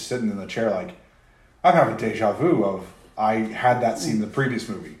think he was just sitting in the chair like, I'm having deja vu of I had that scene in the previous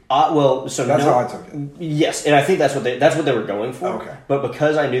movie. So that's how I took it. Yes, and I think that's what they were going for. Okay. But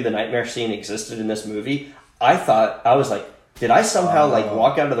because I knew the nightmare scene existed in this movie, I was like, did I somehow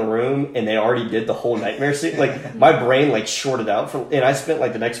walk out of the room and they already did the whole nightmare scene? Like my brain shorted out and I spent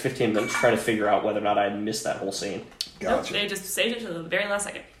the next 15 minutes trying to figure out whether or not I had missed that whole scene. Gotcha. Nope, they just saved it to the very last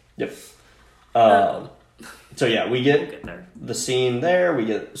second. Yep. So yeah, we get the scene there. We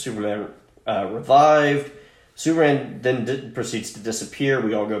get Superman revived. Superman then proceeds to disappear.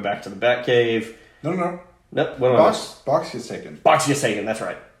 We all go back to the Batcave. No. Nope. Box gets taken. Box gets taken. That's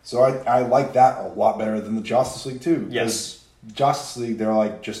right. So I like that a lot better than the Justice League too. Yes. Justice League, they're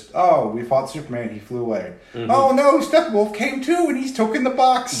like, we fought Superman, he flew away. Mm-hmm. Oh no, Steppenwolf came too, and he's taking the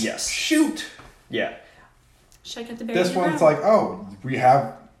box. Yes. Shoot. Yeah. Should I get the baby This one's around? like, we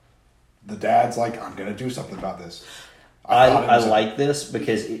have the dad's like, I'm gonna do something about this. I like this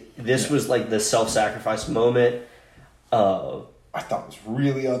because this was the self-sacrifice moment. I thought it was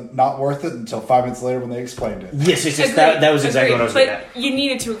really not worth it until 5 minutes later when they explained it. Yes. That was exactly what I was getting at. But you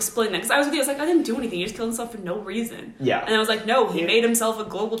needed to explain that because I was with you. I was like, I didn't do anything. He just killed himself for no reason. Yeah. And I was like, no, he made himself a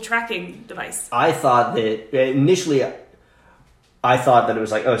global tracking device. I thought that initially, I thought that it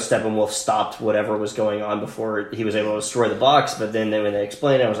was Steppenwolf stopped whatever was going on before he was able to destroy the box. But then when they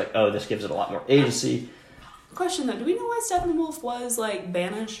explained it, I was like, oh, this gives it a lot more agency. Question though, do we know why Steppenwolf was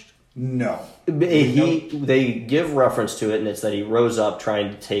banished? No. They give reference to it, and it's that he rose up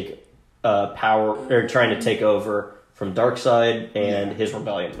trying to take power or trying to take over from Darkseid, and his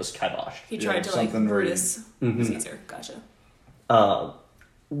rebellion was kiboshed. He tried to something Brutus Mm-hmm. Caesar. Gotcha.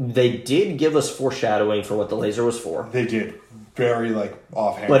 They did give us foreshadowing for what the laser was for. They did. Very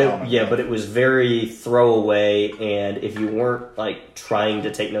offhand. But it was very throwaway, and if you weren't trying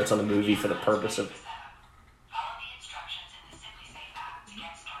to take notes on the movie for the purpose of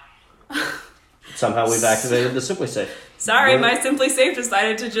somehow we've activated the Simply Safe. Sorry, my Simply Safe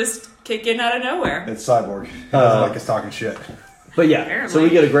decided to just kick in out of nowhere. It's Cyborg. He doesn't like us talking shit. But yeah, Apparently. so we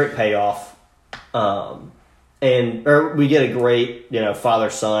get a great payoff, or we get a great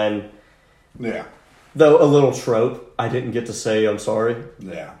father-son. Yeah. Though a little trope, I didn't get to say I'm sorry.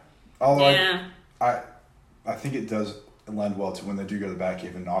 Yeah. Although Yeah. I think it does lend well to when they do go to the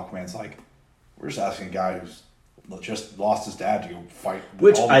Batcave and Aquaman's like, we're just asking a guy who's just lost his dad to go fight.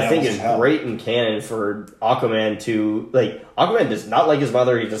 Which all the I think devils is in hell. great in canon for Aquaman to Aquaman does not like his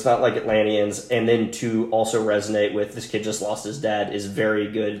mother, he does not like Atlanteans, and then to also resonate with this kid just lost his dad is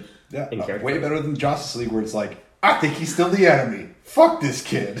very good. Yeah, in character. way better than Justice League, where it's like, I think he's still the enemy. Fuck this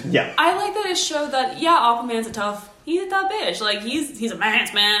kid. Yeah. I like that it showed that Aquaman's he's a tough bitch. He's a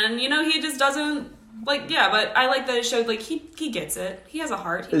man's man, and he just doesn't but I like that it showed he gets it. He has a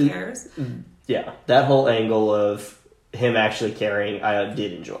heart. He cares. Yeah, that whole angle of him actually caring, I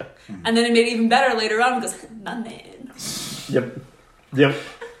did enjoy. And then it made it even better later on because my man. Yep.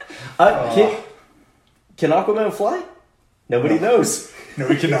 Can Aquaman fly? Nobody knows. No,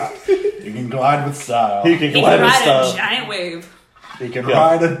 he cannot. He can glide with style. He can He can glide with ride a style giant wave. He can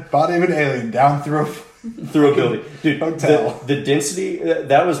ride a body of an alien down through through a building. Dude, hotel. the density,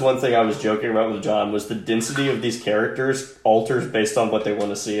 that was one thing I was joking about with John, was the density of these characters alters based on what they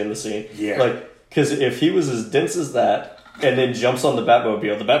want to see in the scene. Yeah. Because if he was as dense as that and then jumps on the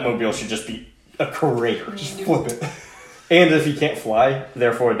Batmobile should just be a crater. Just flip it. And if he can't fly,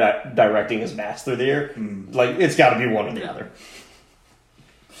 therefore directing his mass through the air, it's got to be one or the other.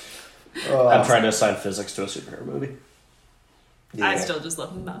 I'm trying to assign physics to a superhero movie. Yeah. I still just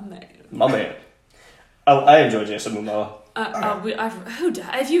love my man. My man. I enjoy Jason Momoa.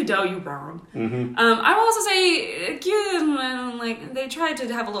 If you do, you're wrong. Mm-hmm. I will also say, they tried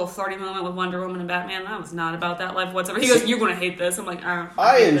to have a little flirty moment with Wonder Woman and Batman. That was not about that life whatsoever. He goes, "You're going to hate this." I'm like,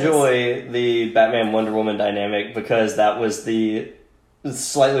 I enjoy the Batman Wonder Woman dynamic because that was the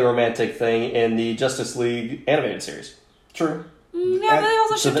slightly romantic thing in the Justice League animated series. True. Yeah, but they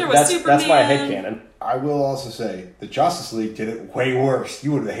also So shipped her with Superman. that's my headcanon. I will also say the Justice League did it way worse.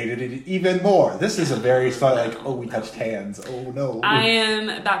 You would have hated it even more. This is a very slight, we touched hands. Oh no. I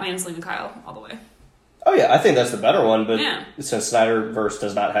am Batman Selena Kyle all the way. Oh yeah, I think that's the better one, but Yeah. since Snyderverse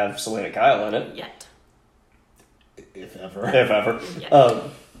does not have Selena Kyle in it, Yet. If ever. if ever. Yeah.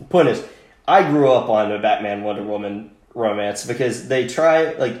 Point is, I grew up on a Batman Wonder Woman romance because they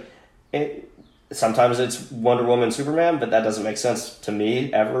try sometimes it's Wonder Woman Superman, but that doesn't make sense to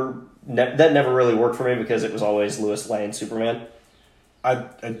me ever. That never really worked for me because it was always Lois Lane Superman. I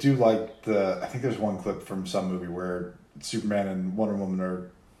do like I think there's one clip from some movie where Superman and Wonder Woman are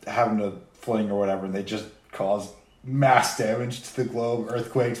having a fling or whatever, and they just cause mass damage to the globe,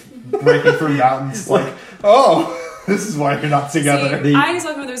 earthquakes, breaking through mountains. Like, oh, this is why you're not together. See, I just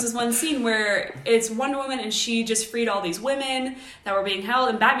remember there was this one scene where it's Wonder Woman and she just freed all these women that were being held,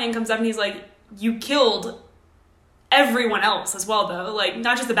 and Batman comes up and he's like, you killed everyone else as well, though. Like,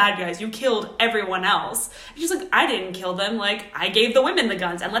 not just the bad guys, you killed everyone else. And she's like, I didn't kill them. Like, I gave the women the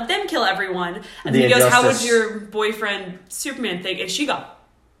guns and let them kill everyone. And then he goes, how would your boyfriend Superman think? And she got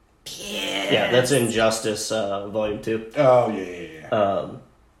pissed. Yeah, that's Injustice Volume 2. Oh, yeah.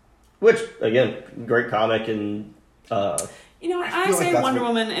 Which, again, great comic and... you know what? I I feel say like Wonder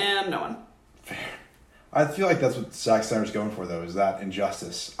Woman and no one. I feel like that's what Zack Snyder's going for, though, is that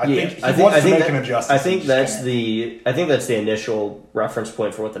injustice. I think he I wants to think make that, an injustice. I think that's the initial reference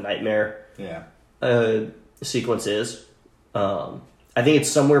point for what the Nightmare sequence is. I think it's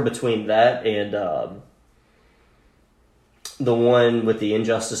somewhere between that and the one with the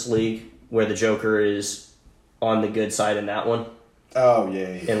Injustice League, where the Joker is on the good side in that one. Oh, yeah.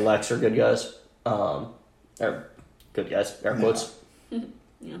 And Lex are good guys. Or good guys, air quotes.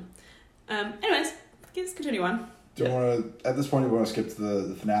 Yeah. Anyways, let's continue on. Do you want to, at this point, do you want to skip to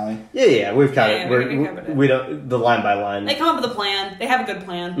the finale? Yeah, we've kind Yeah, of, we don't, the line by line. They come up with a plan. They have a good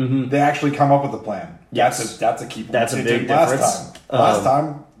plan. Mm-hmm. They actually come up with a plan. Yes. That's a key point. That's a big Last difference. Last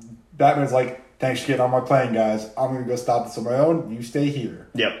time, Batman's like, thanks for getting on my plane, guys. I'm going to go stop this on my own. You stay here.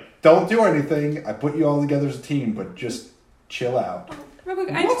 Yep. Don't do anything. I put you all together as a team, but just chill out. Real quick,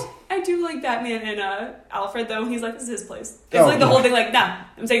 I do like Batman and Alfred, though. He's like, this is his place. It's Oh, like the yeah. whole thing, like, nah,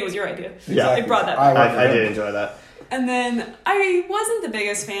 I'm saying it was your idea. Yeah. They brought that I back. I did enjoy that. And then I wasn't the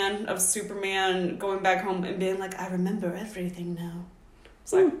biggest fan of Superman going back home and being like, I remember everything now.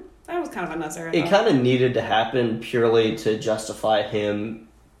 It's like, that was kind of unnecessary. It kind of needed to happen purely to justify him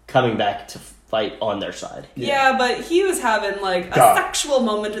coming back to fight on their side. Yeah, but he was having like a God. sexual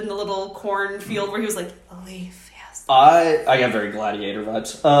moment in the little cornfield where he was like, believe, yes. I got very Gladiator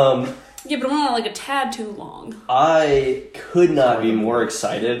vibes. Yeah, but it went on like a tad too long. I could not be more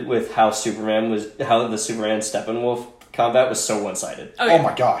excited with how the Superman Steppenwolf combat was so one-sided. Oh, yeah. Oh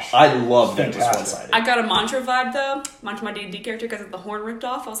my gosh. I loved that it was Fantastic. one-sided. I got a Mantra vibe though. Mantra, my D&D character, because of the horn ripped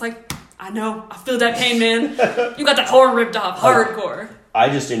off. I was like, I know, I feel that pain, man. You got that horn ripped off, hardcore. I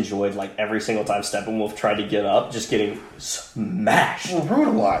just enjoyed like every single time Steppenwolf tried to get up, just getting smashed. We're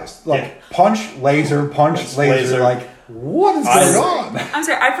brutalized. Like, punch, laser, punch, laser. Laser. Like, what is going on? I'm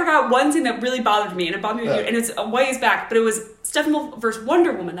sorry, I forgot one thing that really bothered me, and it bothered me, and it's a ways back, but it was Steppenwolf versus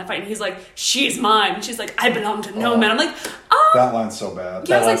Wonder Woman, that fight, and he's like, she's mine, and she's like, I belong to no man. I'm like, oh. That line's so bad.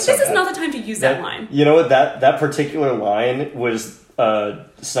 Yeah, I was like, line's so this is bad. not the time to use that line. You know what? That particular line was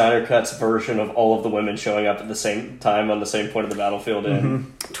Snyder Cut's version of all of the women showing up at the same time on the same point of the battlefield.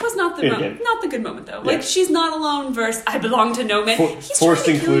 And It was not the In-game. not the good moment though. Yeah. Like, she's not alone versus I belong to no man. He's forced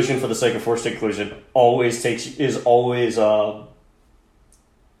trying to kill inclusion you. for the sake of forced inclusion always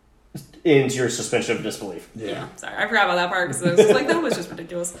ends your suspension of disbelief. Yeah, sorry, I forgot about that part because I was just like, that was just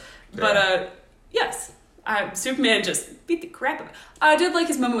ridiculous. But yes, Superman just beat the crap out of it. I did like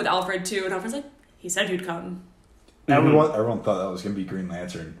his moment with Alfred too, and Alfred's like, he said you'd come. Everyone thought that was going to be Green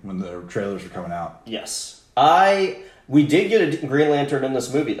Lantern when the trailers were coming out. Yes. We did get a Green Lantern in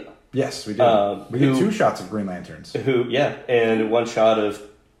this movie though. Yes, we did. We did 2 shots of Green Lanterns. And one shot of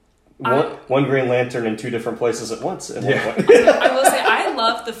one Green Lantern in 2 different places at once. At Yeah. one point. I will say I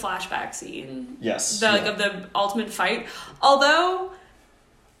loved the flashback scene. Yes. Of the ultimate fight. Although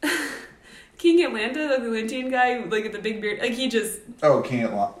King Atlanta, the Atlantean guy, like with the big beard, like he just Oh, King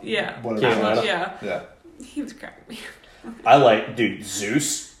Atlanta. yeah. Whatever. King Atlanta. Yeah. Yeah. He was cracking me. I like, dude,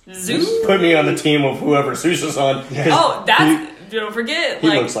 Zeus. Zeus? Put me on the team of whoever Zeus is on. 'cause Oh, that's don't forget. he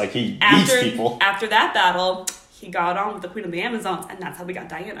like, looks like he after eats people. after that battle, he got on with the Queen of the Amazons, and that's how we got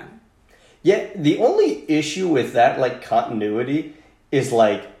Diana. Yeah, the only issue with that, like, continuity is,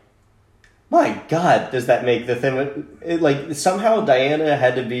 like, my God, does that make the thing... Like, somehow Diana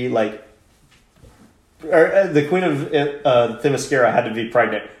had to be, like... Or the Queen of Themyscira had to be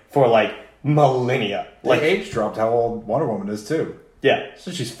pregnant for, like, millennia. Like, Like, age dropped how old Wonder Woman is, too. yeah.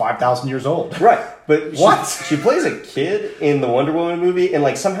 So she's 5,000 years old. Right, but What? She plays a kid in the Wonder Woman movie, and,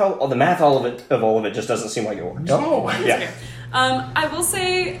 like, somehow all the math all of it just doesn't seem like it works. No. Yeah. I will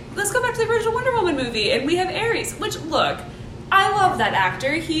say, let's go back to the original Wonder Woman movie, and we have Ares, which, look, I love that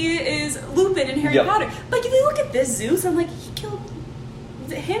actor. He is Lupin in Harry Yep. Potter. But if you look at this Zeus, I'm like, he killed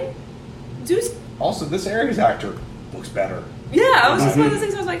him? Zeus? Also, this Ares actor looks better. Yeah, I was just one of those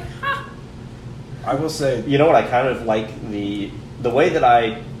things where I was like, huh. I will say, You know what? I kind of like the way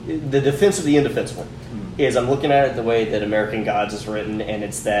that the defense of the indefensible is I'm looking at it the way that American Gods is written, and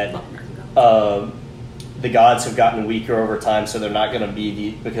it's that Love American Gods. the gods have gotten weaker over time, so they're not going to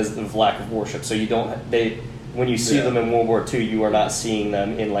be because of lack of worship. So when you see them in World War II, you are not seeing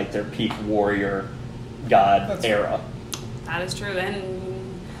them in like their peak warrior god era. That is true.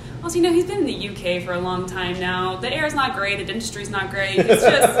 And also, he's been in the UK for a long time now. The air's not great. The dentistry's not great. It's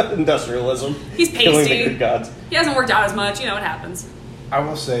just industrialism. He's killing the pasty. good gods. He hasn't worked out as much. It happens. I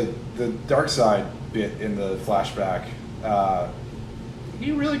will say the dark side bit in the flashback,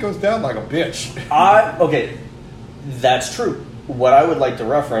 he really goes down like a bitch. Okay, that's true. What I would like to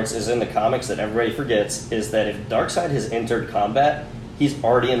reference is in the comics that everybody forgets is that if Darkseid has entered combat, he's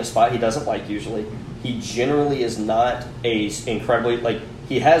already in a spot he doesn't like usually. He generally is not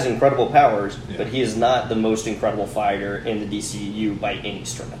he has incredible powers, but he is not the most incredible fighter in the DCU by any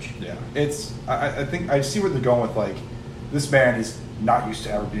stretch. Yeah, I think I see where they're going with, like, this man is not used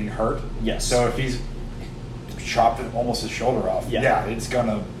to ever being hurt. Yes. So if he's chopped almost his shoulder off, it's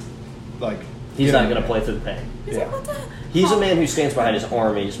gonna, like... He's not going to play through the pain. He's a man who stands behind his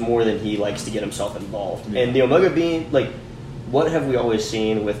armies more than he likes to get himself involved. Yeah. And the Omega Beam, what have we always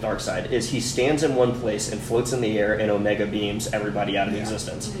seen with Darkseid is he stands in one place and floats in the air and Omega Beams everybody out of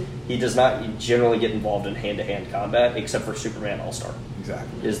existence. Mm-hmm. He does not generally get involved in hand-to-hand combat, except for Superman All-Star.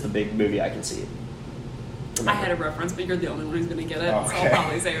 Exactly. Is the big movie I can see. I had a reference, but you're the only one who's going to get it, so I'll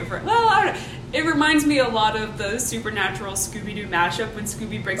probably say it first. Well, I don't know. It reminds me a lot of the Supernatural Scooby-Doo mashup when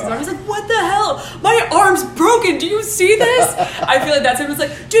Scooby breaks his arm. He's like, what the hell? My arm's broken. Do you see this? I feel like that's him. It's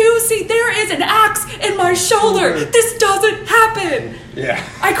like, do you see? There is an axe in my shoulder. This doesn't happen. Yeah.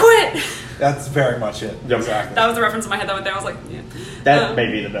 I quit. That's very much it. Yep. Exactly. That was the reference in my head that went there. I was like, yeah. That may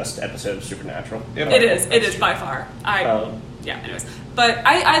be the best episode of Supernatural. It is by far. Anyways. But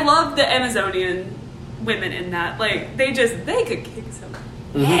I love the Amazonian women in that. Like, they could kick some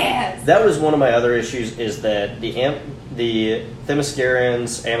ass. That was one of my other issues, is that the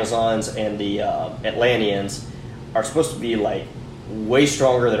Themyscirians, Amazons, and the Atlanteans are supposed to be like way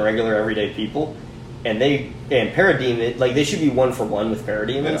stronger than regular everyday people, and Parademon, like, they should be 1-for-1 with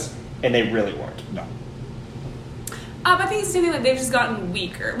Parademons, and they really weren't. No. I think it's the same thing, like, they've just gotten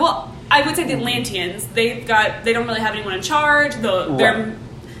weaker. Well, I would say the Atlanteans, they don't really have anyone in charge. Their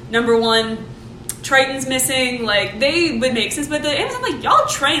number one Triton's missing. Like, they would make sense, but the Amazon, like, y'all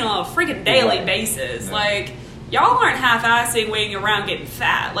train on a freaking daily basis. Yeah. Like, y'all aren't half-assing, waiting around getting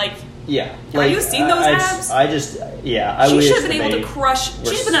fat. Like, yeah, have you seen those abs? She should have been able to crush. She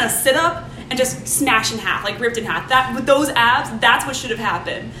should have been in a sit-up and just smash in half, like ripped in half. That with those abs, that's what should have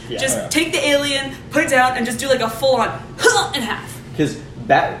happened. Yeah. Just take the alien, put it down, and just do like a full-on in half. Because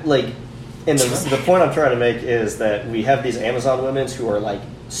and the point I'm trying to make is that we have these Amazon women who are like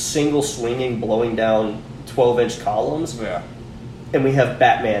single swinging, blowing down 12-inch columns. Yeah. And we have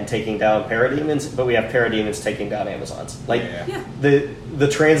Batman taking down Parademons, but we have Parademons taking down Amazons. Like, the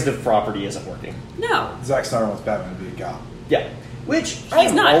transitive property isn't working. No. Zack Snyder wants Batman to be a god. Yeah. Which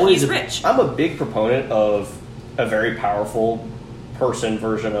he's rich. I'm a big proponent of a very powerful person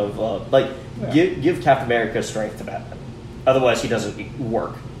version of give Captain America strength to Batman. Otherwise, he doesn't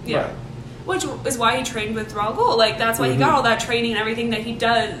work. Yeah. Right. Which is why he trained with Ra's al Ghul. Like, that's why he got all that training and everything that he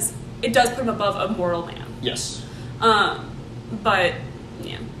does. It does put him above a mortal man. Yes. But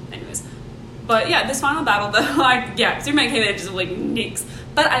yeah. Anyways. But yeah, this final battle though, Superman came in and just like nicks.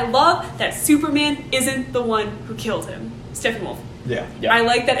 But I love that Superman isn't the one who killed him. Steppenwolf. Yeah. I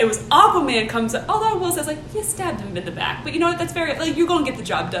like that it was Aquaman comes up, although Will says, like, you stabbed him in the back. But you know what? That's very, like, you're going to get the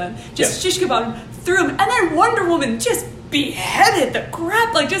job done. Just shish kebab him, threw him, and then Wonder Woman just beheaded the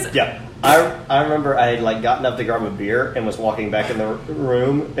crap, like, just... Yeah. I remember I had, like, gotten up to grab a beer and was walking back in the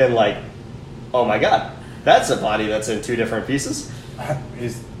room and, like, oh my god, that's a body that's in two different pieces. Have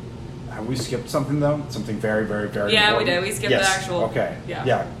we skipped something, though? Something very, very, very important? We did. We skipped the actual... Okay.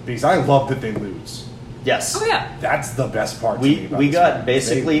 Yeah, because I love that they lose. Yes. Oh, yeah. That's the best part to me about we got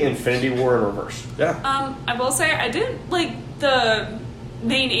basically Infinity War in reverse. Yeah. I will say, I didn't like the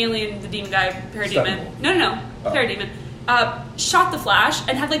main alien, the demon guy, Parademon. No. Parademon. Shot the Flash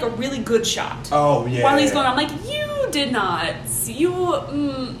and had like a really good shot. Oh, yeah. While he's going, I'm like, you did not.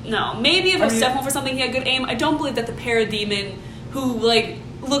 No. Maybe if it was Steppenwolf or something, he had good aim. I don't believe that the Parademon, who like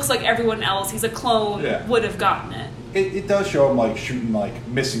looks like everyone else, he's a clone, would have gotten it. It does show him like shooting, like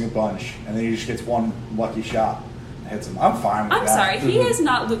missing a bunch, and then he just gets one lucky shot and hits him. I'm fine with that. I'm sorry, he is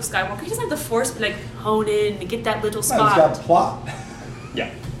not Luke Skywalker. He doesn't have the Force to like hone in and get that little spot. He's got plot.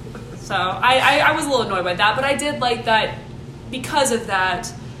 Yeah. So I was a little annoyed by that, but I did like that because of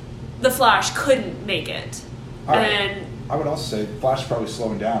that, the Flash couldn't make it. And I would also say Flash is probably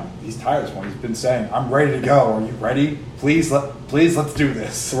slowing down. He's tired this one. He's been saying, "I'm ready to go. Are you ready? Please, let's do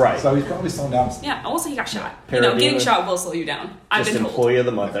this." Right. So he's probably slowing down. Yeah. Also, he got shot. Getting shot will slow you down. I've been told. Employee of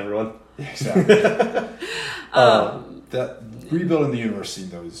the month, everyone. Exactly. That rebuilding the universe scene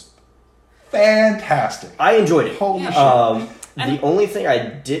though is fantastic. I enjoyed it. Holy shit. And- The only thing I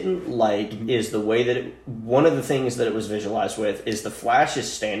didn't like is the way that one of the things that it was visualized with is the Flash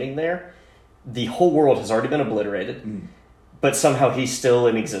is standing there. The whole world has already been obliterated, but somehow he's still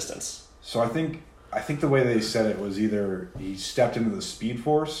in existence. So I think the way they said it was either he stepped into the Speed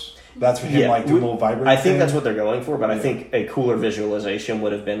Force. That's for him, like, doing a little vibrating I think thing. that's what they're going for, but I Yeah. think a cooler visualization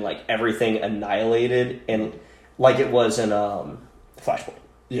would have been like everything annihilated and like it was in Flashpoint.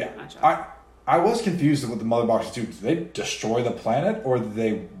 Yeah. Gotcha. I was confused with the mother boxes too. Did they destroy the planet or did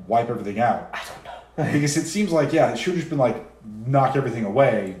they wipe everything out? I don't know. Because it seems like, it should have just been like, knock everything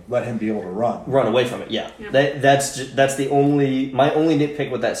away, let him be able to run. Run away from it, yeah. That's the my only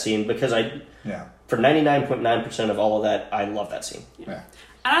nitpick with that scene because for 99.9% of all of that, I love that scene. Yeah.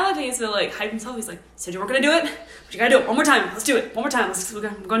 And I like that he's to like hype himself. He's like, "Said you weren't gonna do it, but you gotta do it one more time. Let's do it one more time. We're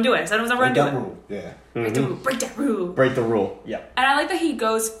gonna do it. I said I was never gonna do it. Rule. Yeah. Break the rule. Break that rule." Break the rule, yeah. And I like that he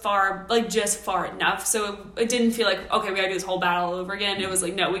goes far, like just far enough, so it didn't feel like, okay, we gotta do this whole battle all over again. It was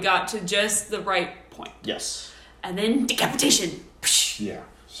like, no, we got to just the right point. Yes. And then decapitation. Yeah.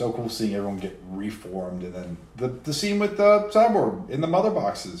 So cool seeing everyone get reformed, and then the scene with the Cyborg in the mother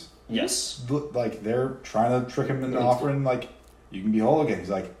boxes. Yes. Like they're trying to trick him into offering like, you can be whole again. He's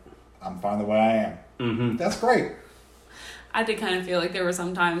like, I'm fine the way I am. Mm-hmm. That's great. I did kind of feel like there were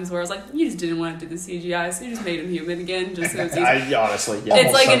some times where I was like, you just didn't want to do the CGI, so you just made him human again, just so it's easy. I honestly, yeah.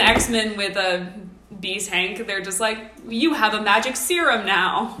 It's like an Almost X-Men with a Beast Hank. They're just like, you have a magic serum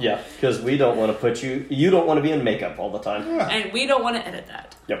now. Yeah, because we don't want to you don't want to be in makeup all the time. Yeah. And we don't want to edit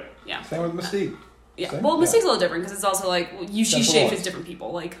that. Yep. Yeah. Same with Mystique. Yeah. Same? Well, Yeah. Mystique's a little different because it's also like, she Jennifer shaped Lawrence. as different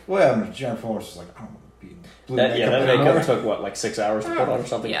people. Like, Well, yeah, Jennifer Lawrence is like, I don't want to be in blue That makeup anymore. took what, like 6 hours to put on or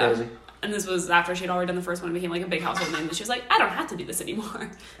something yeah. crazy? And this was after she'd already done the first one and became like a big household name. And she was like, I don't have to do this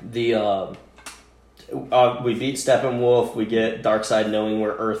anymore. The we beat Steppenwolf. We get Darkseid knowing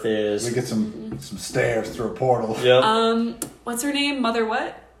where Earth is. We get some stairs through a portal. Yep. What's her name? Mother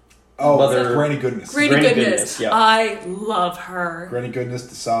what? Oh, Mother- Granny Goodness. Granny Granny Goodness. Goodness, yeah. I love her. Granny Goodness,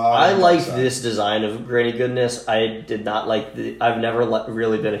 Desaad. I like Darkseid. this design of Granny Goodness. I did not like I've never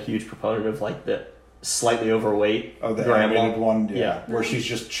really been a huge proponent of like the slightly overweight Oh, the grandma. animated one, Yeah. where she's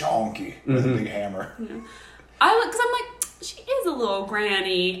just chonky with a big hammer. Because I'm like, she is a little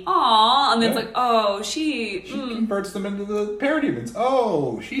granny. Aww. And then it's Yeah. like, oh, she. She converts them into the parademons.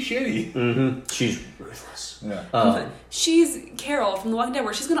 Oh, she's shitty. Mm-hmm. She's ruthless. Yeah. She's Carol from The Walking Dead,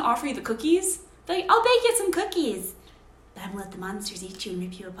 where she's going to offer you the cookies. Like, I'll bake you some cookies. But I'm going to let the monsters eat you and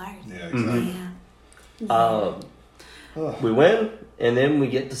rip you apart. Yeah, exactly. Yeah. We win, and then we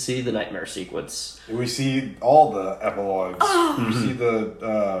get to see the nightmare sequence. We see all the epilogues. Oh. We see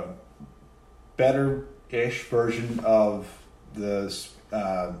the better-ish version of the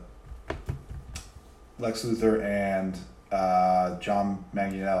Lex Luthor and John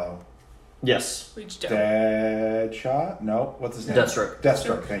Manganiello. Yes. Which Joe? Deadshot? No, what's his name? Deathstroke.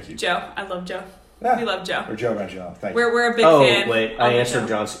 Deathstroke. Thank you. Joe. I love Joe. Yeah. We love Joe. Or Joe Manganiello. Thank you. We're a big Oh, fan. wait. I of answered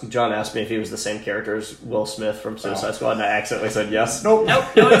Joe. John asked me if he was the same character as Will Smith from Suicide Squad, and I accidentally said yes. Nope. Nope,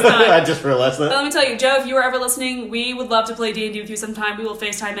 no, it's not. I just realized But that. let me tell you, Joe, if you were ever listening, we would love to play D&D with you sometime. We will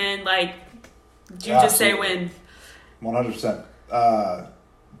FaceTime in, like, you just say Absolutely. when. 100%.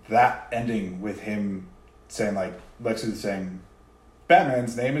 That ending with him saying, like, Lex Luthor saying,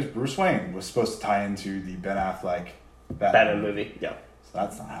 Batman's name is Bruce Wayne, was supposed to tie into the Ben Affleck Batman movie. Yeah. So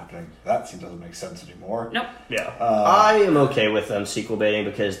that's not happening. That scene doesn't make sense anymore. Nope. Yeah. I am okay with them sequel baiting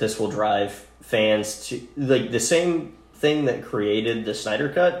because this will drive fans to like the same thing that created the Snyder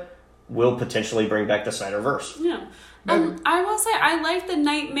Cut will potentially bring back the Snyderverse. Yeah. I will say, I like the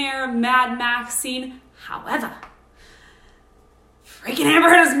Nightmare Mad Max scene. However, freaking Amber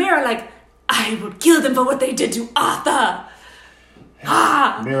Heard is Mira, like, I would kill them for what they did to Arthur.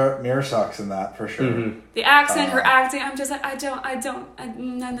 Mirror sucks in that, for sure. Mm-hmm. The accent, her acting, I'm just like,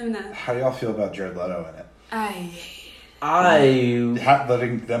 no. How do y'all feel about Jared Leto in it?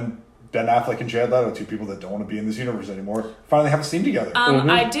 Letting them, Ben Affleck and Jared Leto, two people that don't want to be in this universe anymore, finally have a scene together.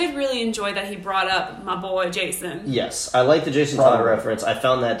 I did really enjoy that he brought up my boy Jason. Yes, I like the Jason Todd reference. I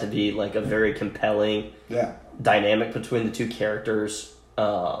found that to be like a very compelling dynamic between the two characters.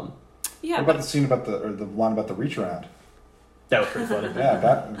 Yeah. What about the scene about the line about the reach around? That was pretty funny.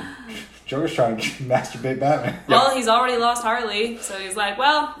 Yeah, Joker's trying to masturbate Batman. Well, he's already lost Harley, so he's like,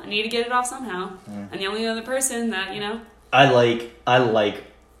 well, I need to get it off somehow. And the only other person that, I like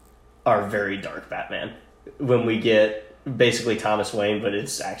our very dark Batman when we get basically Thomas Wayne, but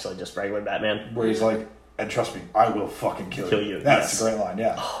it's actually just regular Batman. Where he's like, and trust me, I will fucking kill you. you, That's yes. a great line,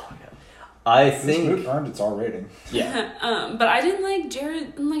 yeah. Oh my god. I This think movie earned its R rating. yeah. But I didn't like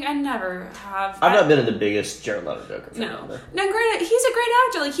Jared. Like I never have. I've not been the biggest Jared Leto Joker fan. No. either. Now, granted, he's a great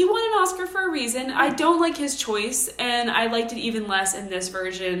actor. Like, he won an Oscar for a reason. I don't like his choice, and I liked it even less in this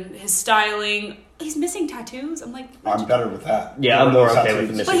version. His styling. He's missing tattoos. I'm like... I'm better with that. Yeah, I'm more okay with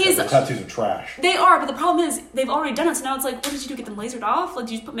the missing But he's- tattoos. Tattoos are trash. They are, but the problem is, they've already done it, so now it's like, what did you do, get them lasered off? Like,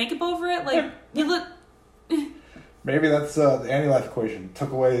 did you just put makeup over it? Like, you look... Maybe that's the anti-life equation.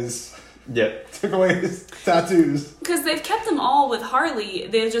 Took away his tattoos. Because they've kept them all with Harley.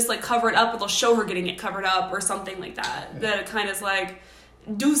 They just, like, cover it up, but they'll show her getting it covered up or something like that. Yeah. That it kind of is like...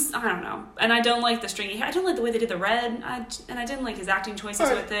 I don't know. And I don't like the stringy hair. I don't like the way they did the red. And I didn't like his acting choices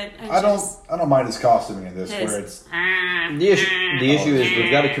with it. I don't mind his costuming in this, where it's The issue is we've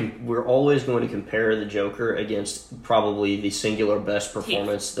got to we're always going to compare the Joker against probably the singular best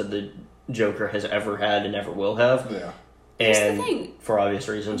performance that the Joker has ever had and ever will have. yeah. Here's the And thing. for obvious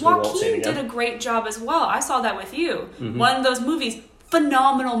reasons, we won't see it Joaquin again. did a great job as well. I saw that with you. One of those movies,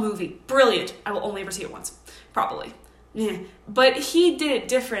 phenomenal movie, brilliant. I will only ever see it once, probably. Yeah. But he did it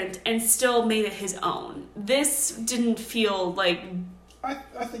different and still made it his own. This didn't feel like... I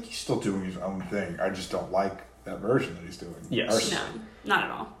think he's still doing his own thing. I just don't like that version that he's doing. Yes. No, not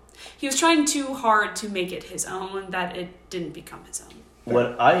at all. He was trying too hard to make it his own that it didn't become his own.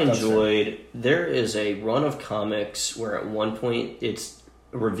 What I That's enjoyed, there is a run of comics where at one point it's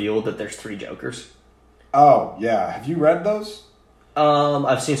revealed that there's 3 Jokers. Oh, yeah. Have you read those?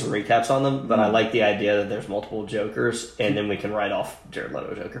 I've seen some recaps on them, but I like the idea that there's multiple Jokers, and then we can write off Jared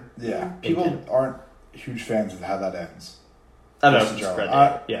Leto Joker. Yeah. People aren't huge fans of how that ends. I know, Just in it's general.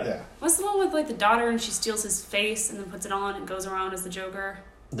 spread there. Yeah. What's the one with like the daughter and she steals his face and then puts it on and goes around as the Joker?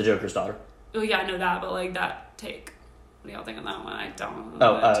 The Joker's daughter. Oh yeah, I know that, but like that take. What do y'all think of that one? I don't.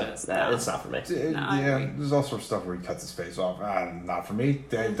 It's not for me. I agree. There's all sorts of stuff where he cuts his face off. Not for me.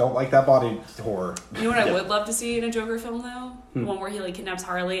 They don't like that body horror. You know what I Yeah. would love to see in a Joker film though? One where he like kidnaps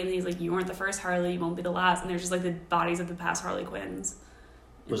Harley and he's like, "You weren't the first Harley, you won't be the last," and there's just like the bodies of the past Harley Quinns.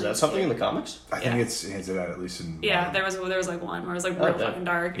 And, Was like, that something in the comics? I think Yeah. it's hinted at least in... Yeah, there was like one where it was like real Okay. fucking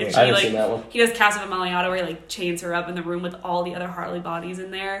dark. Yeah. And I she haven't like seen that one. he does Casa of Amaliato where he like chains her up in the room with all the other Harley bodies in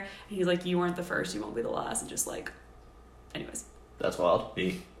there. And he's like, "You weren't the first, you won't be the last," and just like, anyways. That's wild.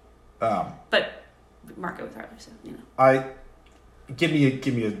 But Marco with Harley, so you know. Give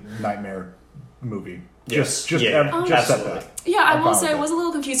me a nightmare movie. Yes. Just Yeah, just set absolutely. that. Yeah, I I'm will fine say with I it. was a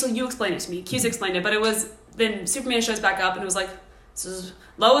little confused, so you explained it to me. Q's explained it, but it was then Superman shows back up and it was like, this is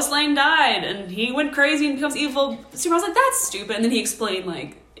Lois Lane died and he went crazy and becomes evil. Superman was like, that's stupid, and then he explained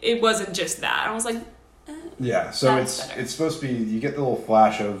like it wasn't just that. I was like, Yeah, so That's better. it's supposed to be, you get the little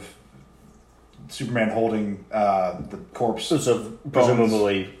flash of Superman holding the corpse. So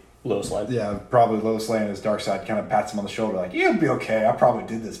presumably Lois Lane. Yeah, probably Lois Lane as Darkseid kind of pats him on the shoulder like, "You'll be okay. I probably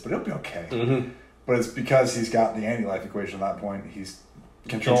did this, but it'll be okay." Mm-hmm. But it's because he's got the anti-life equation at that point. He's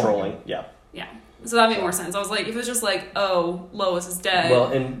controlling. Yeah. yeah. So that made more sense. I was like, if it was just like, oh, Lois is dead,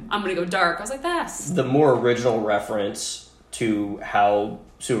 Well, and I'm gonna go dark. I was like, that's the more original reference to how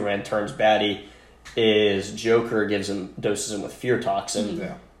Superman turns baddie is Joker doses him with fear toxin,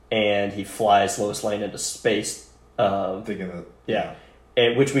 Yeah, and he flies Lois Lane into space. thinking that. Yeah.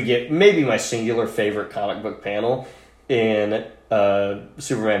 And which we get maybe my singular favorite comic book panel in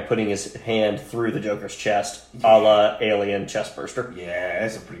Superman putting his hand through the Joker's chest, a la Alien chestburster. Yeah,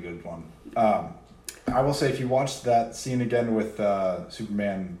 that's a pretty good one. I will say, if you watch that scene again with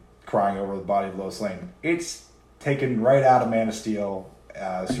Superman crying over the body of Lois Lane, it's taken right out of Man of Steel.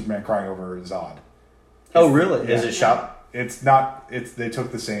 Superman crying over Zod. Oh, really? Yeah. Is it shot? It's not. It's they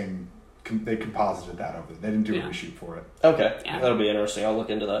took the same. They composited that over. They didn't do Yeah. a reshoot for it. Okay. Yeah. That'll be interesting. I'll look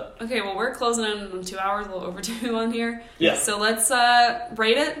into that. okay. Well, we're closing in on 2 hours, a little over 2 on here. Yeah. So let's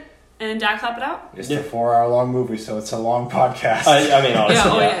rate it and Dak clap it out. It's Yeah. a 4-hour-long movie, so it's a long podcast. I mean,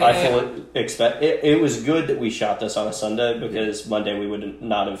 honestly, Yeah, I fully expect it was good that we shot this on a Sunday because Monday we would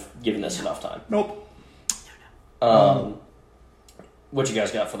not have given this enough time. Nope. What you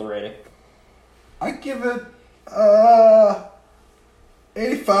guys got for the rating? I give it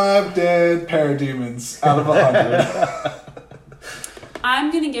 85 dead parademons out of 100.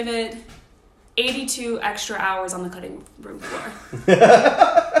 I'm gonna give it 82 extra hours on the cutting room floor.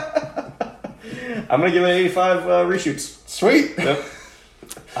 I'm gonna give it 85 reshoots. Sweet. Yep.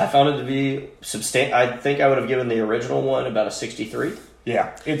 I found it to be substantial. I think I would have given the original one about a 63.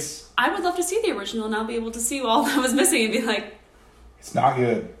 Yeah, it's I would love to see the original and I'll be able to see all that was missing and be like, not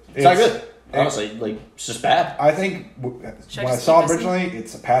good. It's not good. Honestly, like it's just bad. I think Should I when I just saw it keep missing? originally,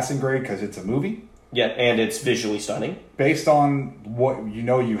 it's a passing grade because it's a movie. Yeah, and it's visually stunning. Based on what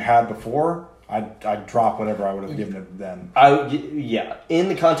you had before, I'd drop whatever I would have given it then. Yeah. In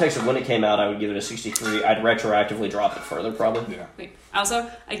the context of when it came out, I would give it a 63. I'd retroactively drop it further, probably. Yeah. Wait. Also,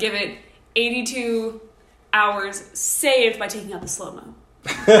 I give it 82 hours saved by taking out the slow-mo.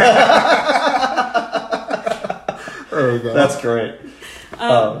 There you go. That's great.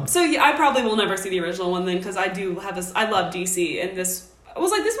 So yeah, I probably will never see the original one then, because I do have this. I love DC, and this I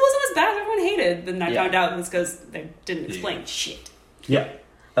was like, this wasn't as bad as everyone hated. Then I found out it was because they didn't explain shit. Yeah.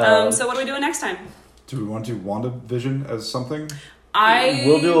 So what are we doing next time? Do we want to do WandaVision as something?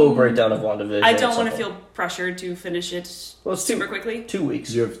 We'll do a breakdown of WandaVision. I don't want to feel pressured to finish it Well, it's super quickly. 2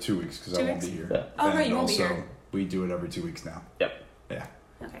 weeks. You have 2 weeks because I 2 won't weeks? be here. Yeah. Oh, right, you won't be also, here. we do it every 2 weeks now. Yep. Yeah.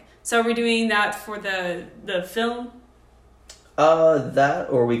 Okay. So are we doing that for the film? That,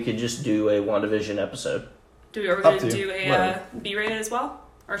 or we could just do a WandaVision episode. Are we Up going to to you. do a Whatever. B-rated as well?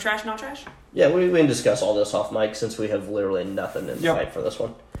 Or trash, not trash? Yeah, we can discuss all this off mic since we have literally nothing in Yep. sight for this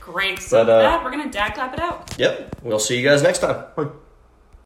one. Great. So But, with that, we're going to dad clap it out. Yep. We'll see you guys next time. Bye.